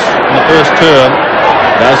knocks in the first term,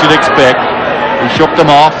 as you'd expect. He shook them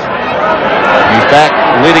off. He's back,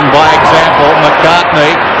 leading by example.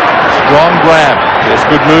 McCartney, strong grab. Yes,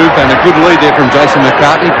 good move and a good lead there from Jason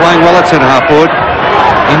McCartney, playing well at centre half forward.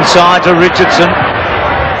 Inside to Richardson.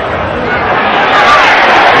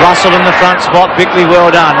 Russell in the front spot. Bickley well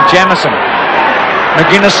done. Jamison.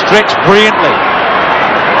 McGuinness stretched brilliantly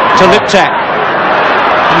to Liptak.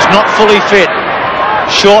 He's not fully fit.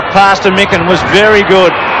 Short pass to Micken was very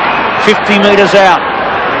good. 50 metres out.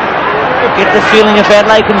 Get the feeling if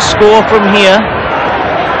Adelaide can score from here,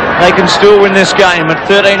 they can still win this game at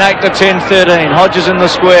 13-8 to 10-13. Hodges in the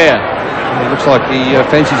square. It looks like he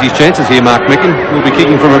fancies his chances here, Mark Micken. Will be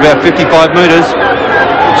kicking from about 55 metres.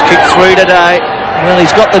 He's kicked 3 today. Well,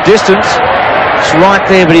 he's got the distance. It's right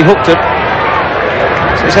there, but he hooked it.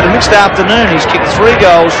 So he's had a mixed afternoon. He's kicked 3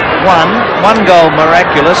 goals, one goal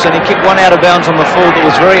miraculous, and he kicked 1 out of bounds on the full that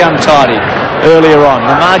was very untidy earlier on.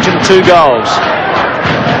 The margin 2 goals.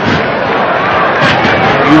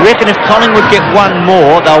 You reckon if Collingwood get 1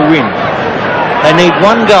 more, they'll win. They need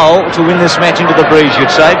 1 goal to win this match into the breeze,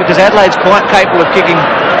 you'd say, because Adelaide's quite capable of kicking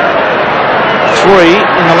 3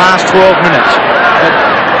 in the last 12 minutes. But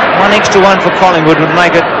one extra one for Collingwood would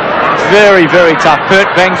make it very, very tough. Pert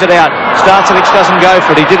bangs it out. Starcevic doesn't go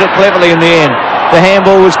for it. He did it cleverly in the end. The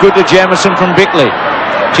handball was good to Jamison from Bickley.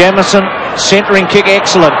 Jamison, centering kick,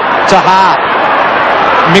 excellent. To Hart.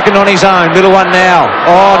 Micken on his own. Little one now.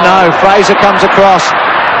 Oh no, Fraser comes across.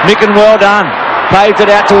 Micken, well done. Paved it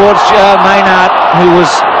out towards Maynard, who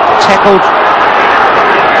was tackled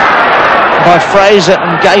by Fraser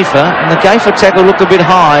and Gaffer. And the Gaffer tackle looked a bit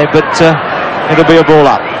high, but it'll be a ball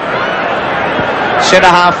up.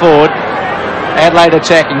 Centre half forward. Adelaide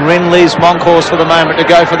attacking. Wren leaves Monkhorst for the moment to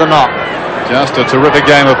go for the knock. Just a terrific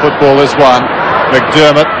game of football, this one.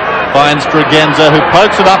 McDermott finds Tregenza, who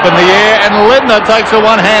pokes it up in the air, and Lindner takes a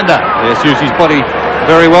one-hander. Yes, used his body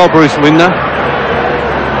very well, Bruce Lindner.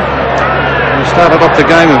 He started off the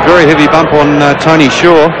game with a very heavy bump on Tony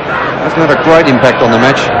Shaw. Hasn't had a great impact on the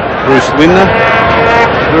match. Bruce Lindner,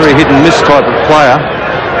 very hit-and-miss type of player.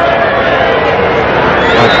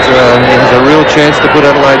 But he has a real chance to put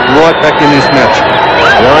Adelaide right back in this match.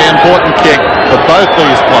 Very important kick for both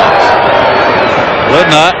these players.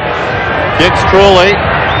 Lindner kicks Crawley.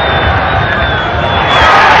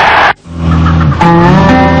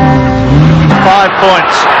 5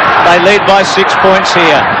 points. They lead by 6 points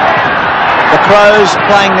here. The Crows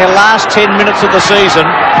playing their last 10 minutes of the season.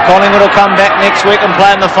 Collingwood will come back next week and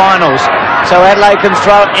play in the finals. So Adelaide can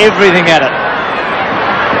throw everything at it.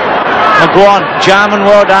 McGuan, Jarman,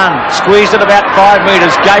 well done. Squeezed it about 5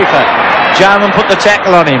 metres. Gaffer. Jarman put the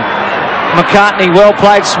tackle on him. McCartney, well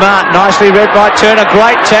played, Smart. Nicely read by Turner.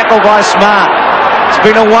 Great tackle by Smart. It's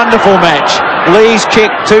been a wonderful match. Lee's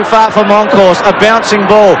kick, too far for Monkhorst. A bouncing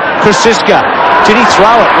ball. Krasiska. Did he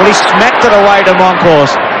throw it? Well, he smacked it away to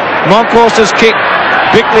Monkhorst. Monkhorst's kick.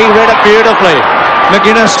 Bickley read it beautifully.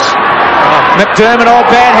 McGuinness. McDermott,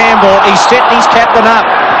 bad handball. He set his captain up.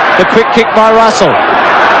 The quick kick by Russell.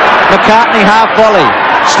 McCartney half volley.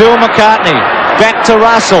 Still McCartney. Back to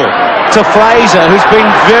Russell. To Fraser, who's been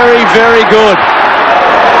very, very good.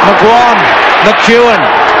 McGuan. McEwen.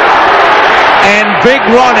 And Big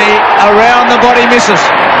Ronnie around the body misses.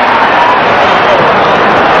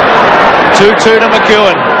 2-2 to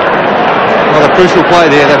McEwen. Well, a crucial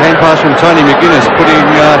play there, that hand pass from Tony McGuinness, putting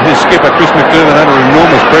his skipper Chris McDermott under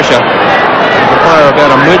enormous pressure. The player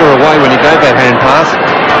about a metre away when he gave that hand pass.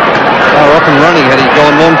 They were off and running had he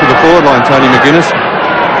gone long to the forward line, Tony McGuinness.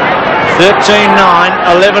 13-9,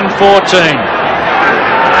 11-14.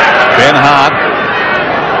 Ben Hart,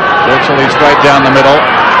 virtually straight down the middle.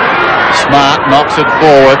 Smart knocks it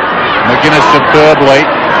forward. McGuinness superbly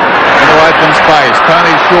into open space.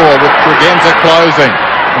 Tony Shaw with Tregenza closing.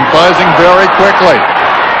 And closing very quickly.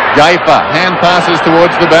 Gaffer hand passes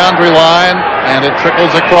towards the boundary line, and it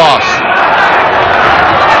trickles across.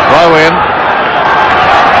 Throw in.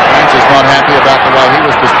 Francis not happy about the way he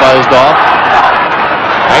was disposed of.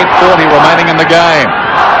 8:40 remaining in the game.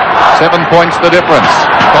 7 points the difference.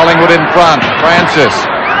 Collingwood in front. Francis.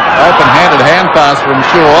 Open-handed hand pass from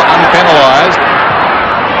Shaw, unpenalised.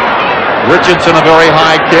 Richardson a very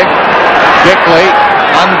high kick. Bickley.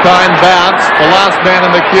 Unkind bounce. The last man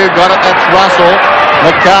in the queue got it. That's Russell.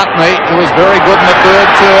 McCartney, who was very good in the third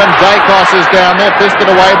turn. Dacos is down there.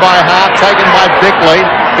 Fisted away by Hart. Taken by Bickley.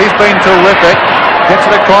 He's been terrific. Gets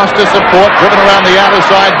it across to support. Driven around the outer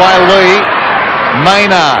side by Lee.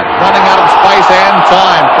 Maynard running out of space and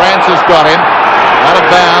time. Francis got him. Out of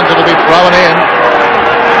bounds. It'll be thrown in.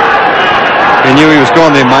 He knew he was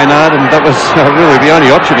gone there, Maynard, and that was really the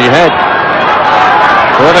only option he had.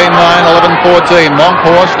 13-9, 11-14.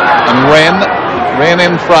 Monkhorst and Wren. Wren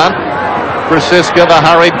in front. Krasiska, the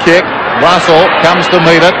hurried kick. Russell comes to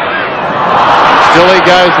meet it. Still he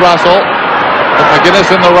goes, Russell. But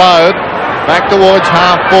McGuinness in the road. Back towards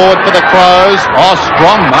half forward for the Crows. Oh,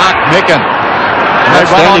 strong mark, Micken. They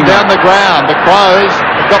run on down the ground. The Crows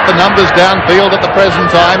have got the numbers downfield at the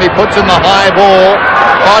present time. He puts in the high ball.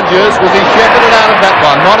 Hodges, was he shepherded out of that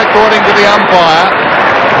one? Not according to the umpire.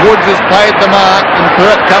 Woods has paid the mark, and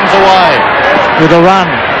Kurt comes away. With a run.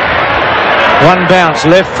 One bounce,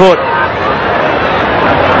 left foot.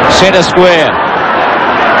 Centre square.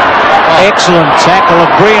 Excellent tackle, a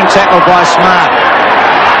brilliant tackle by Smart.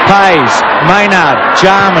 Pays, Maynard,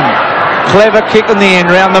 Jarman. Clever kick in the end,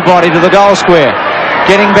 round the body to the goal square.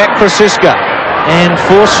 Getting back Krasiska. And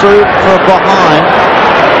forced through for a behind.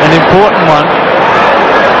 An important one.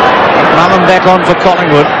 Mullen back on for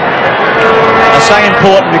Collingwood. I say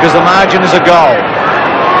important because the margin is a goal.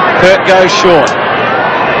 Kurt goes short.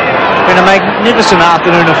 Been a magnificent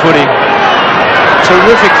afternoon of footy.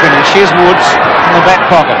 Terrific finish. Here's Woods in the back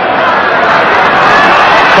pocket.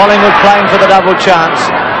 Collingwood playing for the double chance.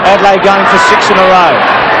 Adelaide going for 6 in a row.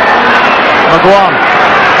 McGuan,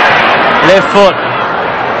 left foot.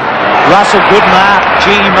 Russell, good mark.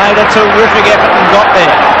 Gee, he made a terrific effort and got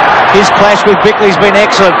there. His clash with Bickley's been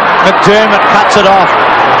excellent. McDermott cuts it off.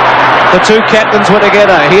 The two captains were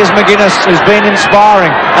together. Here's McGuinness, who's been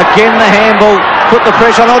inspiring. Again, the handball put the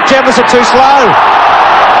pressure on. Oh, Jamison too slow.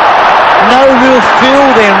 No real feel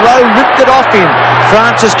then. Rowe ripped it off him.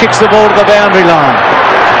 Francis kicks the ball to the boundary line.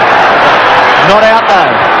 Not out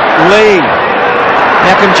though. Lee.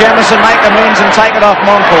 Now can Jamison make amends and take it off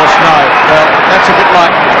Moncourse? No. Well, that's a bit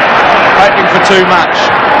like hoping for too much.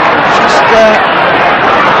 Just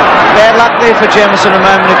bad luck there for Jamison a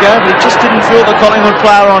moment ago, but he just didn't feel the Collingwood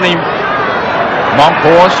player on him.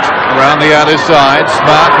 Monkhorst around the outer side.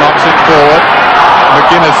 Smart knocks it forward.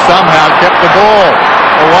 McGuinness somehow kept the ball.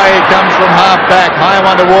 Away he comes from half back. High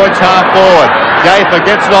one towards half forward. Gafer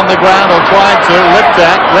gets it on the ground, or tried to.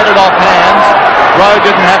 Liptak let it off hands. Rowe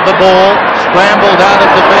didn't have the ball. Scrambled out of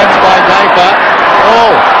defence by Gafer.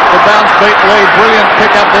 Oh, the bounce beat Lee. Brilliant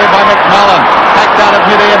pick up there by McMullen. Hacked out of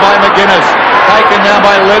mid-air by McGuinness. Taken now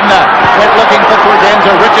by Lindner. Went looking for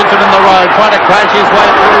Tregenza. Richardson in the road. Trying to crash his way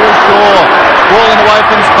through his Shaw. Ball in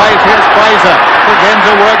open space. Here's Fraser.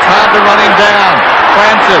 Tregenza works hard to run him down.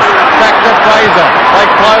 Francis. Back to Fraser. They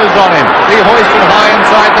close on him. He hoisted high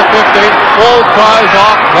inside the 50. Ball throws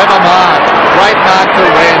off. Clever mark. Great mark to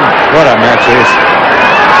win. What a match this.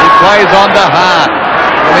 He plays on to Hart.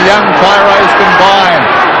 And the young Tyros combine.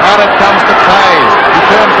 Out it comes to Pays. He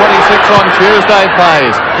turned 26 on Tuesday,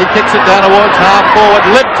 Pays. He kicks it down towards half forward.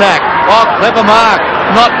 Liptak. Oh, clever mark.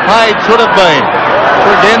 Not paid, should have been.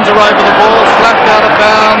 Tregenza over the ball, slapped out of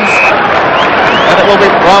bounds. And it will be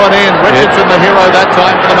thrown in. Richardson, the hero that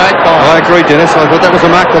time for the Magpies. I agree, Dennis. I thought that was a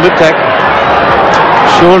mark for Liptak.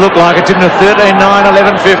 Sure looked like it, didn't it? 13-9,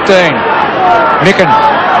 11-15. Micken,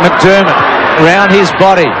 McDermott, around his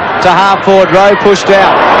body to half forward. Rowe pushed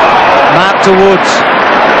out. Mark to Woods.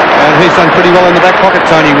 And he's done pretty well in the back pocket,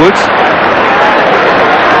 Tony Woods.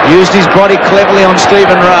 Used his body cleverly on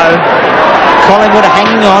Stephen Rowe. Collingwood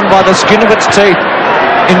hanging on by the skin of its teeth.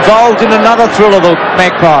 Involved in another thrill of the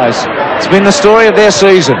Magpies. It's been the story of their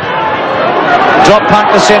season. Drop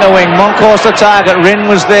punt to centre wing. Moncourse the target. Wren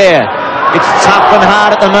was there. It's tough and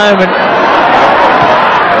hard at the moment.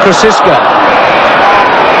 Krasiska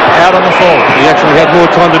out on the fall. He actually had more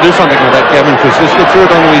time to do something with that, Gavin Krasiska. Threw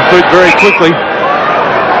it onto his boot very quickly.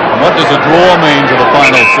 What does a draw mean to the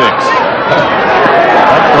final six?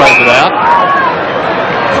 That throws it out.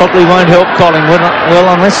 Probably won't help Collingwood.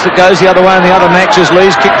 Well, unless it goes the other way in the other matches.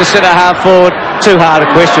 Lee's kicked the centre half forward. Too hard a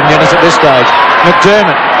question, Dennis, at this stage.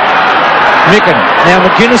 McDermott. Micken. Now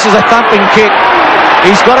McGuinness is a thumping kick.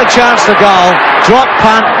 He's got a chance to goal. Drop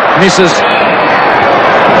punt. Misses.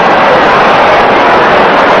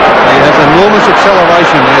 He has enormous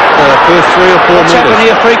acceleration at first 3 or 4 What's metres. happened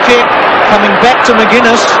here? Free kick. Coming back to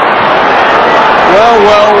McGuinness. Well.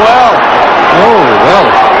 Oh, well.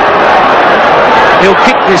 He'll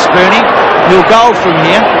kick this, Bernie. He'll goal from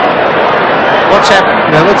here. What's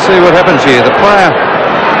happened? Now let's see what happens here. The player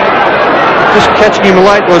just catching him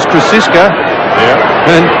late was Krasiska.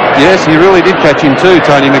 Yeah. And yes, he really did catch him too,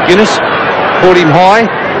 Tony McGuinness. Caught him high.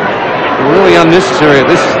 Really unnecessary at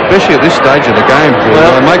this, especially at this stage of the game.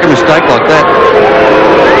 To make a mistake like that.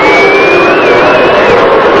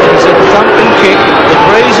 It's a thumping kick. The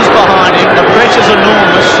breeze is behind him. The pressure's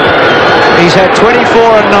enormous. He's had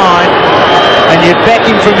 24 and 9. And you're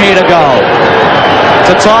backing from here to goal.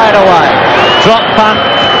 To tie it away. Drop punt.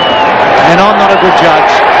 And I'm not a good judge.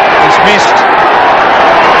 He's missed.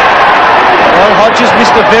 Well, Hodges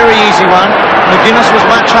missed a very easy one. McGuinness was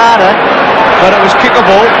much harder. But it was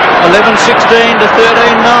kickable. 11-16 to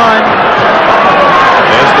 13-9.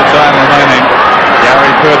 There's the time remaining.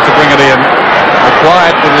 Gary Perth to bring it in.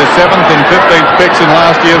 Acquired with his 7th and 15th picks in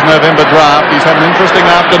last year's November draft. He's had an interesting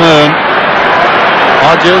afternoon.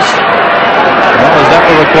 Hodges. Well, was that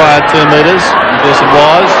the required 2 metres? Yes, it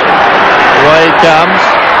was. Away he comes.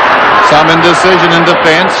 Some indecision in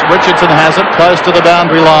defence. Richardson has it close to the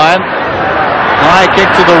boundary line. High kick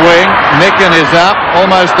to the wing. Micken is up.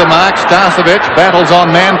 Almost the mark. Starcevic battles on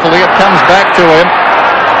manfully. It comes back to him.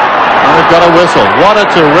 And we've got a whistle. What a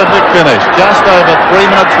terrific finish. Just over 3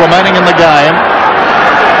 minutes remaining in the game.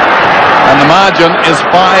 And the margin is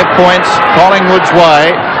 5 points Collingwood's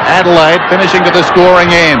way. Adelaide finishing to the scoring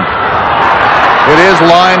end. It is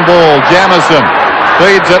line ball. Jamison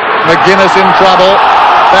feeds it. McGuinness in trouble.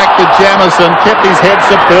 Back to Jamison. Kept his head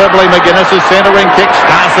superbly. McGuinness is centering kick.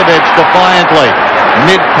 Starcevic defiantly.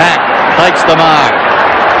 Mid-pack. Takes the mark.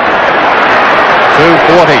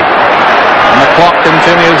 2:40. And the clock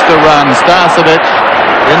continues to run. Starcevic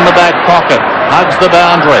in the back pocket. Hugs the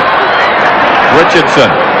boundary. Richardson.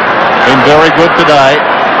 Been very good today.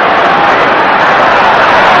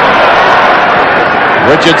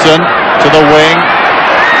 Richardson to the wing.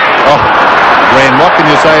 Oh, Wren, what can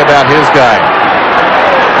you say about his game?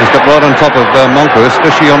 He's got right on top of Monker,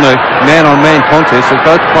 especially on the man-on-man contest. They've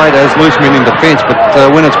both played as loose men in defence, but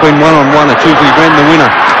when it's been one-on-one, it's usually Wren the winner.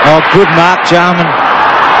 Oh, good mark, Jarman.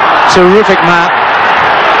 Terrific mark.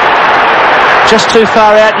 Just too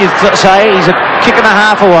far out, you'd say. He's a kick and a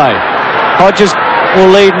half away. Hodges will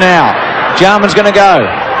lead now. Jarman's going to go.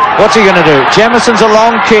 What's he going to do? Jamison's a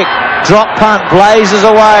long kick. Drop punt, blazes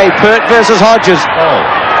away. Pert versus Hodges. Oh.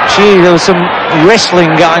 Gee, there was some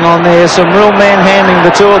wrestling going on there. Some real manhandling,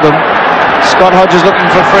 the two of them. Scott Hodges looking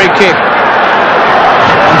for a free kick.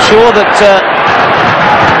 I'm sure that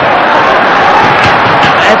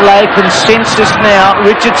Adelaide can sense this now.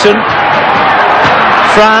 Richardson,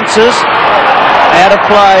 Francis, out of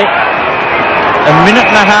play. A minute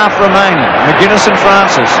and a half remaining. McGuinness and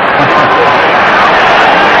Francis.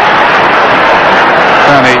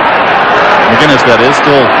 Tony McGuinness, that is,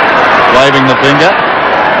 still waving the finger.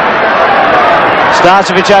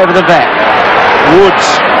 Starcevic over the back. Woods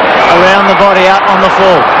around the body, out on the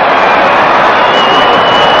full.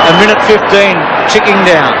 A minute 15, ticking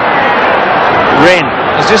down. Wren,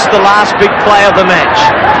 is this the last big play of the match?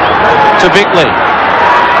 To Bickley.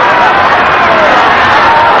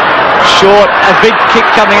 Short, a big kick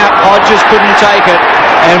coming up. Hodges couldn't take it.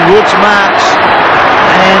 And Woods marks.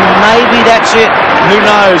 And maybe that's it. Who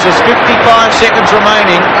knows? There's 55 seconds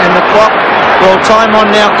remaining. And the clock, well, time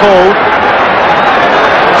on now called.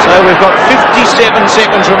 So we've got 57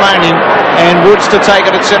 seconds remaining. And Woods to take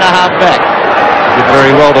it at centre-half back. Did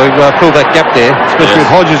very well to fill that gap there, especially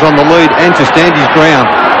with Hodges on the lead and to stand his ground.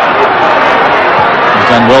 He's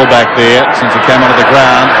done well back there since he came onto the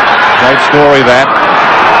ground. Great story that.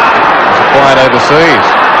 Quiet overseas.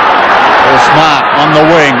 Well, Smart on the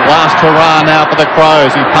wing. Last hurrah now for the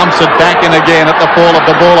Crows. He pumps it back in again at the fall of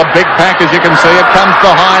the ball. A big pack, as you can see. It comes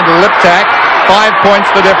behind. Lip tack. 5 points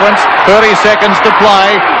the difference. 30 seconds to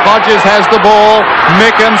play. Hodges has the ball.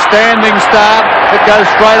 Micken standing start. It goes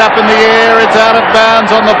straight up in the air. It's out of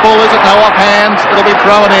bounds on the full. Is it? No, off hands. It'll be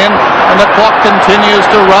thrown in. And the clock continues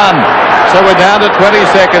to run. So we're down to 20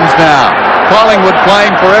 seconds now. Collingwood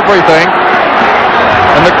playing for everything.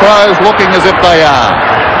 And the Crows looking as if they are.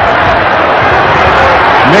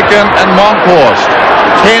 Micken and Monkhorst.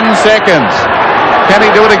 10 seconds. Can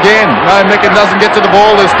he do it again? No, Micken doesn't get to the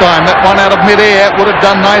ball this time. That one out of mid-air would have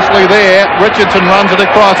done nicely there. Richardson runs it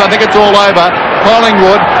across. I think it's all over.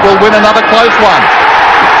 Collingwood will win another close one.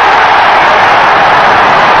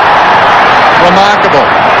 Remarkable.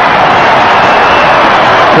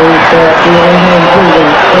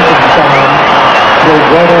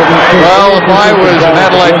 Well, if I was an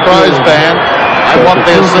Adelaide Crows fan, I want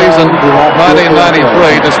their season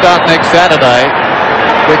 1993 to start next Saturday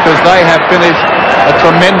because they have finished a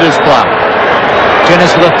tremendous club.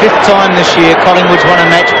 Dennis, for the 5th time this year, Collingwood's won a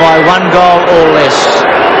match by 1 goal or less.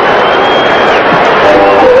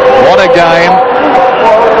 What a game,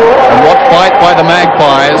 and what fight by the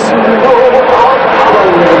Magpies.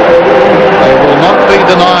 They will not be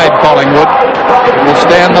denied, Collingwood. It will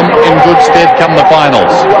stand them in good stead come the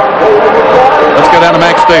finals. Let's go down to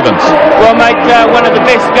Max Stevens. Well, mate, one of the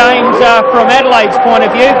best games from Adelaide's point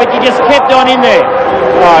of view, but you just kept on in there.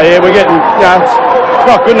 Oh, yeah, we're getting, it's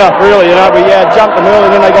not good enough, really, We jumped them early,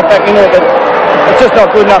 then they got back into it, but it's just not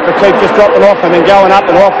good enough to keep just dropping off and then going up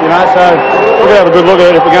and off, so we're going to have a good look at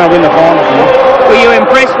it if we're going to win the finals, Were you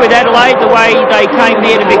impressed with Adelaide, the way they came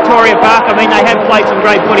here to Victoria Park? I mean, they have played some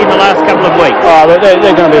great footy in the last couple of weeks. Oh, they're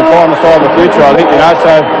going to be a final side of the future, I think,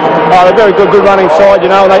 so they're a very good running side,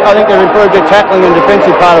 and I think they've improved their tackling and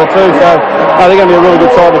defensive part of it too, so they're going to be a really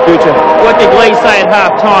good side of the future. What did Lee say at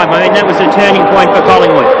half-time? I mean, that was a turning point for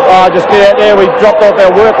Collingwood. Just get out there, we dropped off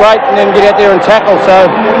our work rate and then get out there and tackle,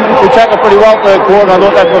 so we tackled pretty well third quarter, and I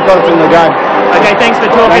thought that's what got us in the game. Okay, thanks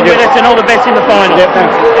for talking with us, and all the best in the final. Yeah,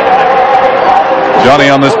 thanks.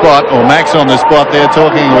 Johnny on the spot, or Max on the spot there,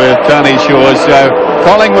 talking with Tony Shores. So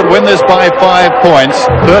Collingwood win this by 5 points,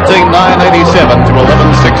 13-9-87 to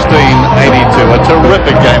 11-16-82. A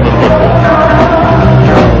terrific game of football.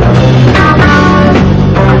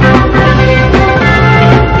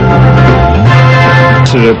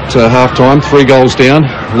 At half-time, 3 goals down.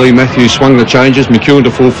 Lee Matthews swung the changes. McEwen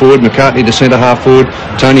to full forward, McCartney to centre half forward,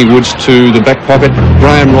 Tony Woods to the back pocket.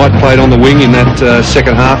 Graham Wright played on the wing in that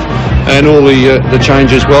second half, and all the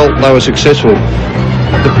changes, well, they were successful.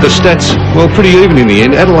 The stats, well, pretty even in the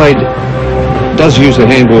end. Adelaide does use the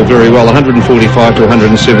handball very well, 145 to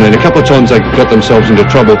 117. A couple of times they got themselves into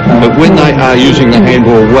trouble, but when they are using the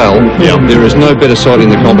handball well, there is no better side in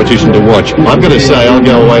the competition to watch. I've got to say, I'll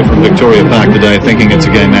go away from Victoria Park today thinking it's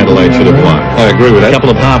a game Adelaide should have won. I agree with that. A couple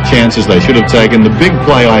of half chances they should have taken. The big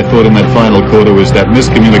play, I thought, in that final quarter was that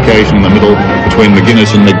miscommunication in the middle between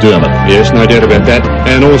McGuinness and McDermott. Yes, no doubt about that.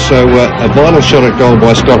 And also a vital shot at goal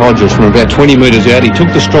by Scott Hodges from about 20 metres out. He took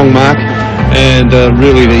the strong mark, and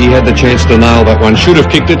really he had the chance to nail that one. Should have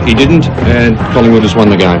kicked it, he didn't, and Collingwood has won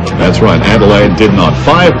the game. That's right, Adelaide did not.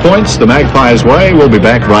 5 points the Magpies' way. We'll be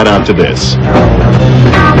back right after this.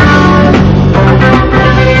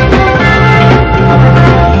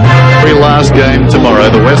 Last game tomorrow,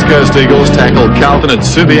 the West Coast Eagles tackle Carlton at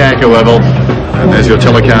Subiaco Oval. And there's your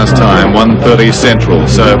telecast time, 1:30 Central.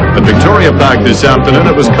 So at Victoria Park this afternoon,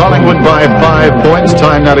 it was Collingwood by 5 points.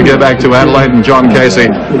 Time now to go back to Adelaide, and John Casey,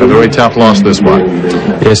 a very tough loss this one.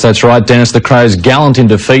 Yes, that's right, Dennis. The Crows gallant in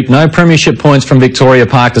defeat. No premiership points from Victoria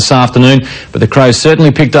Park this afternoon, but the Crows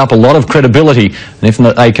certainly picked up a lot of credibility. And if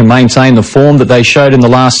they can maintain the form that they showed in the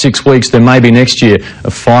last 6 weeks, then maybe next year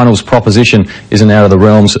a finals proposition isn't out of the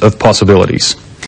realms of possibilities.